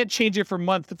 You can't change it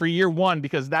for year one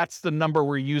because that's the number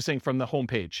we're using from the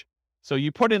homepage. So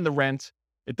you put in the rent,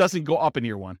 it doesn't go up in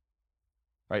year one,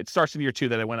 right? It starts in year two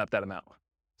that it went up that amount.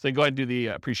 So you go ahead and do the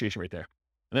appreciation rate there.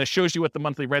 And then it shows you what the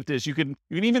monthly rent is. You can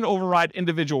even override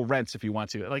individual rents if you want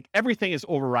to. Like everything is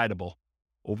overrideable.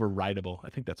 Overrideable. I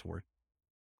think that's a word.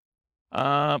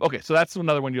 Okay, so that's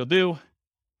another one you'll do.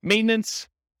 Maintenance.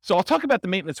 So I'll talk about the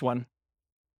maintenance one.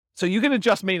 So you can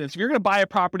adjust maintenance. If you're going to buy a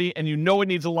property and you know it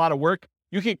needs a lot of work,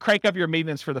 you can crank up your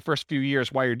maintenance for the first few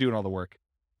years while you're doing all the work.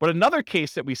 But another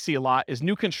case that we see a lot is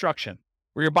new construction,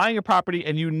 where you're buying a property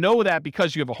and you know that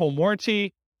because you have a home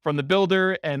warranty from the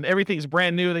builder and everything's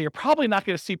brand new, that you're probably not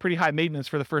going to see pretty high maintenance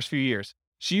for the first few years.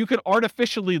 So you could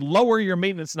artificially lower your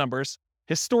maintenance numbers.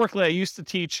 Historically, I used to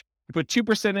teach you put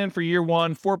 2% in for year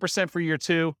one, 4% for year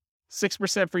two,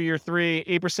 6% for year three,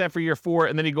 8% for year four,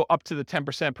 and then you go up to the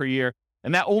 10% per year.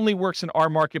 And that only works in our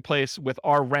marketplace with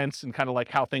our rents and kind of like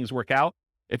how things work out.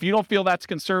 If you don't feel that's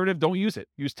conservative, don't use it.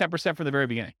 Use 10% from the very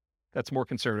beginning. That's more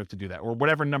conservative to do that, or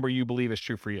whatever number you believe is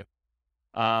true for you.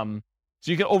 So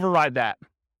you can override that.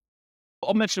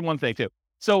 I'll mention one thing too.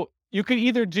 So you could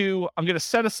either do, I'm going to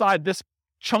set aside this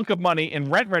chunk of money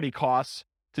in rent-ready costs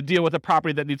to deal with a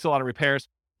property that needs a lot of repairs,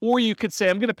 or you could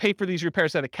say, I'm going to pay for these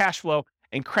repairs out of cash flow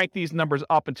and crank these numbers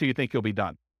up until you think you'll be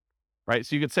done, right?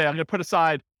 So you could say, I'm going to put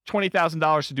aside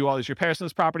 $20,000 to do all these repairs in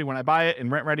this property when I buy it in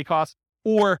rent-ready costs,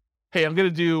 or, hey, I'm going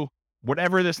to do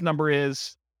whatever this number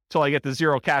is till I get to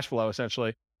zero cash flow,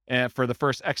 essentially, and for the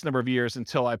first X number of years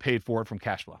until I paid for it from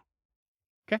cash flow.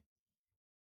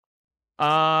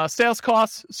 Sales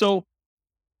costs. So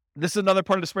this is another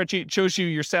part of the spreadsheet. It shows you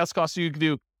your sales costs. So you can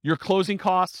do your closing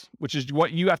costs, which is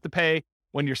what you have to pay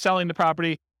when you're selling the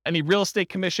property, any real estate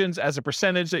commissions as a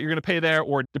percentage that you're going to pay there,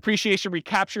 or depreciation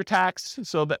recapture tax.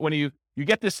 So that when you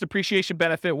get this depreciation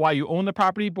benefit while you own the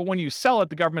property, but when you sell it,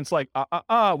 the government's like,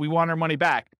 we want our money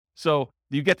back. So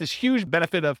you get this huge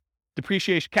benefit of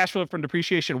depreciation, cash flow from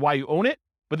depreciation while you own it.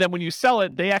 But then when you sell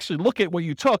it, they actually look at what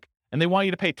you took and they want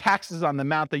you to pay taxes on the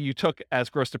amount that you took as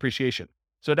gross depreciation.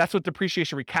 So that's what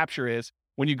depreciation recapture is.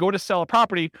 When you go to sell a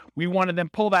property, we want to then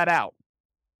pull that out.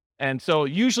 And so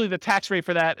usually the tax rate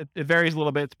for that, it varies a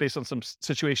little bit. It's based on some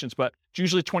situations, but it's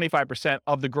usually 25%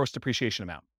 of the gross depreciation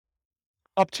amount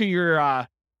up to your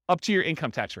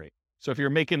income tax rate. So if you're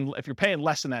paying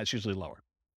less than that, it's usually lower.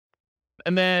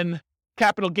 And then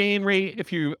capital gain rate,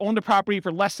 if you own the property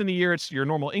for less than a year, it's your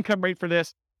normal income rate for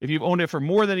this. If you've owned it for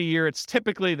more than a year, it's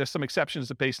typically, there's some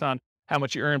exceptions based on how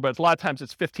much you earn, but a lot of times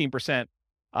it's 15%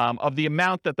 of the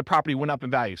amount that the property went up in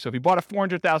value. So if you bought a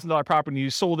 $400,000 property and you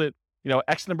sold it,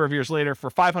 X number of years later for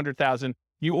 $500,000,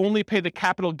 you only pay the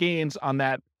capital gains on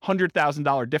that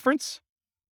 $100,000 difference.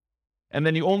 And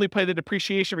then you only pay the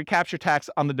depreciation recapture tax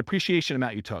on the depreciation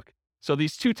amount you took. So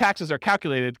these two taxes are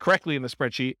calculated correctly in the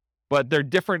spreadsheet, but they're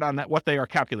different on what they are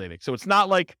calculating. So it's not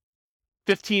like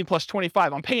 15 plus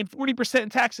 25. I'm paying 40% in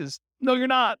taxes. No, you're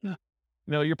not.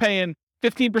 You're paying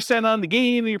 15% on the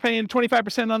gain and you're paying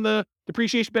 25% on the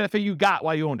depreciation benefit you got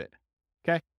while you owned it.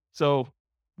 Okay. So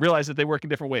realize that they work in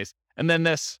different ways. And then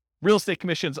this real estate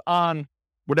commissions on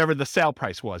whatever the sale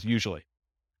price was usually.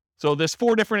 So there's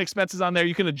 4 different expenses on there.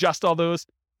 You can adjust all those: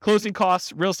 closing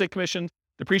costs, real estate commission,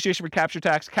 depreciation recapture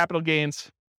tax, capital gains.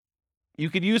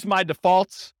 You could use my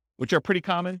defaults, which are pretty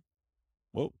common.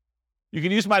 You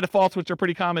can use my defaults, which are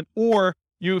pretty common, or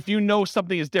if you know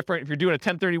something is different, if you're doing a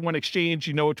 1031 exchange,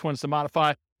 you know which ones to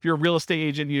modify. If you're a real estate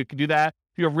agent, you can do that.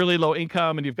 If you have really low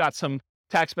income and you've got some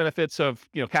tax benefits of,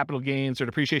 capital gains or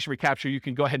depreciation recapture, you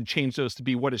can go ahead and change those to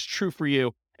be what is true for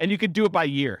you. And you can do it by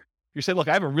year. You say, look,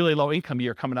 I have a really low income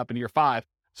year coming up in year 5,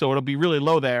 so it'll be really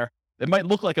low there. It might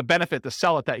look like a benefit to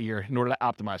sell it that year in order to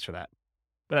optimize for that.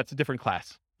 But that's a different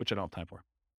class, which I don't have time for.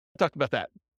 I talked about that.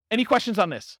 Any questions on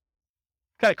this?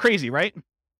 Kind of crazy, right?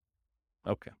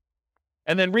 Okay.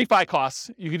 And then refi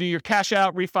costs. You can do your cash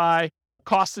out, refi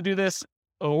costs to do this,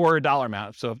 or a dollar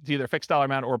amount. So it's either a fixed dollar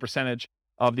amount or a percentage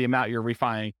of the amount you're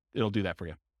refining. It'll do that for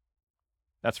you.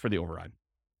 That's for the override.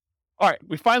 All right.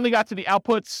 We finally got to the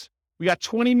outputs. We got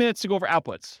 20 minutes to go over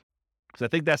outputs because I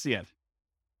think that's the end.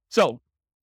 So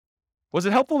was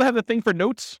it helpful to have the thing for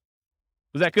notes?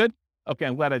 Was that good? Okay.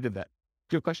 I'm glad I did that.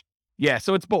 Good question. Yeah.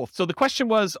 So it's both. So the question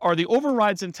was, are the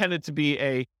overrides intended to be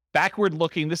a backward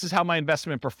looking, this is how my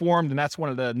investment performed, and that's one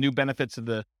of the new benefits of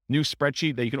the new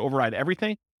spreadsheet, that you can override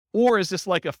everything? Or is this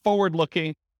like a forward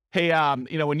looking, hey,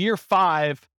 in year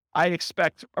 5, I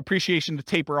expect appreciation to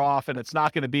taper off and it's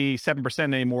not going to be 7%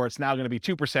 anymore. It's now going to be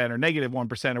 2% or negative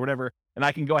 1% or whatever. And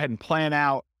I can go ahead and plan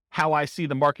out how I see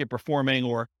the market performing,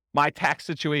 or my tax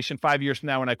situation 5 years from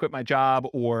now when I quit my job,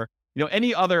 or,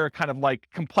 any other kind of like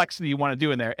complexity you want to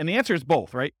do in there. And the answer is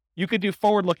both, right? You could do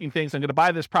forward looking things. I'm going to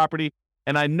buy this property,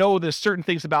 and I know there's certain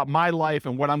things about my life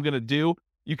and what I'm going to do.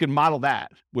 You can model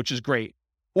that, which is great.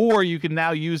 Or you can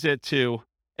now use it to,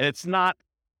 and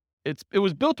it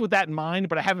was built with that in mind,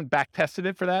 but I haven't back tested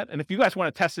it for that. And if you guys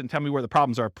want to test it and tell me where the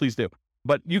problems are, please do.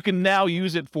 But you can now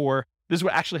use it for, this is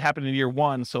what actually happened in year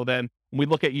 1. So then when we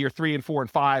look at year 3 and 4 and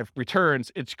 5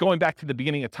 returns, it's going back to the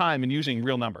beginning of time and using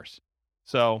real numbers.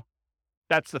 So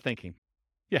that's the thinking.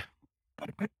 Yeah.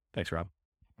 Thanks, Rob.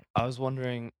 I was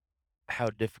wondering how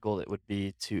difficult it would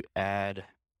be to add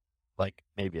like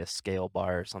maybe a scale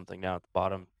bar or something down at the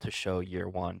bottom to show year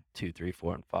 1, 2, 3,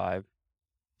 4, and 5.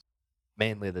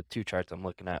 Mainly the 2 charts I'm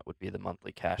looking at would be the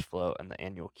monthly cash flow and the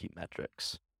annual key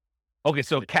metrics. Okay,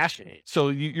 so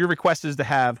your request is to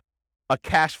have a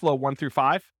cash flow 1 through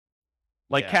 5,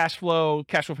 like cash flow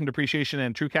from depreciation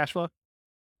and true cash flow.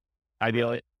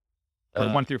 Ideally, or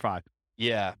 1 through 5.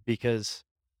 Yeah, because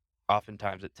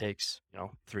oftentimes it takes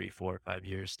 3, 4, 5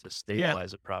 years to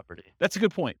stabilize a property. That's a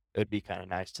good point. It would be kind of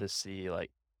nice to see, like,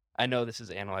 I know this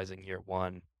is analyzing year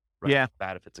 1, right?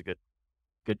 Bad if it's a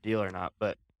good deal or not,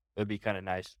 but it would be kind of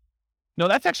nice. No,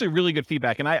 that's actually really good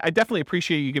feedback. And I definitely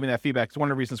appreciate you giving that feedback. It's one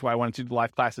of the reasons why I wanted to do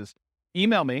live classes.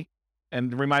 Email me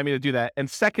and remind me to do that. And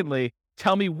secondly,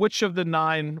 tell me which of the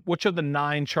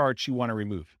 9 charts you want to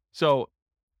remove. So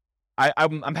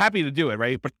I'm happy to do it,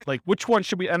 right? But like, which one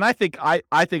should we, and I think I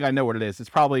know what it is. It's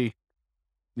probably,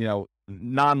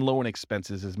 non-loan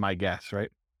expenses is my guess, right?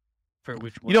 For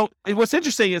which one? What's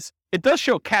interesting is it does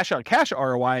show cash on cash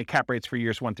ROI and cap rates for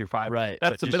years 1 through 5. Right.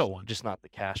 That's the middle one. Just not the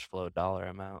cash flow dollar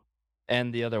amount.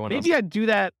 And the other one. Maybe I'd do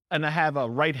that and I have a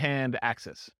right-hand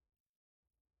axis.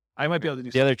 I might be able to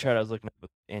do the other chart I was looking at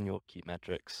with annual key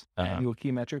metrics. Annual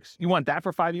key metrics. You want that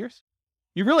for 5 years?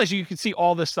 You realize you can see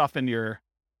all this stuff in your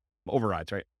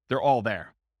overrides, right? They're all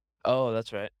there. Oh,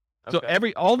 that's right.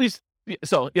 Okay.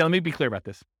 So let me be clear about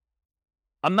this.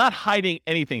 I'm not hiding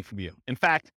anything from you. In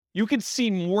fact, you can see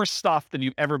more stuff than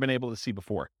you've ever been able to see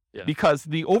before, because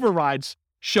the overrides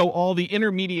show all the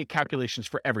intermediate calculations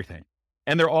for everything,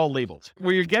 and they're all labeled.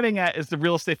 Where you're getting at is the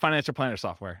real estate financial planner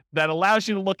software that allows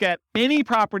you to look at any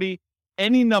property,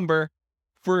 any number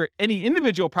for any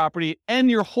individual property and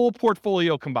your whole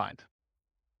portfolio combined.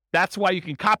 That's why you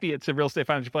can copy it to Real Estate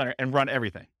Financial Planner and run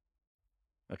everything.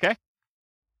 Okay?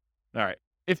 All right.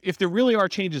 If there really are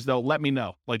changes, though, let me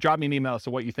know. Like, drop me an email as to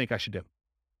what you think I should do.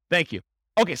 Thank you.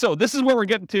 Okay, so this is where we're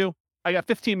getting to. I got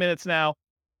 15 minutes now,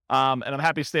 and I'm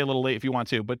happy to stay a little late if you want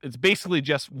to, but it's basically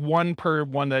just one per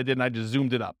one that I did, and I just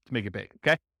zoomed it up to make it big,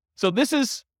 okay? So this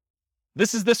is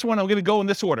this one. I'm going to go in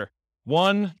this order.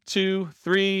 1, 2,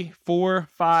 3, 4,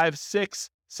 5, 6,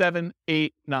 7,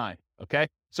 8, 9, okay?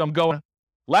 So I'm going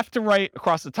left to right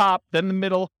across the top, then the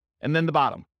middle, and then the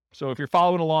bottom. So if you're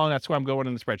following along, that's where I'm going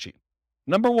in the spreadsheet.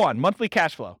 Number 1, monthly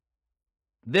cash flow.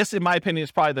 This, in my opinion,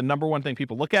 is probably the number one thing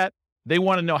people look at. They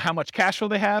want to know how much cash flow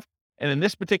they have. And in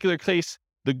this particular case,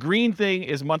 the green thing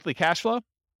is monthly cash flow.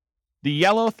 The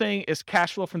yellow thing is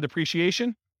cash flow from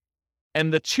depreciation.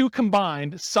 And the 2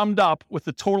 combined, summed up with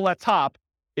the total at top,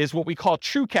 is what we call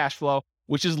true cash flow,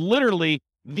 which is literally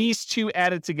these 2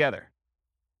 added together.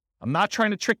 I'm not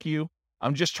trying to trick you.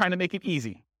 I'm just trying to make it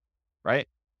easy, right?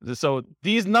 So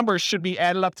these numbers should be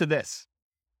added up to this.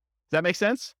 Does that make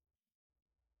sense?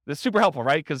 That's super helpful,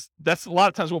 right? Because that's a lot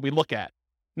of times what we look at.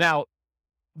 Now,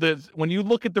 when you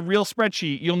look at the real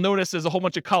spreadsheet, you'll notice there's a whole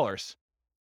bunch of colors.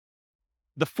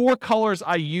 The 4 colors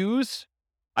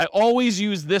I always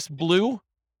use this blue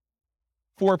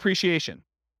for appreciation.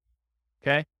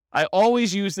 Okay. I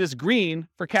always use this green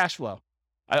for cash flow.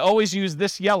 I always use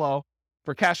this yellow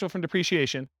for cash flow from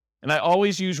depreciation. And I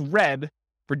always use red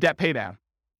for debt paydown.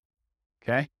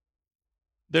 Okay.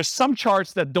 There's some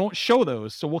charts that don't show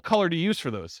those. So what color to use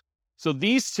for those? So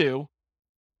these 2,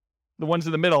 the ones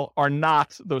in the middle, are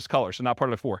not those colors. They're not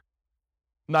part of the 4.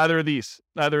 Neither of these.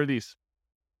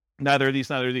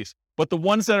 But the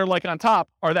ones that are like on top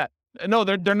are that. No,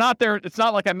 they're not there. It's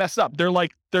not like I messed up.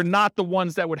 They're not the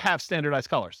ones that would have standardized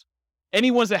colors.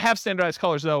 Any ones that have standardized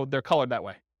colors, though, they're colored that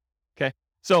way. Okay.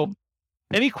 So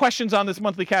any questions on this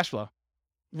monthly cash flow?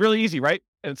 Really easy, right?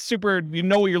 And it's super, you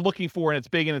know what you're looking for, and it's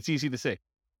big and it's easy to see.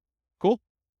 Cool?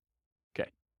 Okay.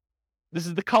 This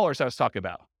is the colors I was talking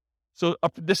about. So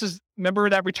this is, remember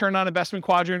that return on investment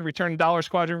quadrant, return dollars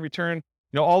quadrant, return,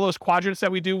 all those quadrants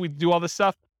that we do all this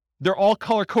stuff. They're all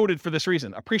color coded for this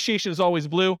reason. Appreciation is always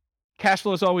blue. Cash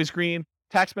flow is always green.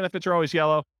 Tax benefits are always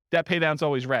yellow. Debt pay down is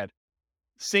always red.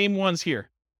 Same ones here.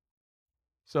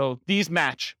 So these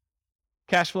match.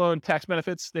 Cash flow and tax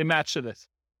benefits, they match to this.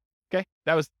 Okay?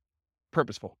 That was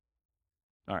purposeful.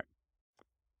 All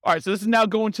right. So this is now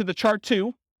going to the chart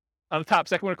 2 on the top,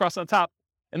 second one across on the top.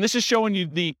 And this is showing you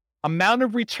the amount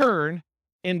of return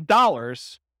in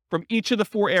dollars from each of the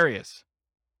 4 areas.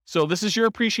 So this is your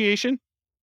appreciation.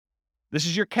 This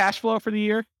is your cash flow for the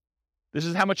year. This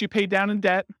is how much you paid down in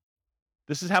debt.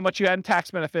 This is how much you had in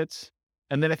tax benefits.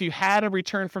 And then if you had a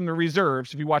return from the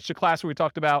reserves, if you watched the class where we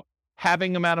talked about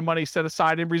having amount of money set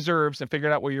aside in reserves and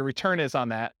figured out what your return is on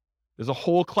that, there's a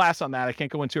whole class on that. I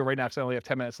can't go into it right now because I only have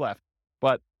 10 minutes left.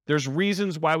 But there's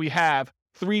reasons why we have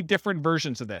 3 different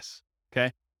versions of this,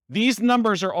 okay? These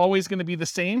numbers are always going to be the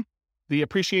same, the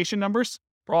appreciation numbers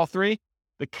for all 3.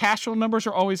 The cash flow numbers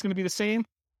are always going to be the same.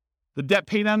 The debt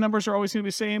paydown numbers are always going to be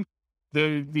the same.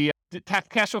 The tax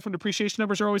cash flow from depreciation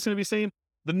numbers are always going to be the same.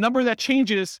 The number that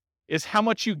changes is how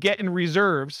much you get in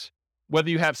reserves, whether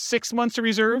you have 6 months of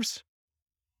reserves,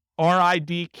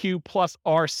 RIDQ plus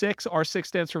R6. R6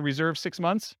 stands for reserve 6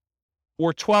 months,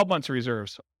 or 12 months of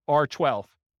reserves, R12.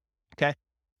 Okay.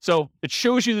 So it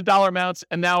shows you the dollar amounts,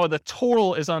 and now the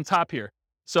total is on top here.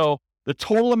 So the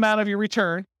total amount of your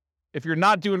return, if you're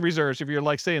not doing reserves, if you're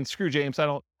like saying, screw James, I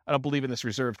don't believe in this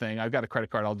reserve thing. I've got a credit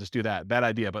card. I'll just do that. Bad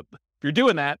idea. But if you're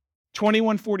doing that,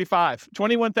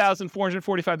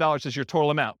 $21,445 is your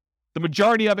total amount. The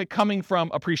majority of it coming from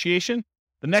appreciation.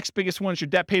 The next biggest one is your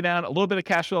debt pay down, a little bit of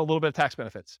cash flow, a little bit of tax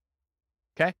benefits.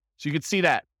 Okay. So you could see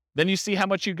that. Then you see how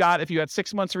much you got. If you had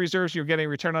 6 months of reserves, you're getting a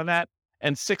return on that.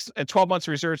 And 12 months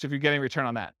of reserves, if you're getting a return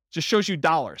on that. Just shows you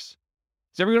dollars.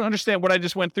 Does everyone understand what I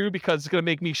just went through? Because it's going to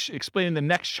make me explaining the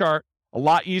next chart a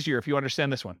lot easier if you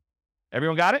understand this one.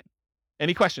 Everyone got it?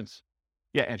 Any questions?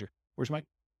 Yeah, Andrew. Where's Mike?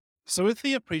 So with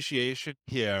the appreciation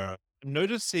here, I'm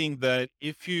noticing that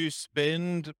if you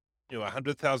spend,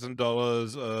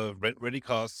 $100,000 of rent-ready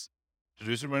costs to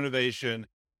do some renovation,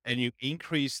 and you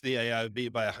increase the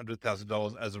AIV by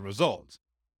 $100,000 as a result,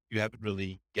 you haven't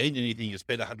really gained anything. You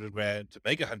spent $100,000 to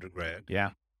make $100,000. Yeah.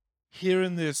 Here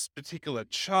in this particular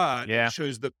chart, it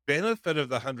shows the benefit of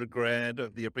the $100,000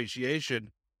 of the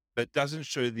appreciation, but doesn't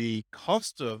show the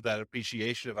cost of that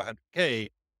appreciation of $100K,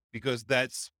 because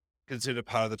that's considered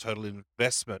part of the total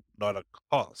investment, not a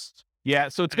cost. Yeah.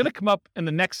 So it's going to come up in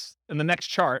the next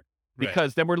chart,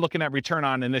 because then we're looking at return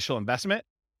on initial investment.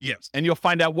 Yes. And you'll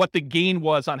find out what the gain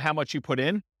was on how much you put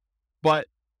in. But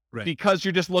because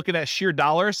you're just looking at sheer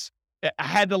dollars, I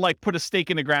had to put a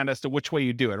stake in the ground as to which way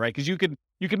you do it, right? Because you could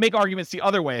make arguments the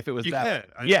other way if it was that.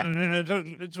 Yeah.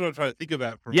 That's what I'm trying to think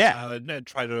about for and then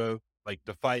try to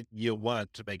define year 1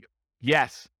 to make it.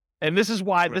 Yes. And this is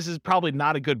why this is probably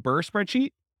not a good BRRRR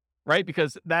spreadsheet, right?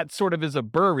 Because that sort of is a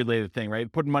BRRRR related thing,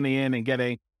 right? Putting money in and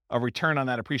getting a return on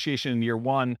that appreciation in year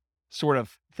 1, sort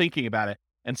of thinking about it.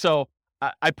 And so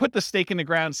I put the stake in the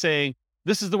ground saying,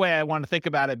 this is the way I want to think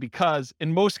about it, because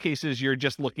in most cases, you're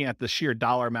just looking at the sheer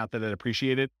dollar amount that it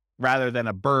appreciated rather than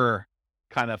a BRRRR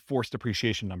kind of forced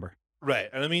appreciation number. Right.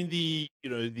 And I mean, the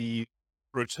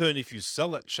return, if you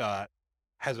sell that chart,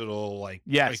 has it all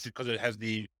because it has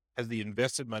the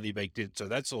invested money baked in. So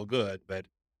that's all good. But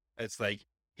it's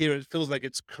here it feels like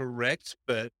it's correct,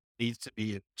 but needs to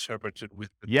be interpreted with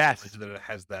the knowledge that it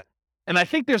has that. And I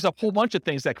think there's a whole bunch of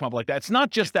things that come up like that. It's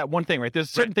not just that one thing, right? There's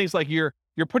certain things like you're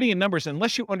putting in numbers,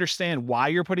 unless you understand why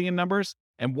you're putting in numbers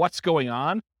and what's going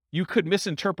on, you could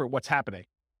misinterpret what's happening.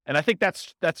 And I think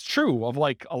that's true of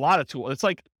a lot of tools. It's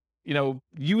like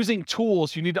using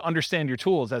tools, you need to understand your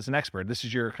tools as an expert. This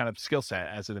is your kind of skill set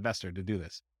as an investor to do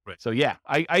this. Right. So yeah,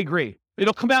 I agree.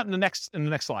 It'll come out in the next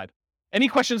slide. Any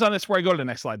questions on this before I go to the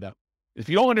next slide though? If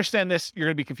you don't understand this, you're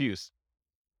going to be confused.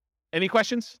 Any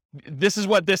questions? This is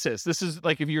what this is. This is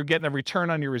like if you're getting a return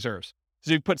on your reserves.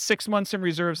 So you put 6 months in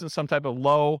reserves in some type of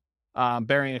low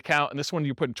bearing account. And this one,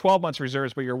 you're putting 12 months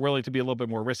reserves, but you're willing to be a little bit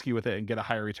more risky with it and get a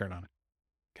higher return on it.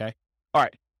 Okay. All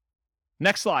right.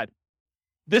 Next slide.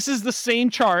 This is the same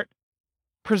chart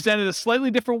presented a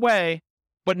slightly different way,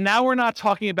 but now we're not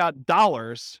talking about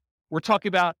dollars. We're talking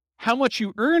about how much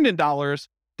you earned in dollars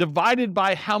divided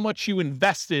by how much you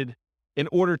invested in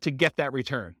order to get that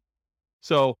return.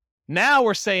 So now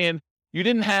we're saying you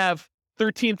didn't have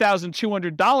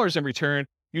 $13,200 in return.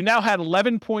 You now had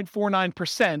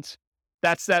 11.49%.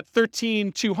 That's that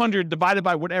 13,200 divided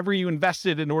by whatever you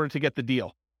invested in order to get the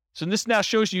deal. So this now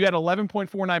shows you had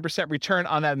 11.49% return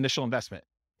on that initial investment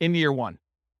in year one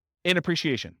in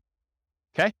appreciation.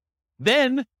 Okay.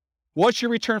 Then what's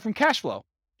your return from cash flow?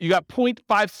 You got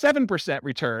 0.57%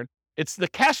 return. It's the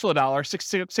cash flow dollar,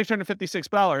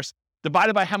 $656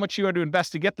 divided by how much you had to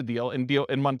invest to get the deal in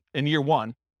year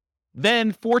one.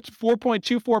 Then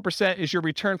 4.24% is your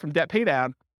return from debt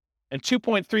paydown, and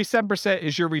 2.37%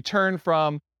 is your return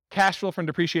from cash flow from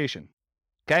depreciation.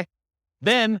 Okay.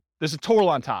 Then there's a total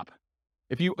on top.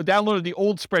 If you downloaded the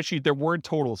old spreadsheet, there weren't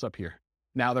totals up here.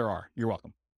 Now there are. You're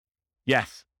welcome.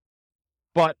 Yes.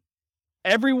 But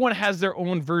everyone has their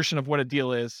own version of what a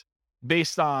deal is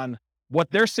based on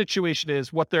what their situation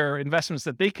is, what their investments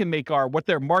that they can make are, what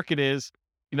their market is.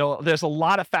 There's a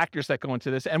lot of factors that go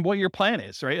into this and what your plan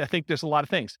is, right? I think there's a lot of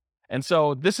things. And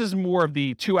so this is more of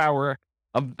the 2 hour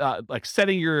of like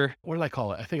setting your, what did I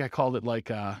call it? I think I called it like,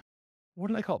 what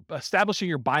did I call it? Establishing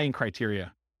your buying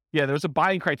criteria. Yeah, there was a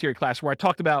buying criteria class where I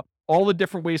talked about all the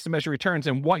different ways to measure returns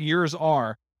and what yours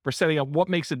are for setting up what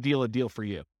makes a deal for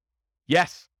you.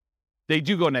 Yes, they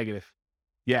do go negative.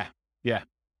 Yeah.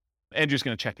 Andrew's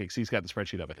going to check it because he's got the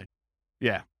spreadsheet up, I think.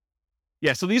 Yeah.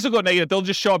 So these will go negative. They'll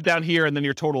just show up down here and then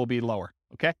your total will be lower.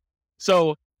 Okay.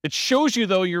 So it shows you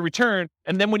though your return.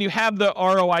 And then when you have the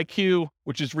ROIQ,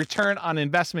 which is return on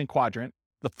investment quadrant,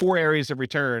 the 4 areas of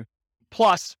return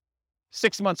plus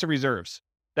 6 months of reserves.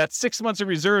 That 6 months of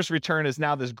reserves return is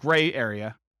now this gray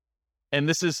area. And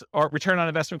this is our return on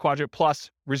investment quadrant plus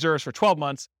reserves for 12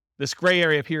 months. This gray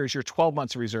area up here is your 12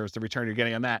 months of reserves, the return you're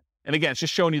getting on that. And again, it's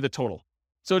just showing you the total.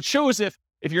 So it shows if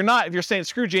you're saying,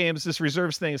 screw James, this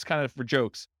reserves thing is kind of for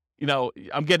jokes.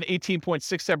 I'm getting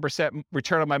 18.67%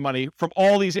 return on my money from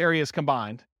all these areas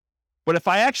combined. But if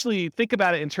I actually think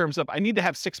about it in terms of I need to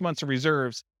have 6 months of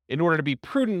reserves in order to be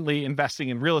prudently investing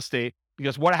in real estate,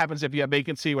 because what happens if you have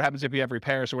vacancy? What happens if you have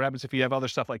repairs? Or what happens if you have other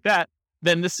stuff like that?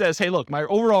 Then this says, hey, look, my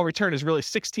overall return is really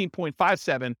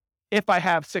 16.57 if I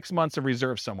have 6 months of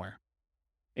reserves somewhere,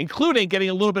 including getting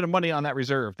a little bit of money on that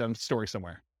reserve that I'm storing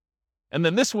somewhere. And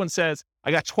then this one says,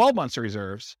 I got 12 months of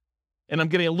reserves and I'm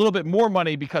getting a little bit more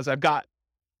money because I've got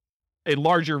a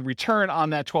larger return on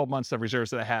that 12 months of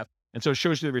reserves that I have. And so it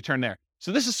shows you the return there.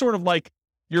 So this is sort of like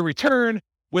your return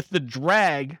with the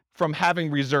drag from having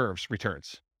reserves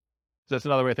returns. So that's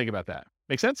another way to think about that.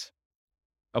 Make sense?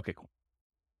 Okay, cool.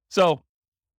 So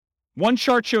one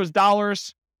chart shows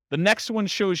dollars. The next one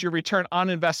shows your return on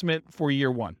investment for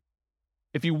year one.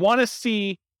 If you want to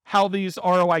see how these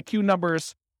ROIQ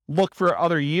numbers look for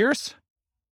other years,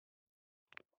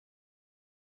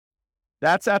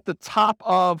 that's at the top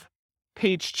of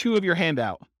page 2 of your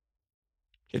handout.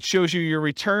 It shows you your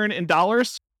return in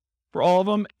dollars for all of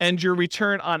them and your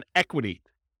return on equity.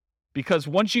 Because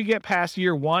once you get past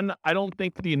year one, I don't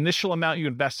think the initial amount you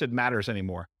invested matters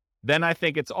anymore. Then I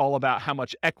think it's all about how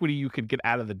much equity you could get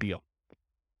out of the deal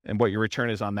and what your return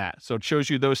is on that. So it shows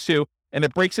you those two, and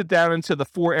it breaks it down into the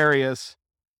 4 areas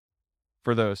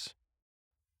for those.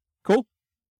 Cool?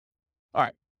 All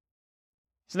right.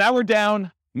 So now we're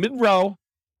down mid-row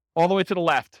all the way to the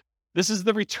left. This is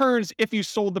the returns if you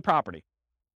sold the property.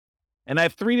 And I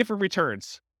have 3 different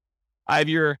returns. I have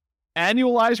your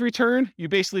annualized return. You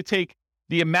basically take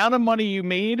the amount of money you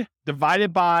made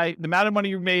divided by the amount of money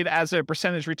you made as a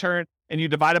percentage return, and you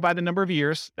divide it by the number of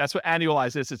years. That's what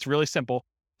annualized is. It's really simple.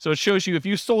 So it shows you if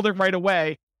you sold it right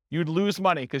away, you'd lose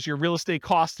money because your real estate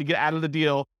cost to get out of the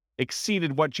deal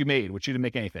exceeded what you made, which you didn't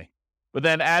make anything. But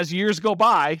then as years go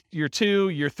by, year 2,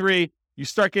 year 3, you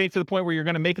start getting to the point where you're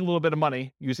going to make a little bit of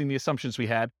money using the assumptions we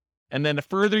had. And then the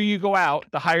further you go out,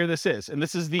 the higher this is. And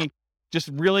this is the just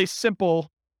really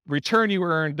simple return you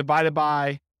earn divided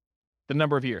by the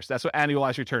number of years. That's what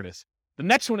annualized return is. The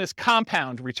next one is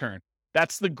compound return.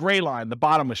 That's the gray line, the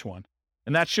bottomish one.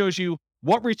 And that shows you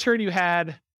what return you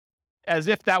had as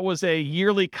if that was a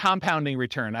yearly compounding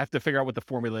return. I have to figure out what the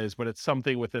formula is, but it's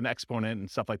something with an exponent and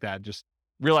stuff like that. Just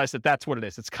realize that that's what it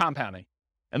is. It's compounding.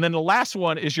 And then the last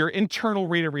one is your internal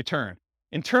rate of return.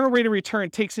 Internal rate of return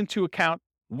takes into account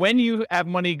when you have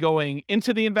money going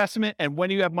into the investment and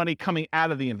when you have money coming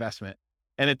out of the investment.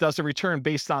 And it does a return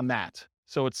based on that.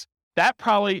 So that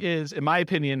probably is, in my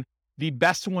opinion, the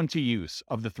best one to use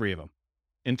of the three of them,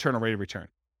 internal rate of return.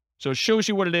 So it shows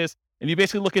you what it is. And you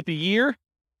basically look at the year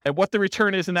and what the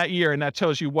return is in that year. And that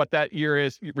tells you what that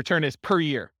return is per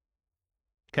year.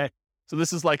 Okay. So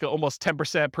this is like almost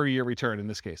 10% per year return in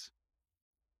this case.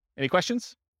 Any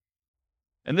questions?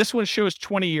 And this one shows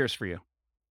 20 years for you.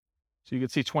 So you can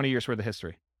see 20 years worth of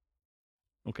history.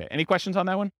 Okay. Any questions on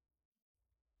that one?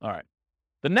 All right.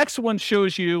 The next one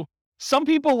shows you, some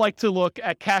people like to look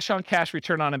at cash on cash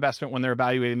return on investment when they're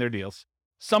evaluating their deals.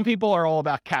 Some people are all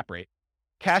about cap rate.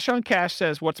 Cash on cash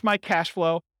says, what's my cash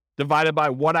flow divided by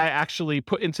what I actually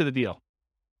put into the deal?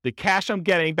 The cash I'm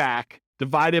getting back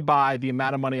divided by the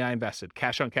amount of money I invested.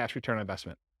 Cash on cash return on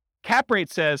investment. Cap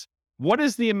rate says, what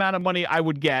is the amount of money I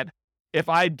would get if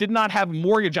I did not have a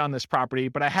mortgage on this property,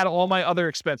 but I had all my other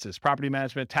expenses, property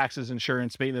management, taxes,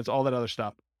 insurance, maintenance, all that other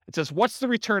stuff. It says, what's the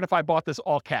return if I bought this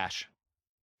all cash?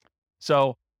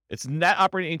 So it's net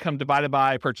operating income divided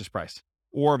by purchase price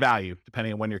or value,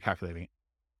 depending on when you're calculating it.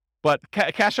 But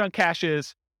cash on cash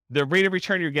is the rate of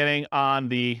return you're getting on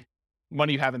the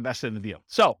money you have invested in the deal.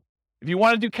 So if you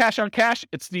want to do cash on cash,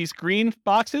 it's these green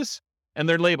boxes and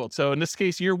they're labeled. So in this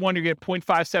case, year one, you get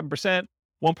 0.57%, 1.14,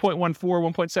 1.73,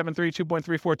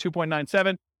 2.34,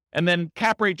 2.97. And then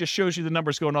cap rate just shows you the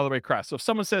numbers going all the way across. So if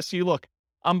someone says to you, look,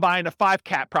 I'm buying a 5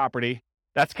 cap property,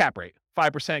 that's cap rate,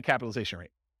 5% capitalization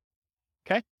rate.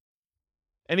 Okay.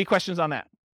 Any questions on that?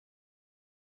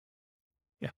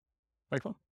 Yeah.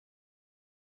 Michael?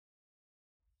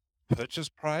 Purchase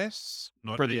price,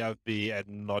 not for the ARV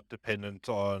and not dependent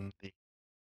on the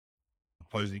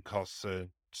closing costs and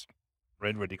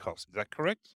rent ready costs. Is that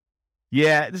correct?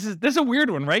 Yeah, this is a weird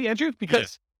one, right, Andrew?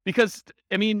 Because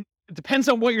I mean, it depends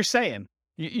on what you're saying.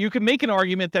 You can make an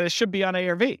argument that it should be on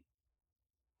ARV,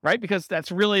 right? Because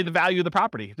that's really the value of the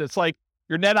property. It's like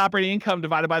your net operating income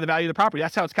divided by the value of the property.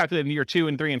 That's how it's calculated in year 2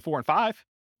 and 3 and 4 and 5.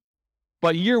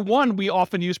 But year 1, we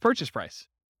often use purchase price.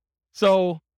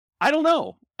 So I don't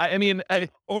know. I mean,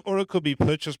 or it could be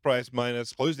purchase price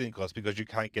minus closing costs because you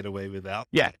can't get away without.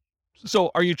 Yeah. So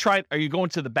are you going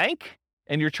to the bank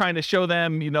and you're trying to show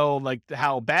them, like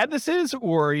how bad this is,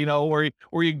 or,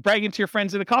 or you bragging to your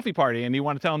friends at a coffee party and you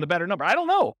want to tell them the better number? I don't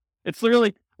know. It's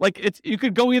literally like you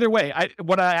could go either way.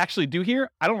 What I actually do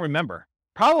here, I don't remember.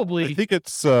 Probably. I think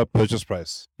it's purchase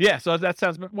price. Yeah. So that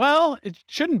sounds, well, it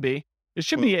shouldn't be. It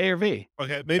should be ARV.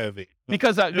 Okay, maybe ARV.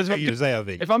 Because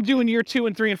if I'm doing year 2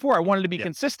 and 3 and 4, I wanted to be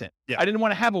consistent. Yeah. I didn't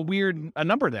want to have a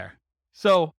number there.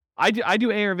 So I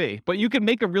do ARV, but you can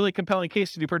make a really compelling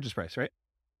case to do purchase price, right?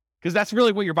 Because that's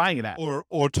really what you're buying it at.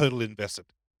 Or total invested.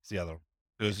 It's the other,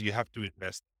 because you have to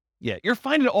invest. Yeah, you're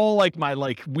finding all like my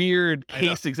weird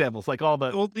case examples, like all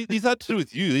the. Well, these are to do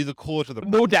with you. These are core to the.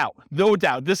 No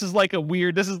doubt. This is like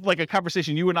a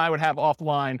conversation you and I would have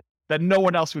offline that no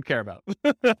one else would care about.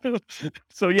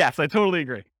 So yes, I totally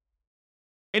agree.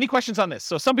 Any questions on this?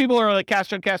 So some people are like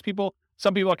cash on cash people.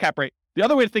 Some people are cap rate. The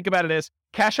other way to think about it is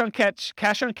cash on cash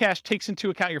takes into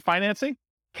account your financing.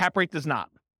 Cap rate does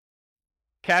not.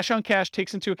 Cash on cash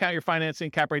takes into account your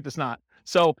financing. Cap rate does not.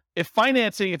 So if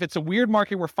it's a weird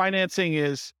market where financing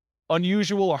is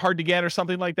unusual or hard to get or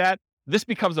something like that, this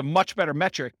becomes a much better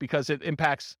metric because it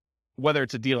impacts whether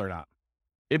it's a deal or not.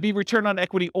 It'd be return on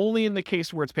equity only in the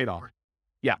case where it's paid off.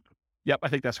 Yeah. Yep. I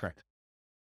think that's correct.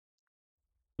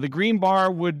 The green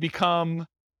bar would become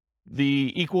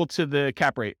equal to the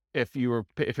cap rate if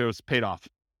it was paid off.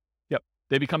 Yep.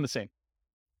 They become the same.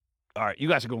 All right. You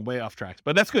guys are going way off track,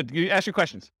 but that's good. You ask your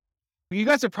questions. You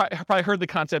guys have probably heard the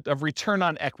concept of return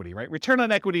on equity, right? Return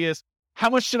on equity is how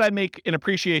much should I make in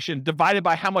appreciation divided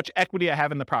by how much equity I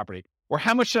have in the property, or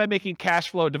how much should I make in cash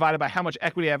flow divided by how much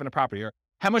equity I have in the property, or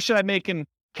how much should I make in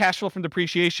cash flow from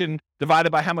depreciation divided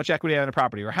by how much equity I have in the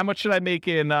property, or how much should I make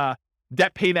in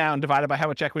debt pay down divided by how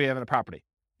much equity I have in the property.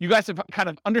 You guys have kind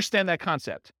of understand that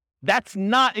concept. That's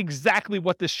not exactly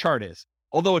what this chart is,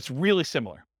 although it's really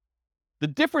similar. The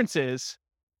difference is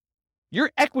your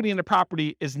equity in the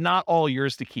property is not all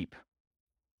yours to keep.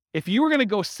 If you were going to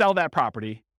go sell that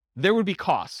property, there would be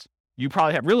costs. You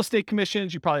probably have real estate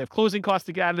commissions. You probably have closing costs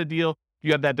to get out of the deal.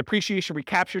 You have that depreciation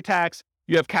recapture tax.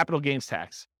 You have capital gains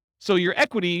tax. So your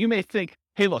equity, you may think,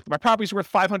 hey, look, my property's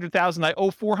worth $500,000. I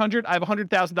owe $400,000. I have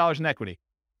 $100,000 in equity.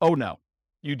 Oh no,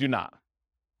 you do not.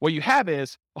 What you have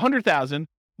is $100,000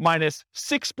 minus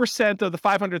 6% of the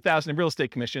 $500,000 in real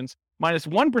estate commissions minus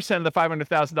 1% of the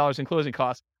 $500,000 in closing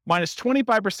costs, minus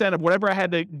 25% of whatever I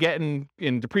had to get in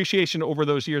depreciation over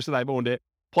those years that I've owned it,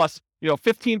 plus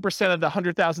 15% of the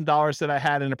 $100,000 that I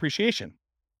had in appreciation.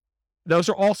 Those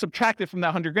are all subtracted from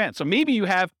that $100,000. So maybe you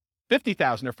have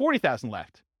 $50,000 or $40,000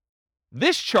 left.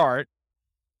 This chart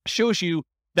shows you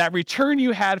that return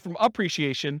you had from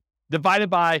appreciation divided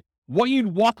by what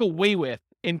you'd walk away with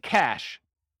in cash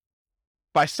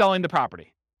by selling the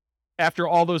property after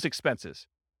all those expenses,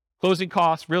 closing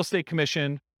costs, real estate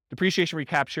commission, depreciation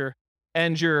recapture,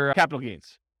 and your capital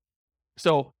gains.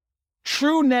 So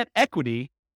true net equity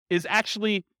is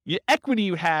actually the equity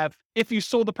you have if you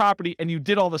sold the property and you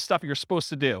did all the stuff you're supposed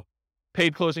to do,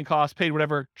 paid closing costs, paid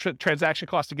whatever transaction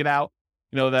costs to get out,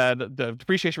 the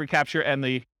depreciation recapture and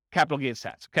the capital gains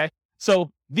tax. Okay. So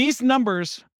these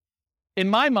numbers, in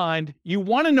my mind, you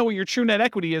want to know what your true net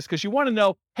equity is because you want to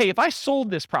know, hey, if I sold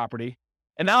this property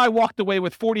and now I walked away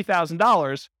with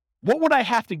 $40,000, what would I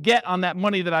have to get on that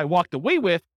money that I walked away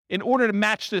with in order to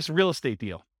match this real estate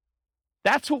deal?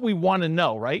 That's what we want to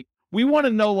know, right? We want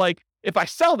to know, like, if I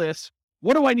sell this,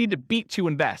 what do I need to beat to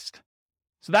invest?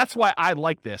 So that's why I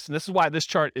like this. And this is why this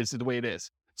chart is the way it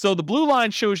is. So the blue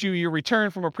line shows you your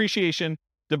return from appreciation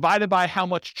divided by how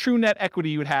much true net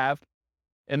equity you would have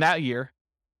in that year.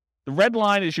 The red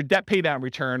line is your debt pay down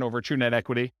return over true net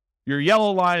equity. Your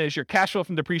yellow line is your cash flow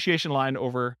from depreciation line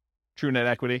over true net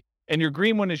equity. And your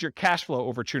green one is your cash flow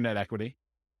over true net equity.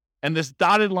 And this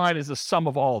dotted line is the sum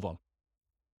of all of them.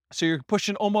 So you're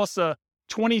pushing almost a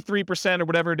 23% or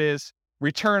whatever it is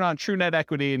return on true net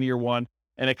equity in year one,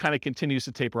 and it kind of continues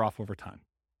to taper off over time.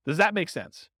 Does that make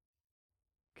sense?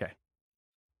 Okay.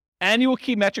 Annual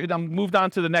key metric. I'm moved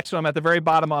on to the next one. I'm at the very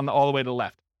bottom all the way to the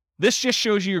left. This just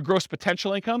shows you your gross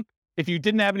potential income. If you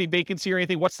didn't have any vacancy or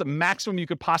anything, what's the maximum you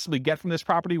could possibly get from this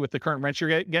property with the current rent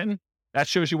you're getting? That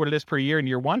shows you what it is per year in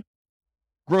year one.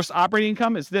 Gross operating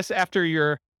income is this after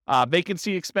your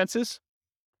vacancy expenses.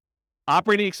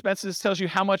 Operating expenses tells you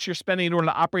how much you're spending in order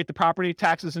to operate the property,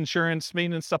 taxes, insurance,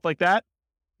 maintenance, stuff like that.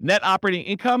 Net operating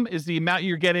income is the amount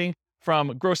you're getting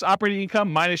from gross operating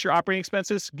income minus your operating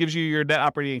expenses, gives you your net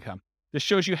operating income. This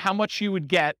shows you how much you would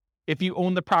get if you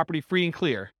own the property free and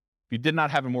clear, if you did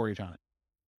not have a mortgage on it.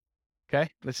 Okay,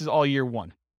 this is all year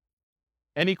one.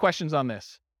 Any questions on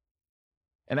this?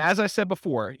 And as I said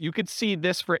before, you could see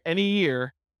this for any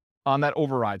year on that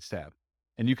overrides tab,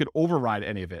 and you could override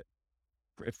any of it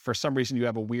if for some reason you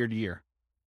have a weird year.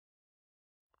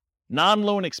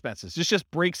 Non-loan expenses. This just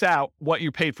breaks out what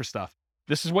you paid for stuff.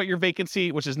 This is what your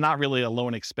vacancy, which is not really a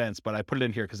loan expense, but I put it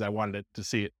in here because I wanted to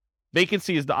see it.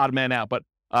 Vacancy is the odd man out, but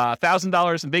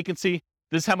 $1,000 in vacancy.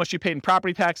 This is how much you paid in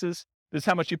property taxes. This is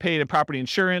how much you paid in property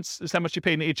insurance. This is how much you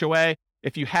paid in HOA.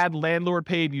 If you had landlord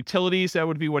paid utilities, that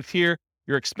would be what's here.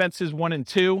 Your expenses 1 and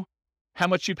 2. How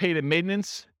much you paid in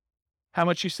maintenance. How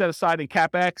much you set aside in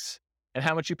CapEx. And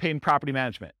how much you paid in property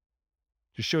management.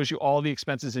 Just shows you all the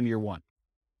expenses in year one.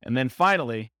 And then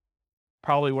finally,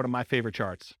 probably one of my favorite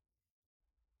charts.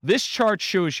 This chart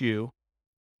shows you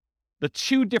the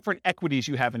two different equities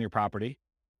you have in your property.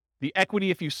 The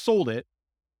equity if you sold it,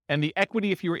 and the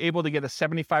equity if you were able to get a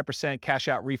 75% cash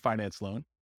out refinance loan.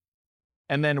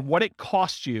 And then what it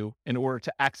costs you in order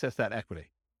to access that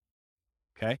equity.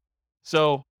 Okay.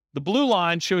 So the blue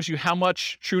line shows you how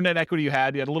much true net equity you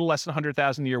had. You had a little less than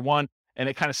 100,000 in year one, and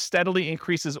it kind of steadily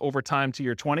increases over time to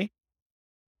year 20.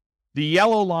 The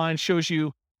yellow line shows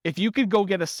you if you could go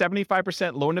get a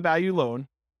 75% loan to value loan,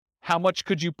 how much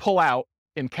could you pull out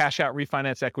in cash out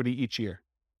refinance equity each year?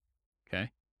 Okay.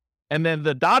 And then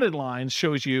the dotted line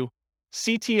shows you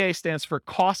CTA stands for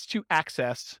cost to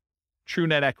access true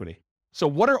net equity. So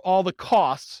what are all the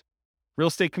costs, real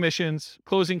estate commissions,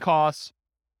 closing costs,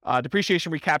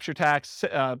 depreciation recapture tax,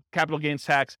 capital gains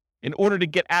tax, in order to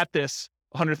get at this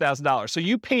 $100,000. So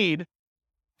you paid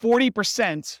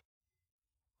 40%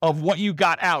 of what you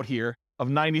got out here of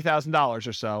 $90,000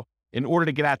 or so in order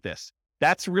to get at this.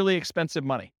 That's really expensive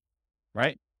money,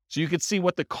 right? So you could see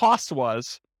what the cost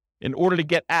was in order to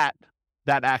get at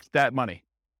that money,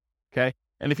 okay?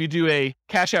 And if you do a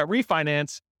cash out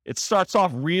refinance, it starts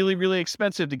off really, really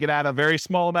expensive to get out a very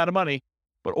small amount of money.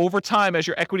 But over time, as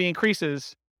your equity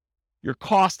increases, your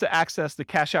cost to access the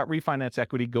cash out refinance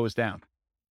equity goes down.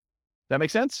 Does that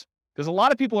make sense? Because a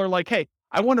lot of people are like, hey,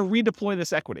 I want to redeploy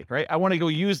this equity, right? I want to go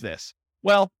use this.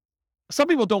 Well, some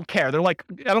people don't care. They're like,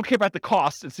 I don't care about the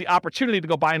cost. It's the opportunity to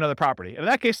go buy another property. And in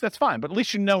that case, that's fine. But at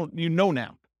least you know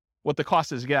now what the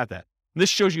cost is to get at that. And this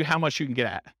shows you how much you can get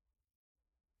at.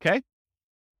 Okay?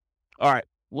 All right.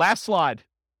 Last slide.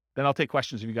 Then I'll take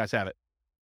questions if you guys have it.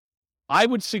 I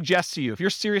would suggest to you, if you're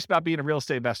serious about being a real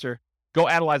estate investor, go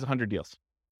analyze 100 deals.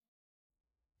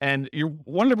 And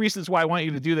one of the reasons why I want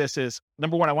you to do this is,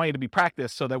 number one, I want you to be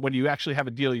practiced so that when you actually have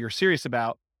a deal you're serious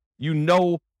about, you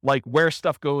know, like where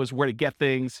stuff goes, where to get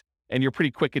things, and you're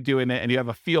pretty quick at doing it, and you have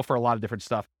a feel for a lot of different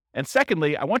stuff. And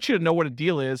secondly, I want you to know what a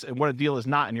deal is and what a deal is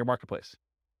not in your marketplace.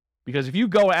 Because if you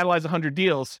go analyze 100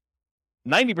 deals,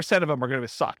 90% of them are going to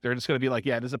suck. They're just going to be like,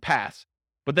 yeah, it is a pass.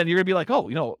 But then you're going to be like,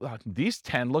 oh, these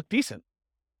 10 look decent.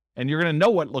 And you're going to know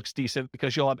what looks decent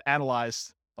because you'll have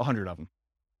analyzed 100 of them.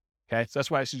 Okay. So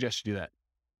that's why I suggest you do that.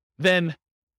 Then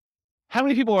how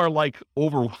many people are like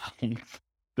overwhelmed?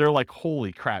 They're like,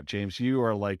 holy crap, James, you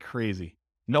are like crazy.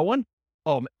 No one?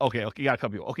 Oh, okay. You got a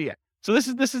couple people. Okay. Yeah. So this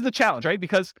is the challenge, right?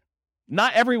 Because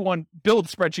not everyone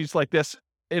builds spreadsheets like this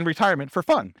in retirement for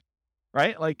fun,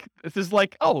 right? Like this is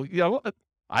like, oh,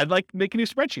 I'd like make a new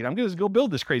spreadsheet. I'm going to go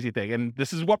build this crazy thing. And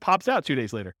this is what pops out 2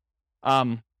 days later.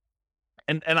 And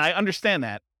I understand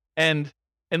that. And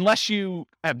unless you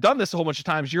have done this a whole bunch of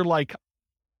times, you're like,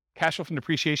 cash flow from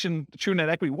depreciation, true net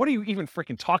equity, what are you even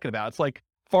freaking talking about? It's like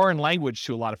foreign language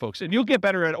to a lot of folks. And you'll get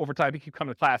better at it over time if you keep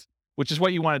coming to class, which is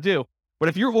what you want to do. But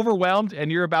if you're overwhelmed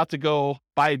and you're about to go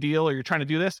buy a deal or you're trying to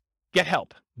do this, get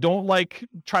help. Don't like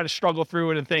try to struggle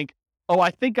through it and think, oh,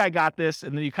 I think I got this.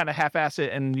 And then you kind of half-ass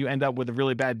it and you end up with a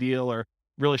really bad deal or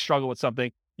really struggle with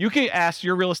something. You can ask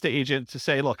your real estate agent to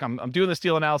say, look, I'm doing this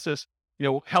deal analysis.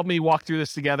 Help me walk through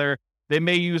this together. They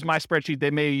may use my spreadsheet.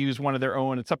 They may use one of their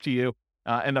own. It's up to you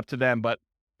and up to them. But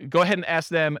go ahead and ask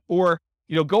them, or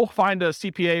go find a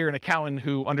CPA or an accountant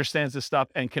who understands this stuff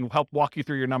and can help walk you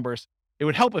through your numbers. It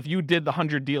would help if you did the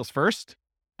 100 deals first.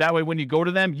 That way, when you go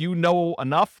to them, you know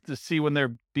enough to see when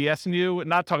they're BSing you.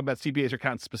 Not talking about CPAs or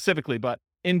accountants specifically, but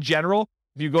in general,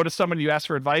 if you go to someone, you ask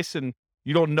for advice and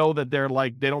you don't know that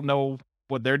they don't know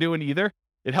what they're doing either.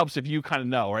 It helps if you kind of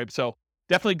know, right? So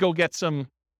definitely go get some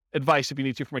advice if you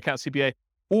need to from accountant CPA.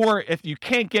 Or if you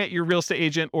can't get your real estate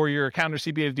agent or your accountant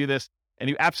or CPA to do this and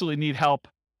you absolutely need help,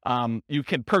 you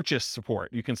can purchase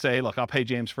support. You can say, look, I'll pay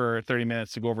James for 30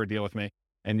 minutes to go over a deal with me.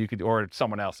 And you could, or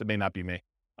someone else. It may not be me,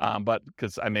 but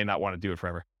because I may not want to do it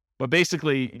forever. But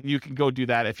basically, you can go do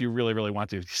that if you really, really want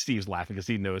to. Steve's laughing because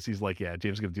he knows. He's like, yeah,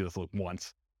 James is going to do this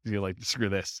once. He's like, screw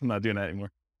this. I'm not doing that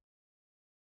anymore.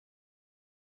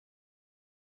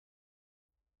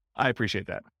 I appreciate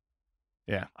that.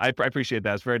 Yeah, I appreciate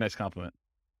that. It's a very nice compliment.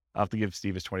 I'll have to give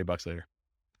Steve his $20 later.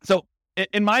 So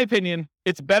in my opinion,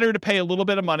 it's better to pay a little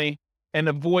bit of money and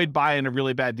avoid buying a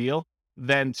really bad deal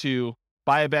than to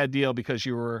buy a bad deal because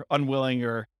you were unwilling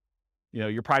or,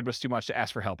 your pride was too much to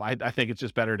ask for help. I think it's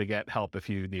just better to get help if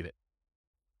you need it.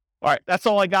 All right. That's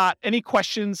all I got. Any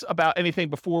questions about anything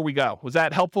before we go? Was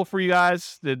that helpful for you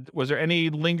guys? Was there any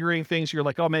lingering things you're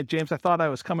like, oh man, James, I thought I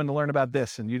was coming to learn about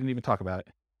this and you didn't even talk about it.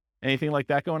 Anything like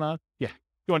that going on? Yeah.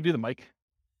 You want to do the mic?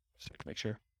 Just to make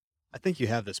sure. I think you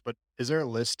have this, but is there a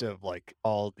list of like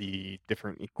all the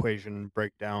different equation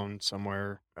breakdown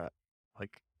somewhere?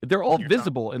 They're all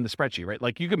visible in the spreadsheet, right?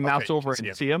 Like you can mouse over it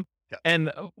and see them. Yeah.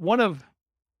 And one of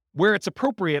where it's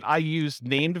appropriate, I use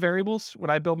named variables when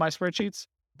I build my spreadsheets.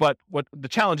 But what the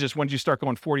challenge is, once you start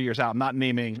going 40 years out, I'm not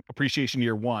naming appreciation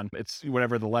year 1. It's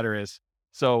whatever the letter is.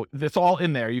 So it's all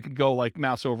in there. You can go like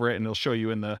mouse over it and it'll show you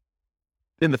in the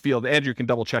field. Andrew can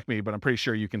double check me, but I'm pretty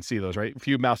sure you can see those, right? If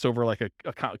you mouse over like a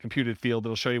computed field,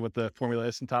 it'll show you what the formula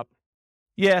is on top.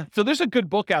 Yeah. So there's a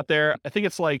good book out there. I think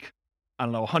it's like,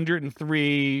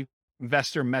 103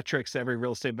 investor metrics every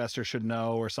real estate investor should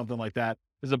know or something like that.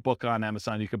 There's a book on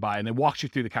Amazon you could buy and it walks you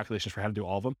through the calculations for how to do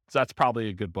all of them. So that's probably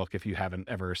a good book if you haven't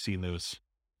ever seen those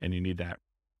and you need that.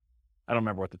 I don't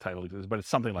remember what the title is, but it's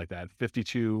something like that.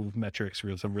 52 metrics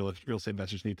some real estate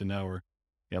investors need to know, or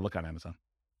look on Amazon.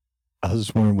 I was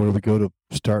just wondering, where do we go to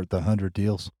start the 100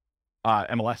 deals?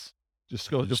 MLS. Just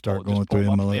start going through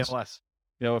MLS.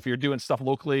 If you're doing stuff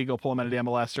locally, go pull them out of the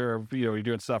MLS, or you're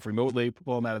doing stuff remotely,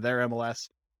 pull them out of their MLS.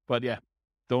 But yeah,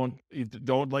 don't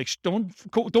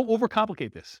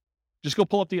overcomplicate this. Just go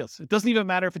pull up deals. It doesn't even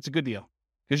matter if it's a good deal,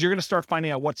 because you're going to start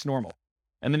finding out what's normal,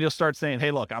 and then you'll start saying, "Hey,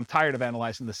 look, I'm tired of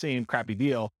analyzing the same crappy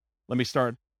deal. Let me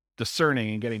start discerning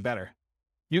and getting better."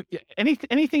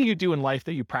 Anything you do in life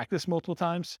that you practice multiple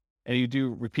times and you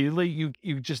do repeatedly, you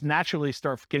just naturally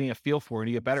start getting a feel for it, and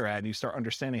you get better at it, and you start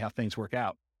understanding how things work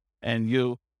out. And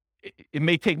it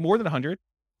may take more than 100,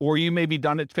 or you may be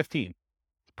done at 15. It's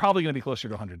probably going to be closer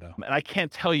to 100 though. And I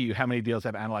can't tell you how many deals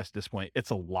I've analyzed at this point. It's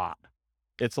a lot.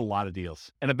 It's a lot of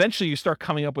deals. And eventually you start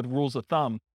coming up with rules of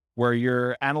thumb where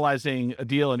you're analyzing a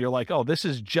deal and you're like, oh, this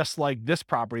is just like this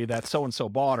property that so-and-so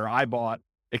bought or I bought,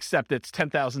 except it's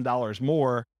 $10,000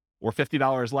 more or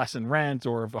 $50 less in rent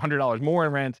or $100 more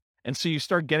in rent. And so you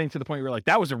start getting to the point where you're like,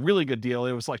 that was a really good deal.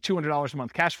 It was like $200 a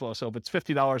month cash flow. So if it's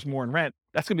 $50 more in rent,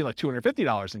 that's going to be like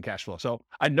 $250 in cash flow. So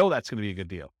I know that's going to be a good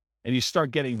deal. And you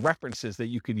start getting references that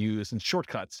you can use and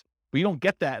shortcuts, but you don't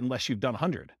get that unless you've done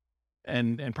 100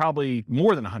 and probably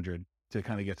more than 100 to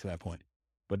kind of get to that point.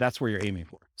 But that's where you're aiming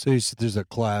for. So you said there's a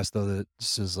class though that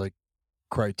says like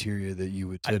criteria that you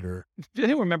would consider. Do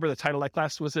you remember the title of that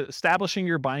class? Was it Establishing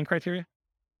Your Buying Criteria?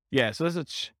 Yeah. So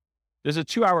there's a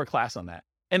 2-hour class on that.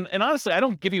 And honestly, I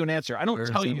don't give you an answer. I don't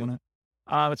tell you.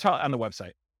 It's on the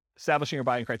website, Establishing Your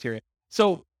Buying Criteria.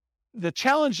 So the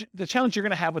challenge you're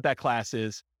going to have with that class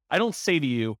is, I don't say to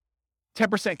you,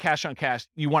 10% cash on cash,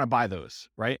 you want to buy those,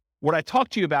 right? What I talk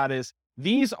to you about is,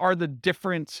 these are the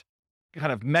different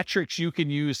kind of metrics you can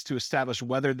use to establish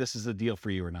whether this is a deal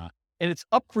for you or not. And it's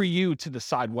up for you to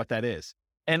decide what that is.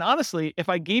 And honestly, if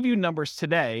I gave you numbers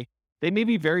today, they may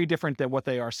be very different than what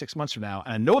they are 6 months from now.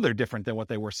 And I know they're different than what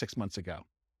they were 6 months ago.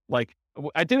 Like,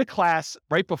 I did a class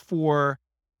right before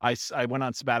I went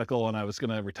on sabbatical and I was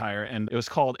going to retire, and it was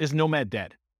called, Is Nomad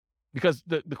Dead? Because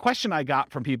the question I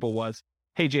got from people was,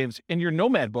 hey, James, in your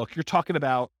Nomad book, you're talking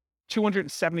about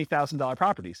 $270,000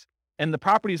 properties. And the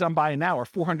properties I'm buying now are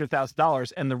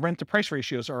 $400,000, and the rent to price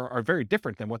ratios are very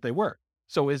different than what they were.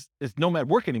 So is Nomad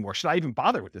work anymore? Should I even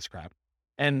bother with this crap?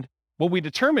 And what we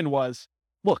determined was,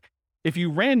 look, if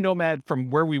you ran Nomad from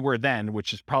where we were then,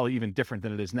 which is probably even different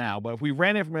than it is now, but if we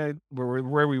ran it from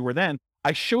where we were then,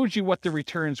 I showed you what the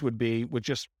returns would be with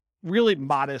just really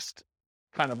modest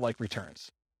kind of like returns.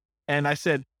 And I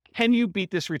said, can you beat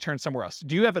this return somewhere else?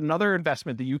 Do you have another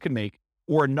investment that you can make,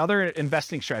 or another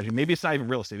investing strategy? Maybe it's not even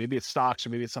real estate, maybe it's stocks, or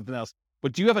maybe it's something else,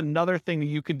 but do you have another thing that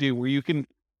you can do where you can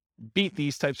beat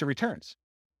these types of returns?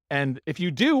 And if you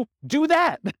do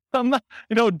that. I'm not,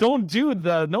 don't do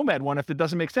the Nomad one if it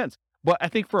doesn't make sense. But I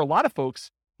think for a lot of folks,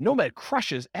 Nomad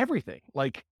crushes everything.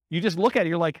 Like, you just look at it,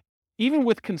 you're like, even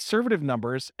with conservative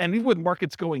numbers, and even with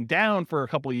markets going down for a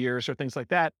couple of years or things like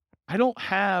that, I don't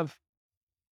have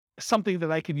something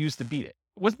that I can use to beat it.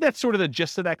 Wasn't that sort of the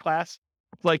gist of that class?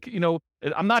 Like,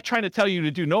 I'm not trying to tell you to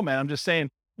do Nomad. I'm just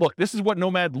saying, look, this is what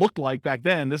Nomad looked like back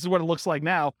then. This is what it looks like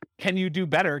now. Can you do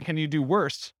better? Can you do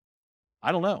worse?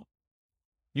 I don't know.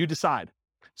 You decide.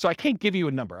 So I can't give you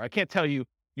a number. I can't tell you,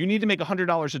 you need to make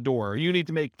 $100 a door, or you need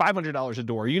to make $500 a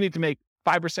door, or you need to make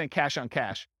 5% cash on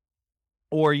cash,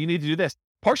 or you need to do this.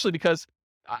 Partially because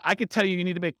I could tell you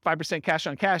need to make 5% cash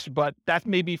on cash, but that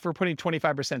may be for putting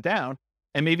 25% down,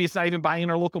 and maybe it's not even buying in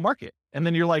our local market. And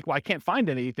then you're like, well, I can't find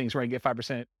any things where I can get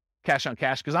 5% cash on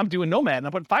cash because I'm doing Nomad and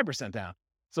I'm putting 5% down.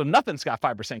 So nothing's got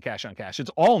 5% cash on cash.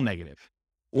 It's all negative.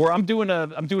 Or I'm doing a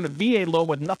VA loan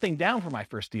with nothing down for my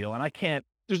first deal, and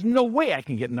there's no way I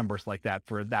can get numbers like that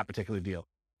for that particular deal.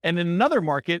 And in another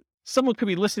market, someone could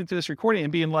be listening to this recording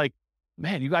and being like,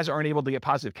 man, you guys aren't able to get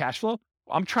positive cash flow.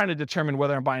 I'm trying to determine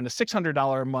whether I'm buying a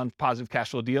 $600 a month positive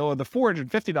cash flow deal or the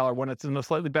 $450 one that's in a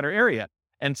slightly better area.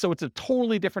 And so it's a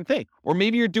totally different thing. Or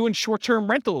maybe you're doing short-term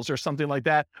rentals or something like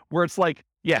that, where it's like,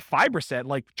 5%,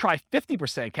 like try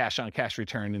 50% cash on cash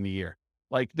return in the year.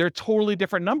 Like, they're totally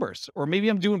different numbers. Or maybe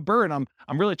I'm doing Burr and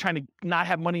I'm really trying to not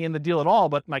have money in the deal at all,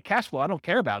 but my cash flow I don't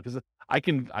care about, because I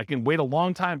can wait a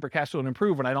long time for cash flow to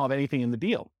improve when I don't have anything in the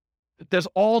deal. There's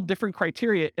all different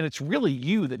criteria, and it's really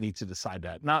you that needs to decide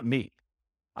that, not me.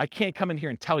 I can't come in here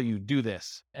and tell you do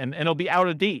this, and it'll be out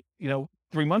of date,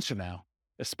 3 months from now,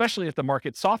 especially if the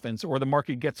market softens or the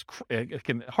market gets,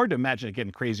 hard to imagine it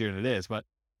getting crazier than it is, but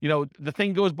the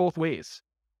thing goes both ways.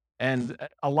 And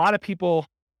a lot of people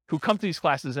who come to these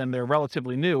classes and they're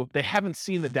relatively new, they haven't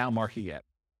seen the down market yet.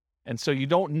 And so you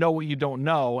don't know what you don't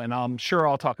know. And I'm sure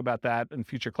I'll talk about that in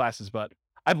future classes, but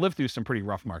I've lived through some pretty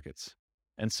rough markets.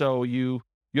 And so you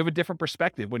have a different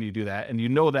perspective when you do that. And you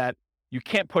know that you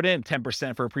can't put in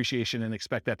 10% for appreciation and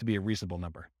expect that to be a reasonable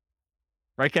number.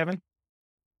 Right, Kevin?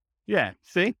 Yeah.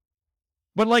 See?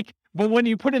 But when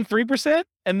you put in 3%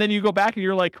 and then you go back and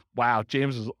you're like, wow,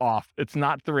 James was off. It's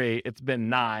not 3. It's been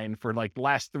 9 for like the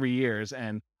last 3 years.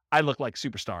 And I look like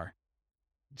superstar.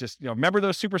 Just, remember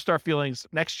those superstar feelings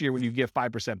next year when you give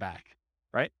 5% back,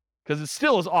 right? Because it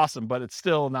still is awesome, but it's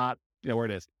still not, where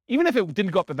it is. Even if it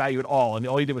didn't go up in value at all and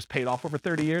all you did was pay it off over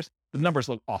 30 years, the numbers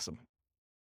look awesome.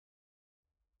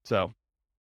 So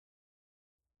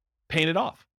paying it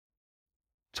off.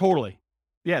 Totally.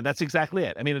 Yeah, that's exactly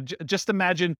it. I mean, just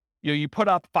imagine, you put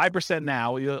up 5%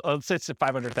 now, let's say it's a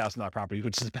 $500,000 property,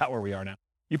 which is about where we are now.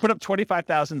 You put up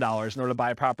 $25,000 in order to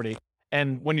buy a property.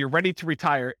 And when you're ready to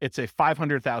retire, it's a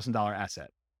 $500,000 asset.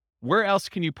 Where else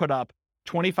can you put up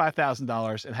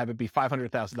 $25,000 and have it be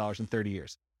 $500,000 in 30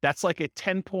 years? That's like a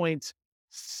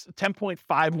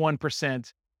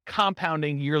 10.51%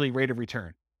 compounding yearly rate of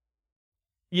return.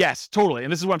 Yes, totally.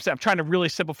 And this is what I'm saying. I'm trying to really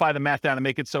simplify the math down and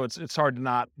make it so it's hard to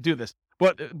not do this.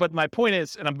 But my point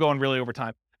is, and I'm going really over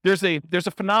time, there's a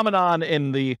phenomenon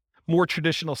in the more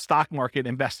traditional stock market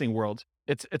investing world.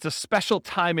 It's a special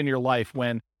time in your life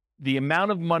when the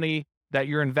amount of money that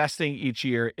you're investing each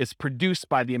year is produced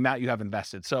by the amount you have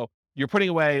invested. So you're putting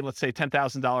away, let's say,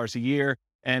 $10,000 a year,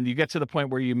 and you get to the point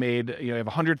where you have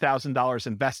 $100,000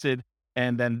 invested,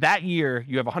 and then that year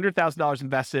you have $100,000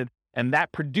 invested, and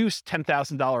that produced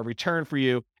 $10,000 return for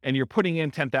you, and you're putting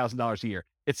in $10,000 a year.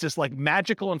 It's this like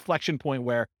magical inflection point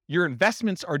where your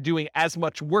investments are doing as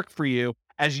much work for you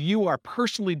as you are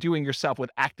personally doing yourself with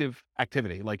active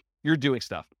activity, like you're doing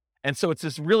stuff. And so it's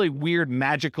this really weird,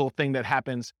 magical thing that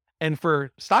happens. And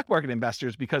for stock market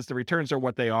investors, because the returns are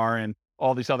what they are and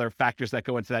all these other factors that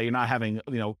go into that, you're not having,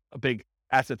 a big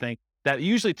asset thing, that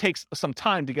usually takes some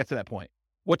time to get to that point.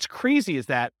 What's crazy is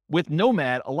that with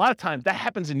Nomad, a lot of times that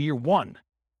happens in year one,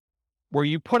 where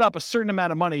you put up a certain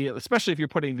amount of money, especially if you're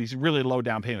putting these really low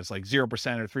down payments, like 0%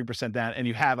 or 3% down, and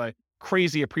you have a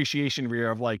crazy appreciation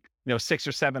year of 6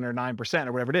 or 7 or 9%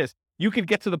 or whatever it is. You could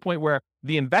get to the point where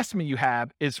the investment you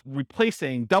have is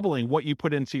doubling what you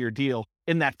put into your deal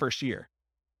in that first year.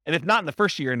 And if not in the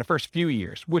first year, in the first few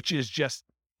years, which is just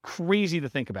crazy to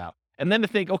think about. And then to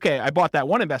think, okay, I bought that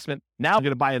one investment. Now I'm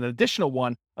going to buy an additional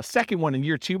one, a second one in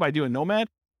year 2 by doing Nomad.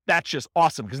 That's just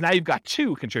awesome because now you've got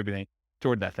 2 contributing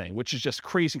toward that thing, which is just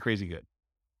crazy, crazy good.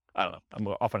 I don't know. I'm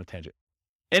off on a tangent.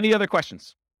 Any other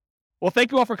questions? Well,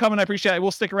 thank you all for coming. I appreciate it.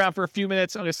 We'll stick around for a few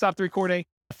minutes. I'm going to stop the recording.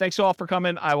 Thanks all for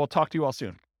coming. I will talk to you all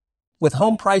soon. With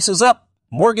home prices up,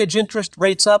 mortgage interest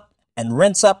rates up, and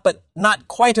rents up, but not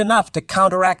quite enough to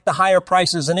counteract the higher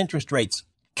prices and interest rates,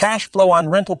 cash flow on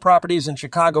rental properties in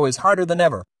Chicago is harder than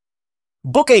ever.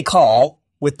 Book a call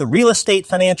with the Real Estate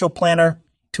Financial Planner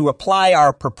to apply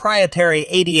our proprietary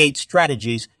 88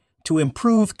 strategies to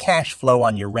improve cash flow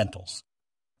on your rentals.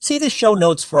 See the show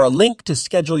notes for a link to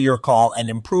schedule your call and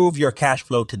improve your cash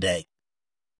flow today.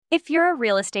 If you're a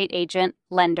real estate agent,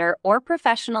 lender, or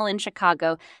professional in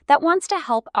Chicago that wants to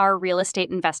help our real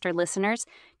estate investor listeners,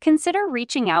 consider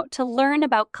reaching out to learn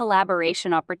about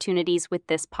collaboration opportunities with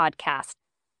this podcast.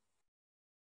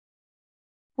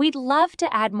 We'd love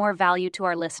to add more value to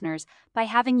our listeners by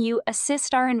having you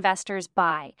assist our investors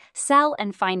buy, sell,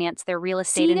 and finance their real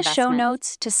estate investments. See the show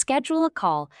notes to schedule a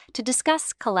call to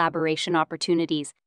discuss collaboration opportunities.